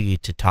allow you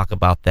to talk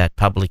about that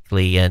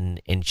publicly and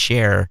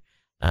share,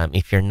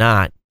 if you're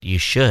not, you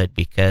should,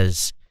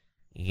 because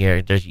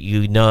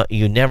you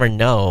never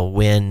know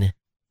when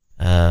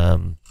a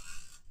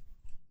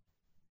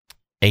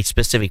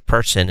specific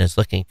person is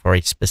looking for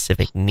a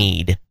specific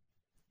need.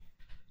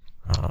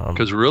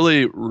 Because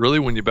really,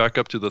 when you back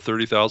up to the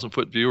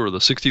 30,000-foot view or the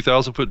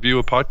 60,000-foot view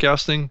of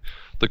podcasting,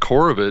 the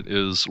core of it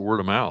is word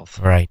of mouth.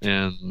 Right.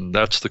 And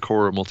that's the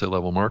core of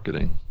multi-level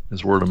marketing,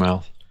 is word of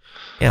mouth.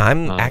 Yeah,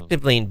 I'm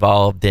actively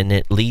involved in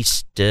at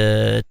least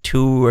 2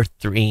 or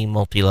 3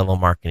 multi-level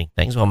marketing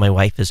things. Well, my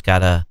wife has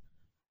got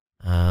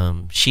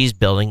she's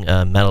building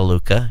a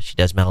Melaleuca. She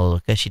does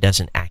Melaleuca. She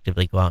doesn't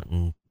actively go out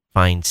and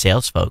find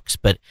sales folks,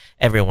 but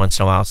every once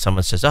in a while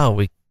someone says, oh,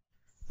 we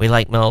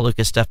like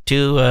Melaleuca stuff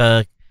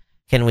too.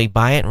 Can we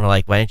buy it? And we're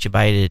like, why don't you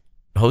buy it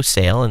at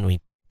wholesale? And we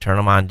turn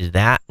them on to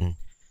that. And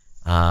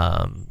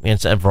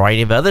it's a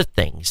variety of other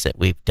things that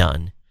we've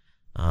done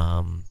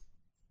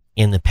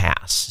in the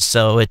past.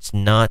 So it's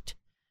not,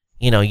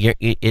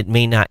 it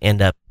may not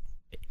end up,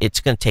 it's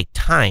going to take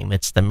time.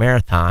 It's the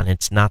marathon.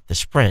 It's not the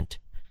sprint.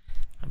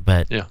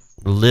 But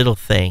little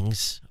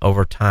things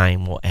over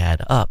time will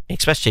add up,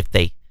 especially if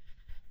they,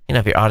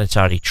 if your audience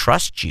already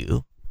trusts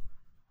you,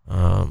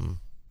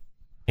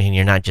 and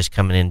you're not just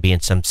coming in being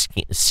some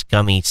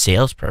scummy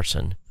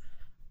salesperson.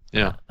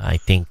 Yeah. I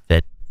think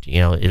that,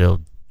 you'll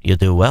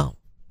do well.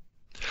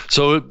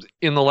 So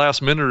in the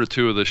last minute or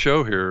two of the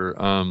show here,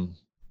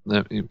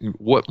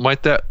 what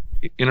might that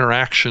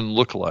interaction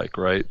look like,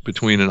 right,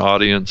 between an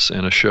audience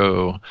and a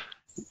show?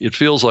 It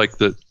feels like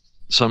that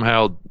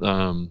somehow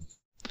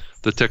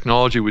the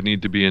technology would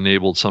need to be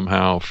enabled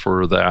somehow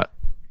for that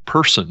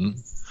person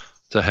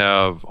to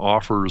have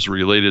offers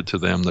related to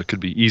them that could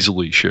be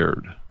easily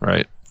shared,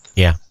 right?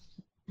 Yeah.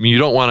 I mean, you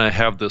don't want to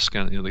have this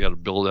kind of, they got to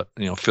build up,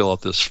 fill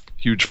out this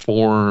huge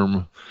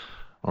form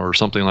or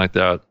something like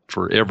that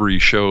for every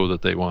show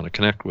that they want to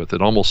connect with.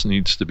 It almost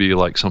needs to be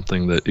like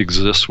something that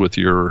exists with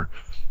your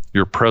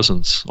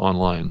presence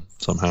online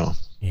somehow.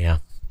 Yeah.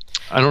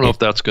 I don't know if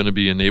that's going to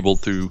be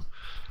enabled through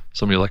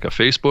somebody like a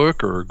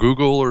Facebook or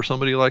Google or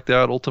somebody like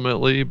that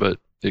ultimately, but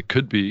it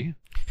could be.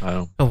 I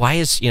don't. Why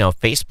is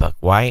Facebook?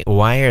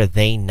 Why are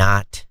they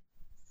not?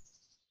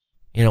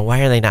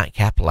 Why are they not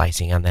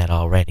capitalizing on that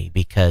already?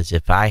 Because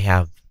if I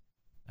have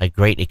a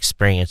great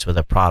experience with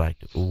a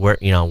product, where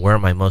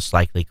am I most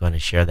likely going to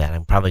share that?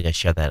 I'm probably going to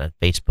share that on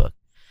Facebook.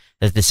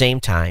 At the same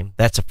time,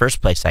 that's the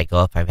first place I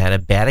go. If I've had a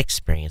bad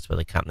experience with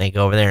a company, I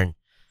go over there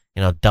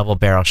and double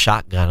barrel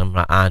shotgun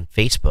them on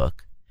Facebook.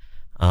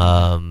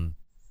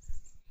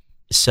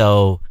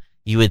 So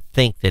you would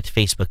think that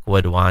Facebook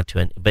would want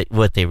to, but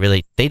what they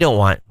don't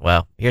want.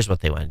 Well, here's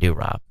what they want to do,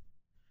 Rob.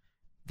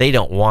 They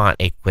don't want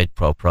a quid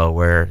pro quo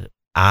where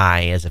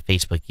I, as a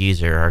Facebook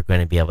user, are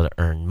going to be able to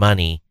earn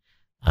money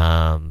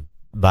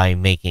by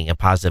making a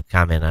positive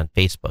comment on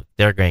Facebook.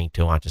 They're going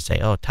to want to say,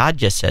 oh, Todd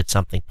just said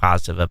something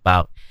positive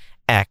about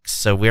X,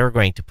 so we're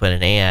going to put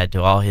an ad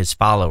to all his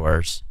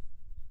followers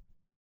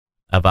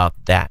about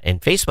that.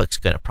 And Facebook's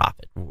going to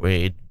profit.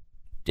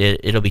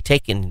 It'll be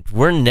taken.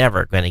 We're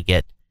never going to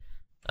get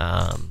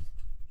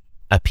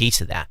a piece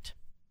of that.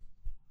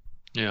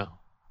 Yeah.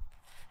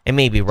 And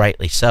maybe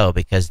rightly so,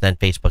 because then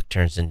Facebook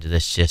turns into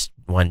this just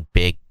one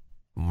big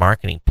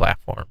marketing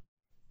platform.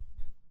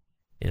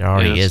 It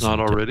already is. It's not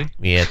already?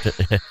 Yeah.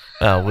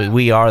 Well,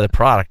 we are the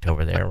product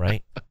over there,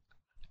 right?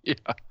 Yeah.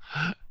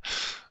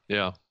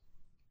 Yeah.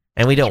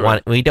 And we don't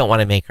want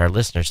to make our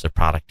listeners the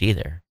product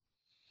either.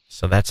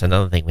 So that's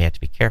another thing we have to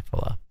be careful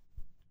of.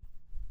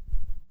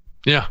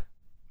 Yeah.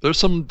 There's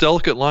some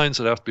delicate lines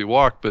that have to be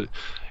walked, but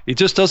it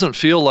just doesn't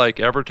feel like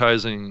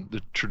advertising,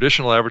 the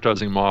traditional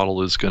advertising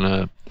model is going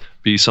to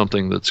be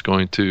something that's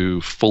going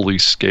to fully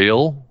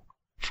scale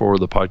for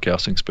the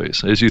podcasting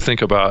space. As you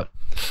think about,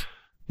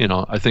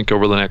 I think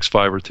over the next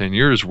 5 or 10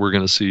 years, we're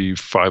going to see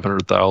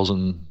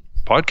 500,000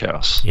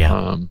 podcasts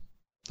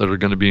that are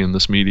going to be in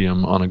this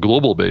medium on a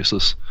global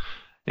basis.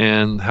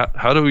 And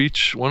how do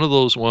each one of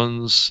those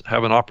ones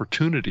have an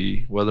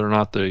opportunity, whether or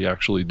not they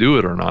actually do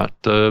it or not,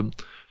 to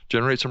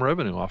generate some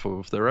revenue off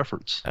of their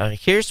efforts?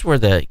 Here's where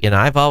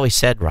I've always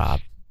said, Rob,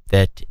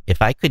 that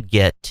if I could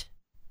get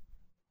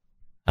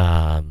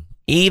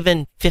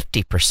even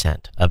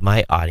 50% of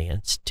my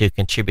audience to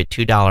contribute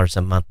 $2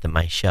 a month to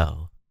my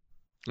show,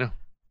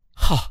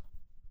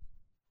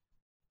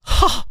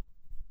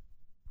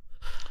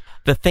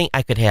 the thing,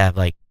 I could have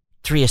like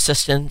 3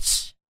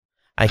 assistants.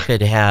 I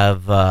could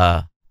have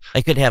a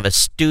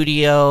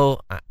studio.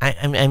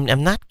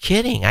 I'm not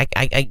kidding.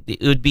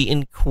 It would be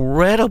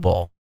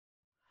incredible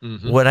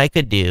what I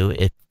could do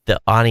if the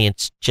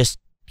audience just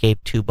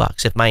gave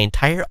 $2. If my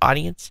entire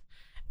audience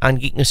on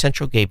Geek News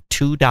Central gave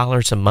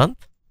 $2 a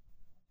month,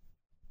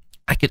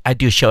 I'd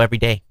do a show every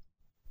day.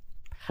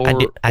 I'd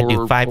do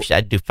five.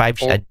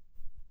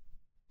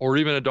 Or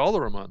even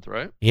 $1 a month,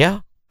 right? Yeah,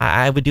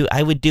 I'd do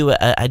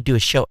a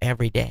show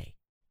every day.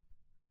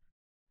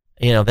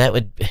 That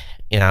would,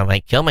 I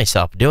might kill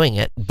myself doing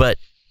it, but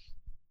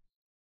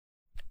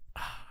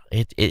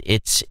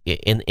it's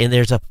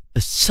there's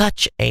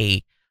such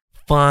a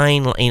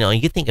fine,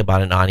 you think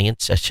about an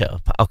audience, a show.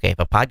 Okay, if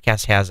a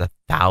podcast has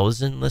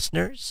 1,000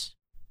 listeners,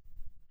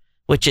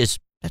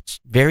 that's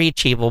very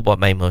achievable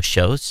by most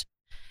shows,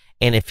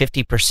 and if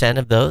 50%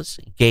 of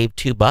those gave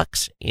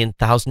 $2 in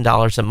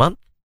 $1,000 a month,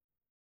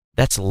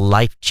 that's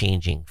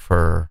life-changing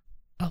for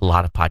a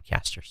lot of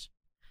podcasters.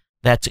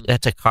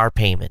 That's a car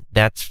payment.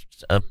 That's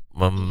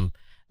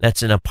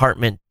an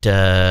apartment.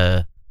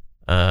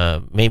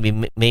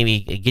 Maybe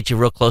get you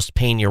real close to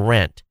paying your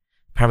rent.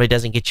 Probably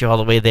doesn't get you all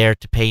the way there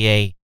to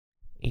pay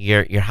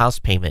your house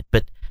payment,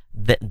 but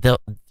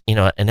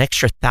an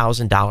extra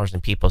 $1,000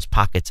 in people's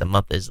pockets a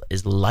month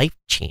is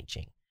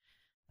life-changing.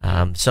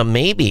 So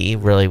maybe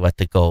really what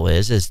the goal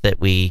is that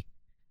we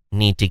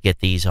need to get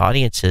these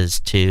audiences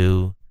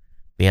to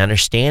be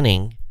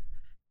understanding.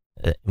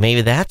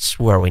 Maybe that's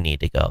where we need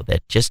to go.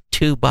 That just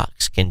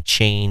 $2 can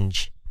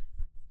change.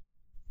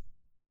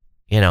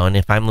 And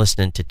if I'm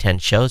listening to 10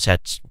 shows,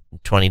 that's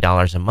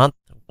 $20 a month.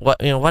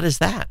 What is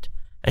that?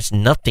 That's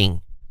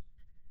nothing.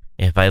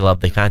 If I love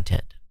the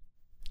content,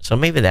 so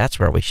maybe that's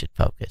where we should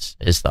focus,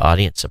 is the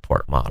audience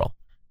support model.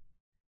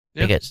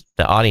 Yeah. Because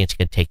the audience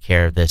can take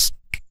care of this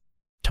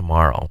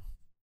tomorrow.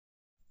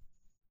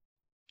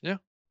 Yeah.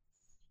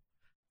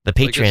 The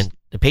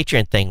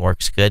Patreon thing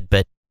works good,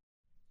 but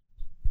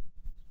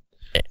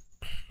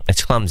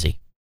it's clumsy.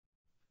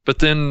 But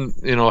then,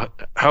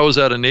 how is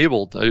that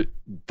enabled?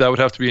 That would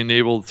have to be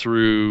enabled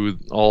through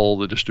all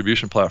the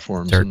distribution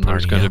platforms, and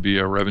there's going to be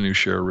a revenue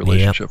share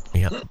relationship.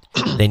 Yep.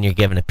 Then you're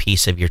giving a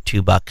piece of your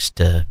 $2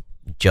 to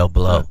Joe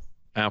Blow.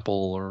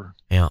 Apple or...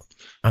 Yeah.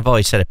 I've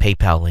always said a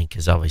PayPal link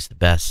is always the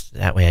best.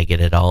 That way I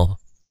get it all.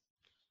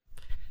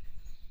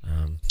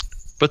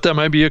 But that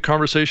might be a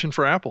conversation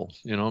for Apple.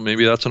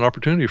 Maybe that's an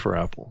opportunity for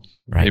Apple.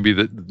 Right.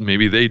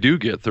 Maybe they do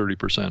get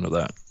 30% of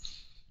that.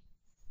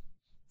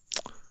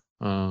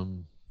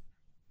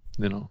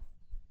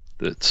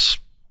 It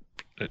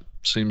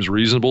seems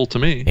reasonable to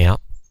me. Yeah.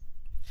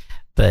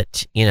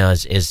 But,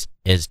 as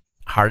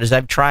hard as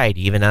I've tried,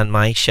 even on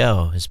my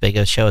show, as big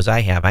a show as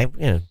I have,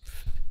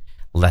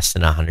 less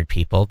than 100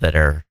 people that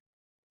are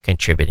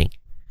contributing.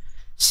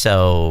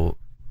 So,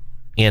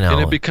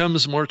 and it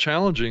becomes more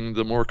challenging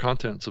the more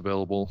content's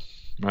available,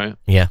 right?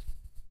 Yeah.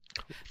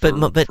 But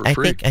for I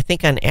free.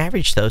 think on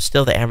average, though,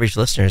 still the average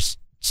listeners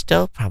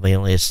still probably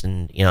only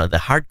listen,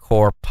 the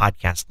hardcore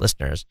podcast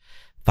listeners,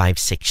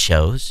 5-6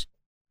 shows.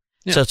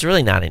 Yeah. So it's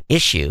really not an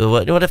issue.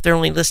 What if they're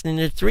only listening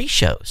to 3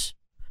 shows?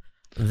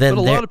 Then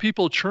but a lot of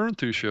people churn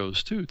through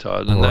shows too,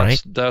 Todd, and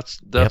right.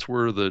 that's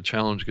where the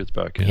challenge gets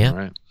back in,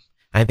 right?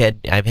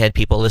 I've had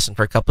people listen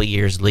for a couple of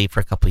years, leave for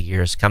a couple of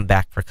years, come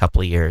back for a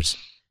couple of years.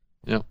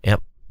 Yep.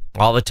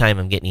 All the time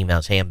I'm getting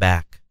emails, "Hey, I'm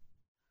back.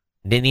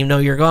 Didn't even know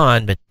you're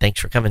gone, but thanks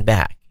for coming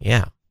back."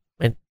 Yeah.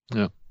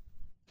 Yeah.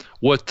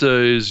 What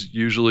is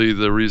usually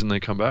the reason they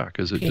come back?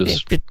 Is it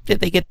just... Did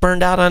they get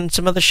burned out on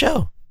some other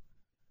show?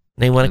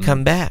 They want to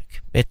come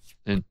back.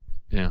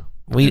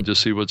 We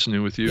just see what's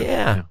new with you.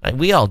 Yeah.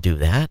 We all do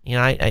that.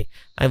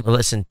 I've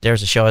listened.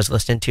 There's a show I was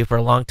listening to for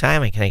a long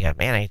time. I kind of got,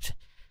 man, I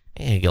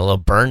get a little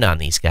burned on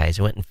these guys.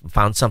 I went and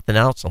found something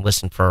else and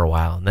listened for a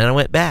while, and then I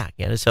went back.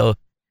 So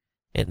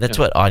that's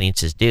what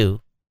audiences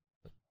do.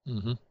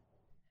 Mm-hmm.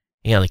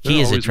 The key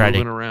is to try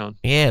to around.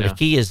 The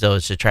key is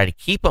to try to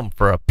keep them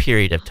for a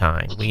period of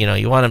time.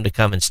 You want them to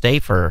come and stay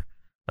for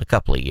a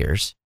couple of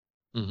years.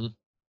 Mm-hmm.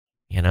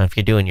 If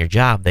you're doing your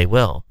job, they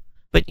will.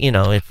 But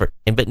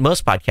but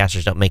most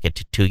podcasters don't make it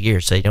to 2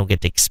 years, so they don't get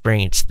to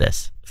experience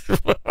this.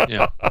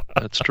 Yeah,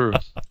 that's true.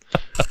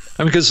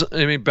 Because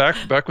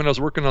back when I was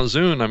working on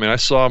Zune, I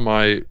saw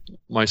my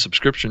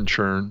subscription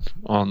churn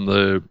on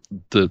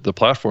the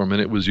platform,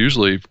 and it was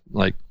usually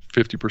like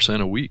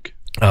 50% a week.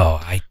 Oh,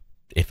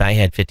 if I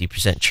had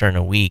 50% churn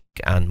a week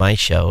on my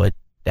show,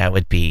 that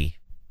would be.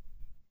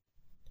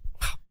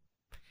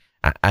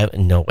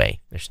 No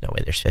way. There's no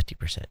way there's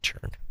 50%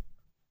 churn.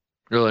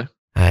 Really?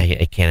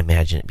 I can't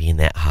imagine it being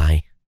that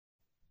high.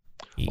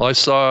 Well, I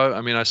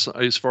saw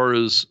as far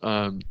as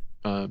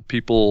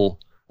people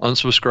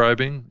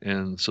unsubscribing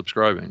and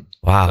subscribing.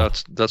 Wow.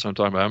 That's what I'm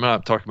talking about. I'm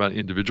not talking about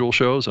individual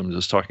shows. I'm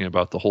just talking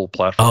about the whole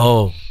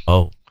platform.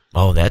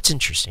 Oh, that's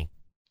interesting.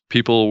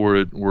 People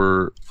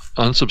were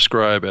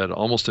unsubscribe at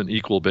almost an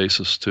equal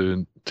basis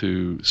to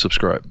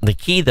subscribe. The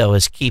key though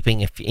is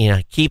keeping a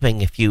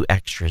few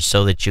extras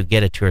so that you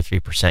get a 2 or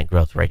 3%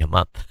 growth rate a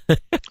month.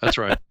 That's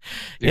right.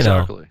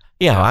 Exactly.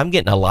 Yeah, I'm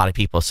getting a lot of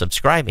people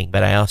subscribing,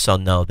 but I also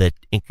know that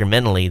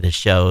incrementally the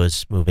show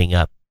is moving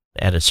up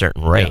at a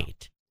certain rate.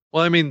 Yeah.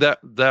 Well, I mean that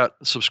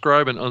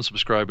subscribe and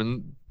unsubscribe,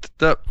 and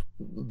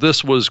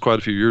this was quite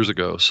a few years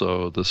ago,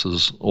 so this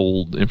is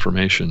old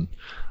information.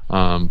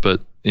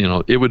 But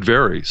it would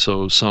vary.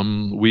 So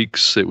some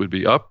weeks it would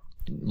be up,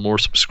 more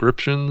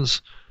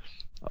subscriptions.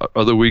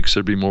 Other weeks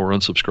there'd be more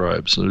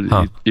unsubscribes.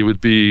 So it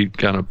would be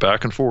kind of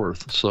back and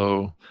forth.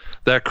 So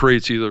that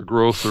creates either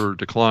growth or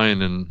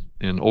decline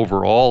in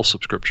overall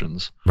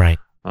subscriptions, right?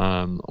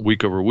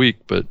 Week over week,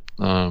 but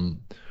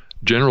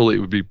generally it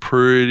would be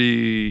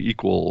pretty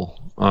equal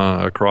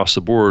across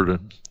the board.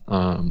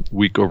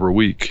 Week over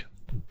week,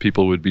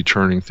 people would be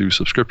churning through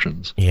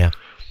subscriptions. Yeah.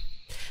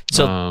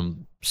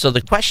 So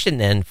the question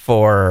then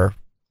for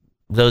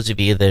those of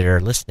you that are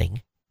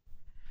listening,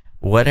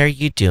 what are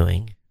you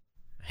doing?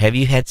 Have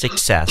you had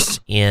success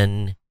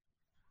in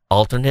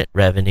alternate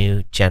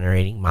revenue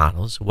generating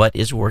models? What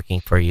is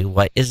working for you?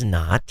 What is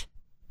not?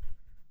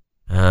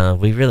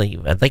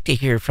 I'd like to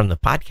hear from the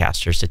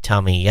podcasters to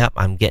tell me, yep,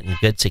 I'm getting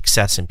good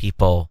success in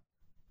people,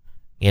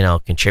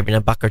 contributing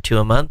 $1 or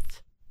 $2 a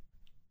month.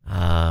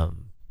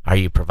 Are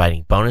you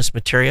providing bonus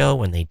material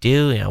when they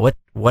do?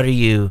 What are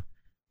you,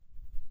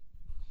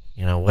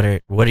 what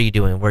are you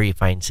doing? Where are you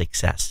finding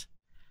success?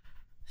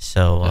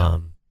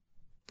 So,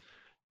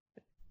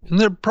 and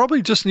there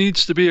probably just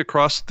needs to be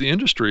across the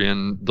industry,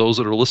 and those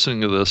that are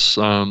listening to this,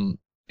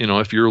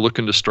 if you're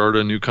looking to start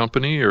a new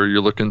company or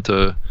you're looking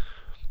to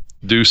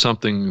do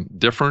something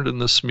different in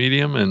this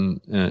medium,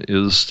 and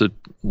is to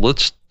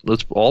let's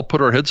all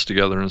put our heads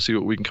together and see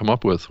what we can come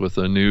up with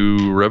a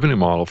new revenue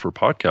model for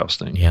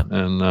podcasting,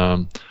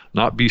 and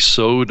not be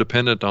so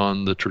dependent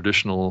on the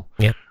traditional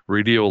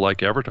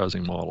radio-like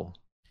advertising model.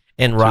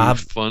 And Rob,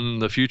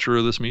 fund the future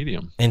of this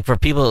medium. And for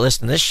people that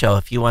listen to this show,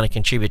 if you want to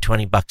contribute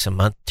 $20 a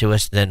month to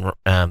us, then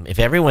if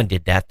everyone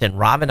did that, then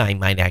Rob and I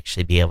might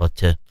actually be able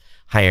to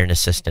hire an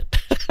assistant.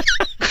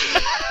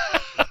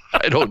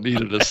 I don't need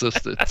an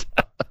assistant.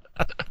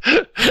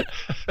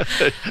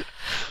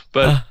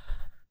 But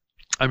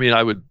I mean,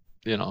 I would,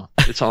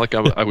 it's not like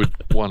I would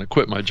want to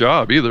quit my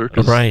job either.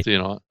 Right.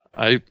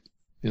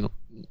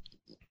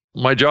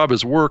 My job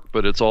is work,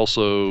 but it's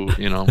also,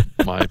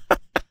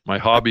 my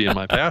hobby and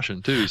my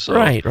passion too. So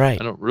right. I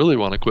don't really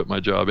want to quit my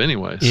job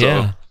anyway.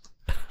 Yeah.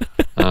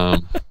 So,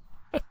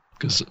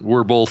 because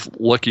we're both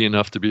lucky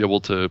enough to be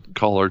able to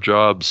call our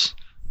jobs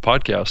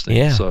podcasting.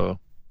 Yeah. So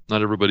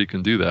not everybody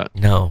can do that.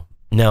 No.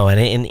 And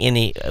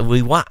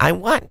I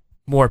want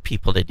more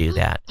people to do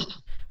that.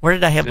 Where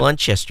did I have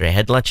lunch yesterday? I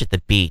had lunch at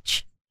the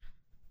beach.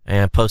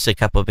 And I posted a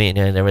couple of,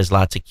 there was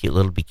lots of cute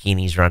little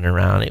bikinis running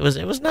around. It was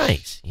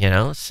nice,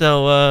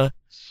 So,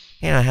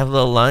 I have a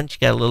little lunch,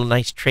 got a little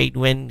nice trade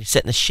wind,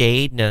 sit in the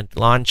shade in a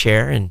lawn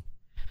chair, and,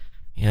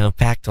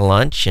 packed a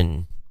lunch.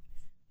 And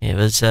it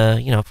was,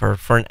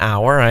 for an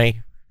hour,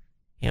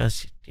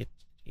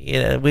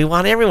 we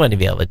want everyone to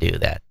be able to do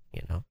that,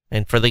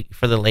 And for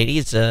the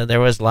ladies, there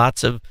was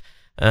lots of,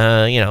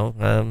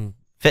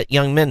 fit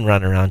young men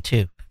running around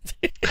too.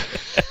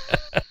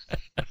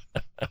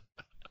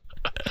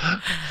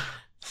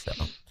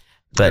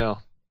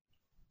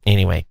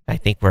 Anyway, I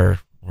think we're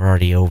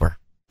already over.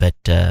 But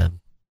I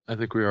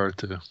think we are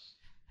too.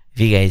 If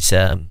you guys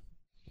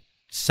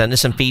send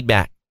us some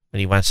feedback that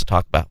he wants to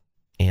talk about,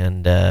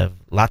 and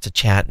lots of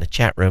chat in the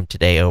chat room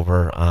today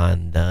over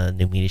on the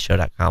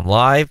newmediashow.com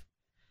live.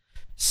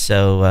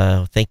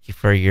 So thank you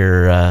for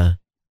your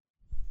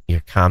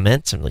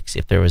comments, and let's see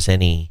if there was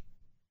any.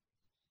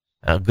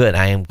 Good.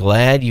 I am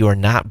glad you are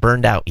not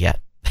burned out yet.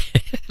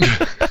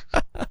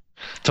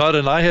 Todd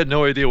and I had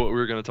no idea what we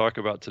were going to talk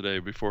about today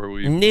before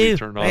we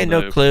turned on. I had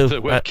no clue.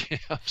 The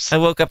webcams. I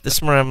woke up this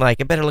morning. I'm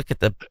like, I better look at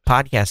the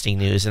podcasting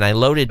news, and I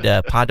loaded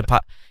Pod to Pod,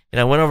 and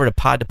I went over to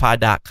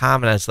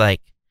podtopod.com, and I was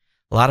like,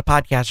 a lot of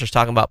podcasters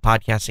talking about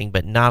podcasting,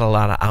 but not a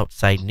lot of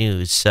outside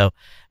news. So,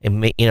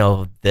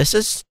 this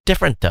is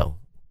different though.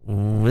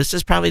 This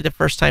is probably the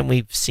first time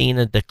we've seen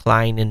a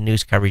decline in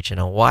news coverage in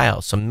a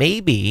while. So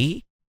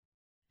maybe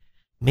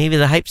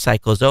the hype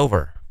cycle is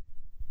over.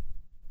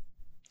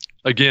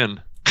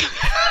 Again.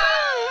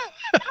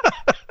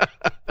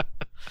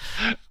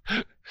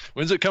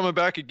 When's it coming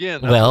back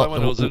again? Well,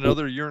 was it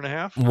another year and a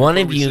half? One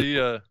of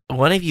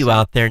you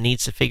out there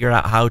needs to figure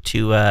out how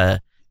to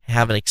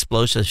have an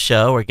explosive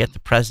show or get the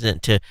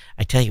president to,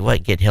 I tell you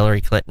what, get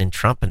Hillary Clinton and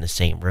Trump in the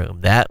same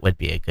room. That would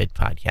be a good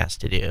podcast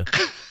to do.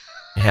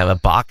 Have a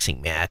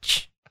boxing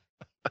match.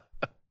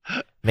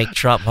 Make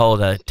Trump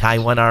tie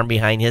one arm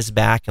behind his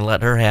back and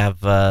let her have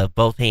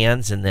both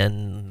hands, and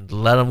then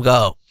let him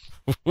go.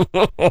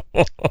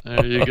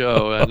 There you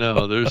go. I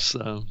know. There's,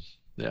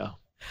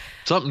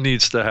 something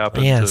needs to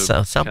happen. Yeah,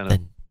 so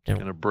something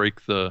kind of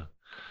break the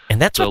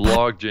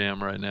log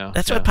jam right now.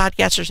 That's what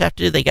podcasters have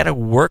to do. They got to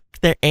work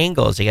their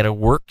angles. They got to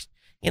work,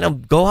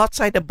 go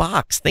outside the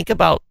box. Think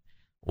about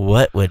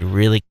what would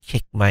really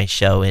kick my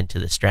show into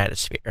the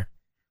stratosphere.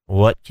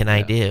 What can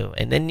I do?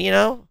 And then,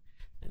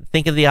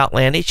 think of the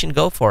outlandish and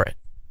go for it.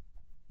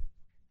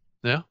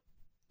 Yeah.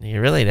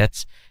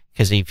 That's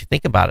because if you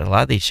think about it, a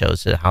lot of these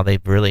shows, how they're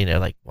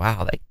like,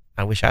 wow,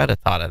 I wish I would have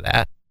thought of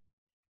that.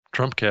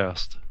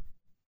 Trumpcast.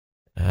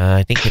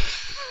 I think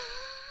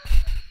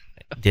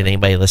did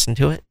anybody listen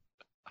to it?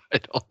 I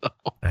don't know.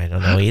 I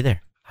don't know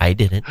either. I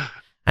didn't.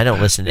 I don't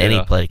listen to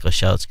any political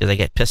shows because I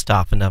get pissed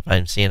off enough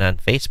I'm seeing on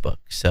Facebook.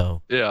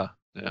 So yeah.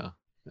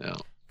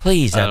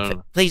 Please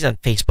on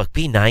Facebook,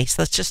 be nice.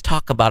 Let's just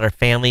talk about our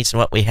families and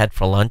what we had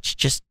for lunch.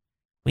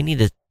 We need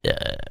the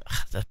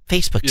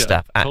Facebook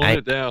stuff. Tone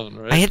it down,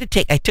 right? I had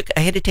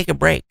to take a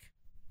break.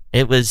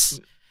 It was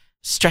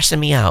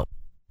stressing me out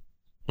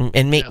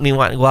and make me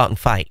want to go out and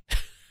fight.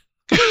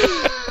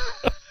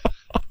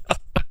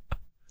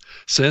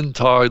 Send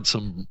Todd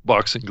some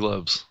boxing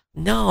gloves.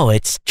 No,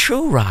 it's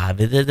true, Rob.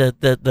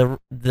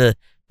 The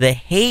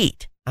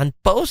hate on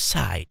both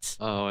sides.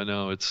 Oh, I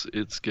know. It's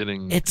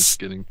getting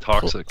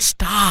toxic.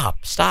 Stop.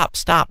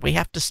 We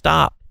have to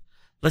stop.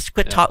 Let's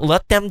quit talking.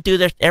 Let them do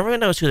their. Everyone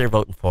knows who they're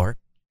voting for.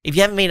 If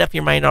you haven't made up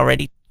your mind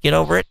already, get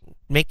over it.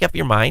 Make up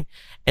your mind,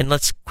 and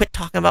let's quit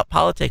talking about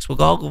politics.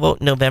 We'll all go vote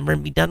in November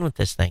and be done with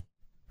this thing.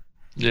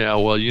 Yeah,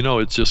 well,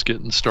 it's just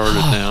getting started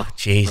now.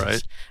 Jesus.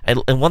 Right?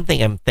 And one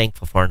thing I'm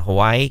thankful for in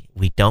Hawaii,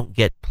 we don't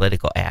get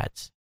political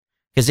ads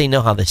because they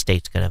know how the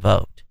state's going to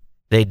vote.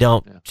 They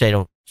don't. They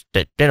don't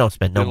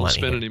spend no money. They don't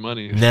spend any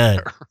money. None.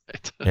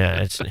 Right?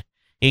 Yeah,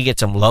 you get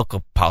some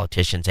local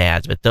politicians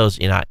ads, but those,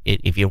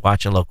 if you're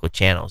watching local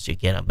channels, you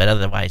get them. But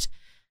otherwise,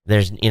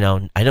 there's,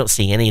 I don't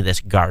see any of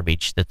this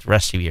garbage that the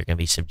rest of you are going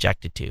to be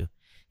subjected to.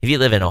 If you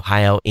live in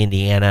Ohio,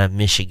 Indiana,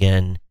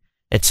 Michigan,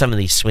 at some of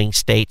these swing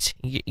states,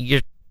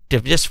 you're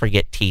just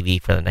forget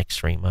TV for the next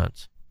 3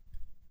 months.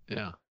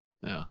 Yeah,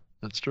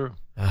 that's true.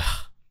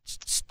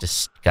 It's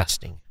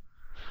disgusting.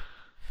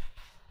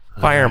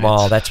 Fire them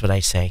all. That's what I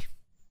say.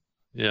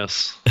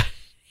 Yes.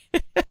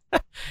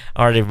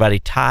 All right, everybody.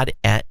 Todd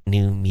at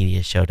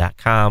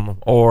newmediashow.com,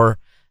 or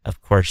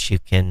of course you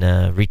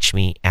can reach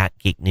me at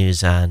Geek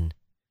News on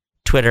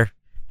Twitter.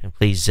 And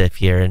please,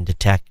 if you're into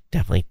tech,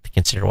 definitely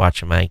consider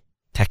watching my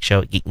tech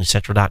show at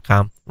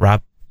geeknewscentral.com.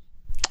 Rob?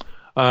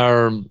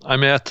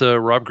 I'm at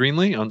Rob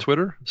Greenlee on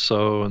Twitter,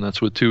 and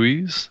that's with 2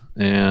 E's.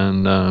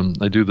 And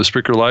I do the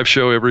Spreaker live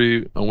show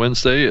every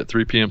Wednesday at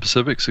 3 p.m.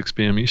 Pacific, 6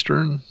 p.m.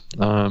 Eastern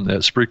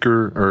at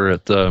Spreaker, or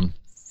at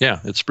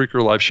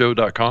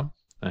SpreakerLiveShow.com.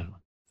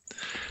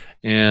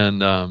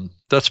 And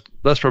that's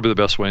probably the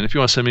best way. And if you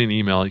want to send me an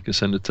email, you can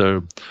send it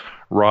to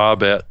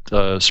rob at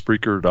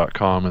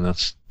Spreaker.com, and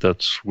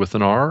that's with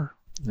an R.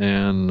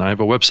 And I have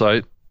a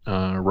website,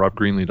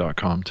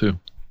 robgreenlee.com too.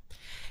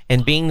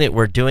 And being that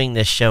we're doing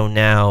this show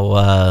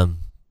now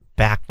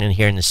back in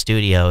here in the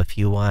studio, if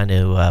you want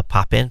to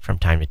pop in from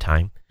time to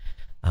time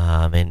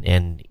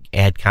and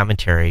add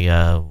commentary,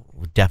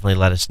 definitely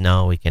let us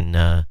know. We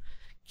can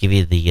give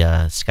you the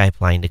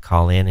Skype line to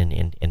call in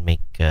and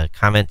make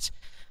comments.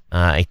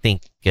 I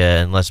think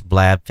unless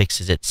Blab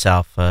fixes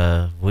itself,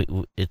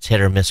 it's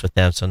hit or miss with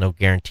them, so no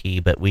guarantee.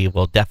 But we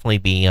will definitely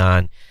be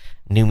on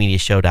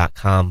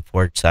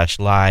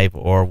newmediashow.com/live,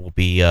 or we'll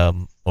be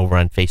over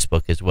on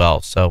Facebook as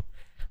well. So,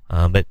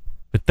 but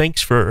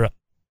thanks for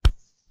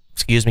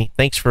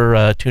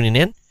tuning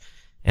in,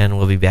 and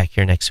we'll be back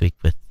here next week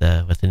with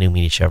the New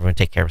Media Show. Everyone,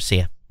 take care. We'll see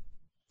you.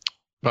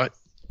 Bye.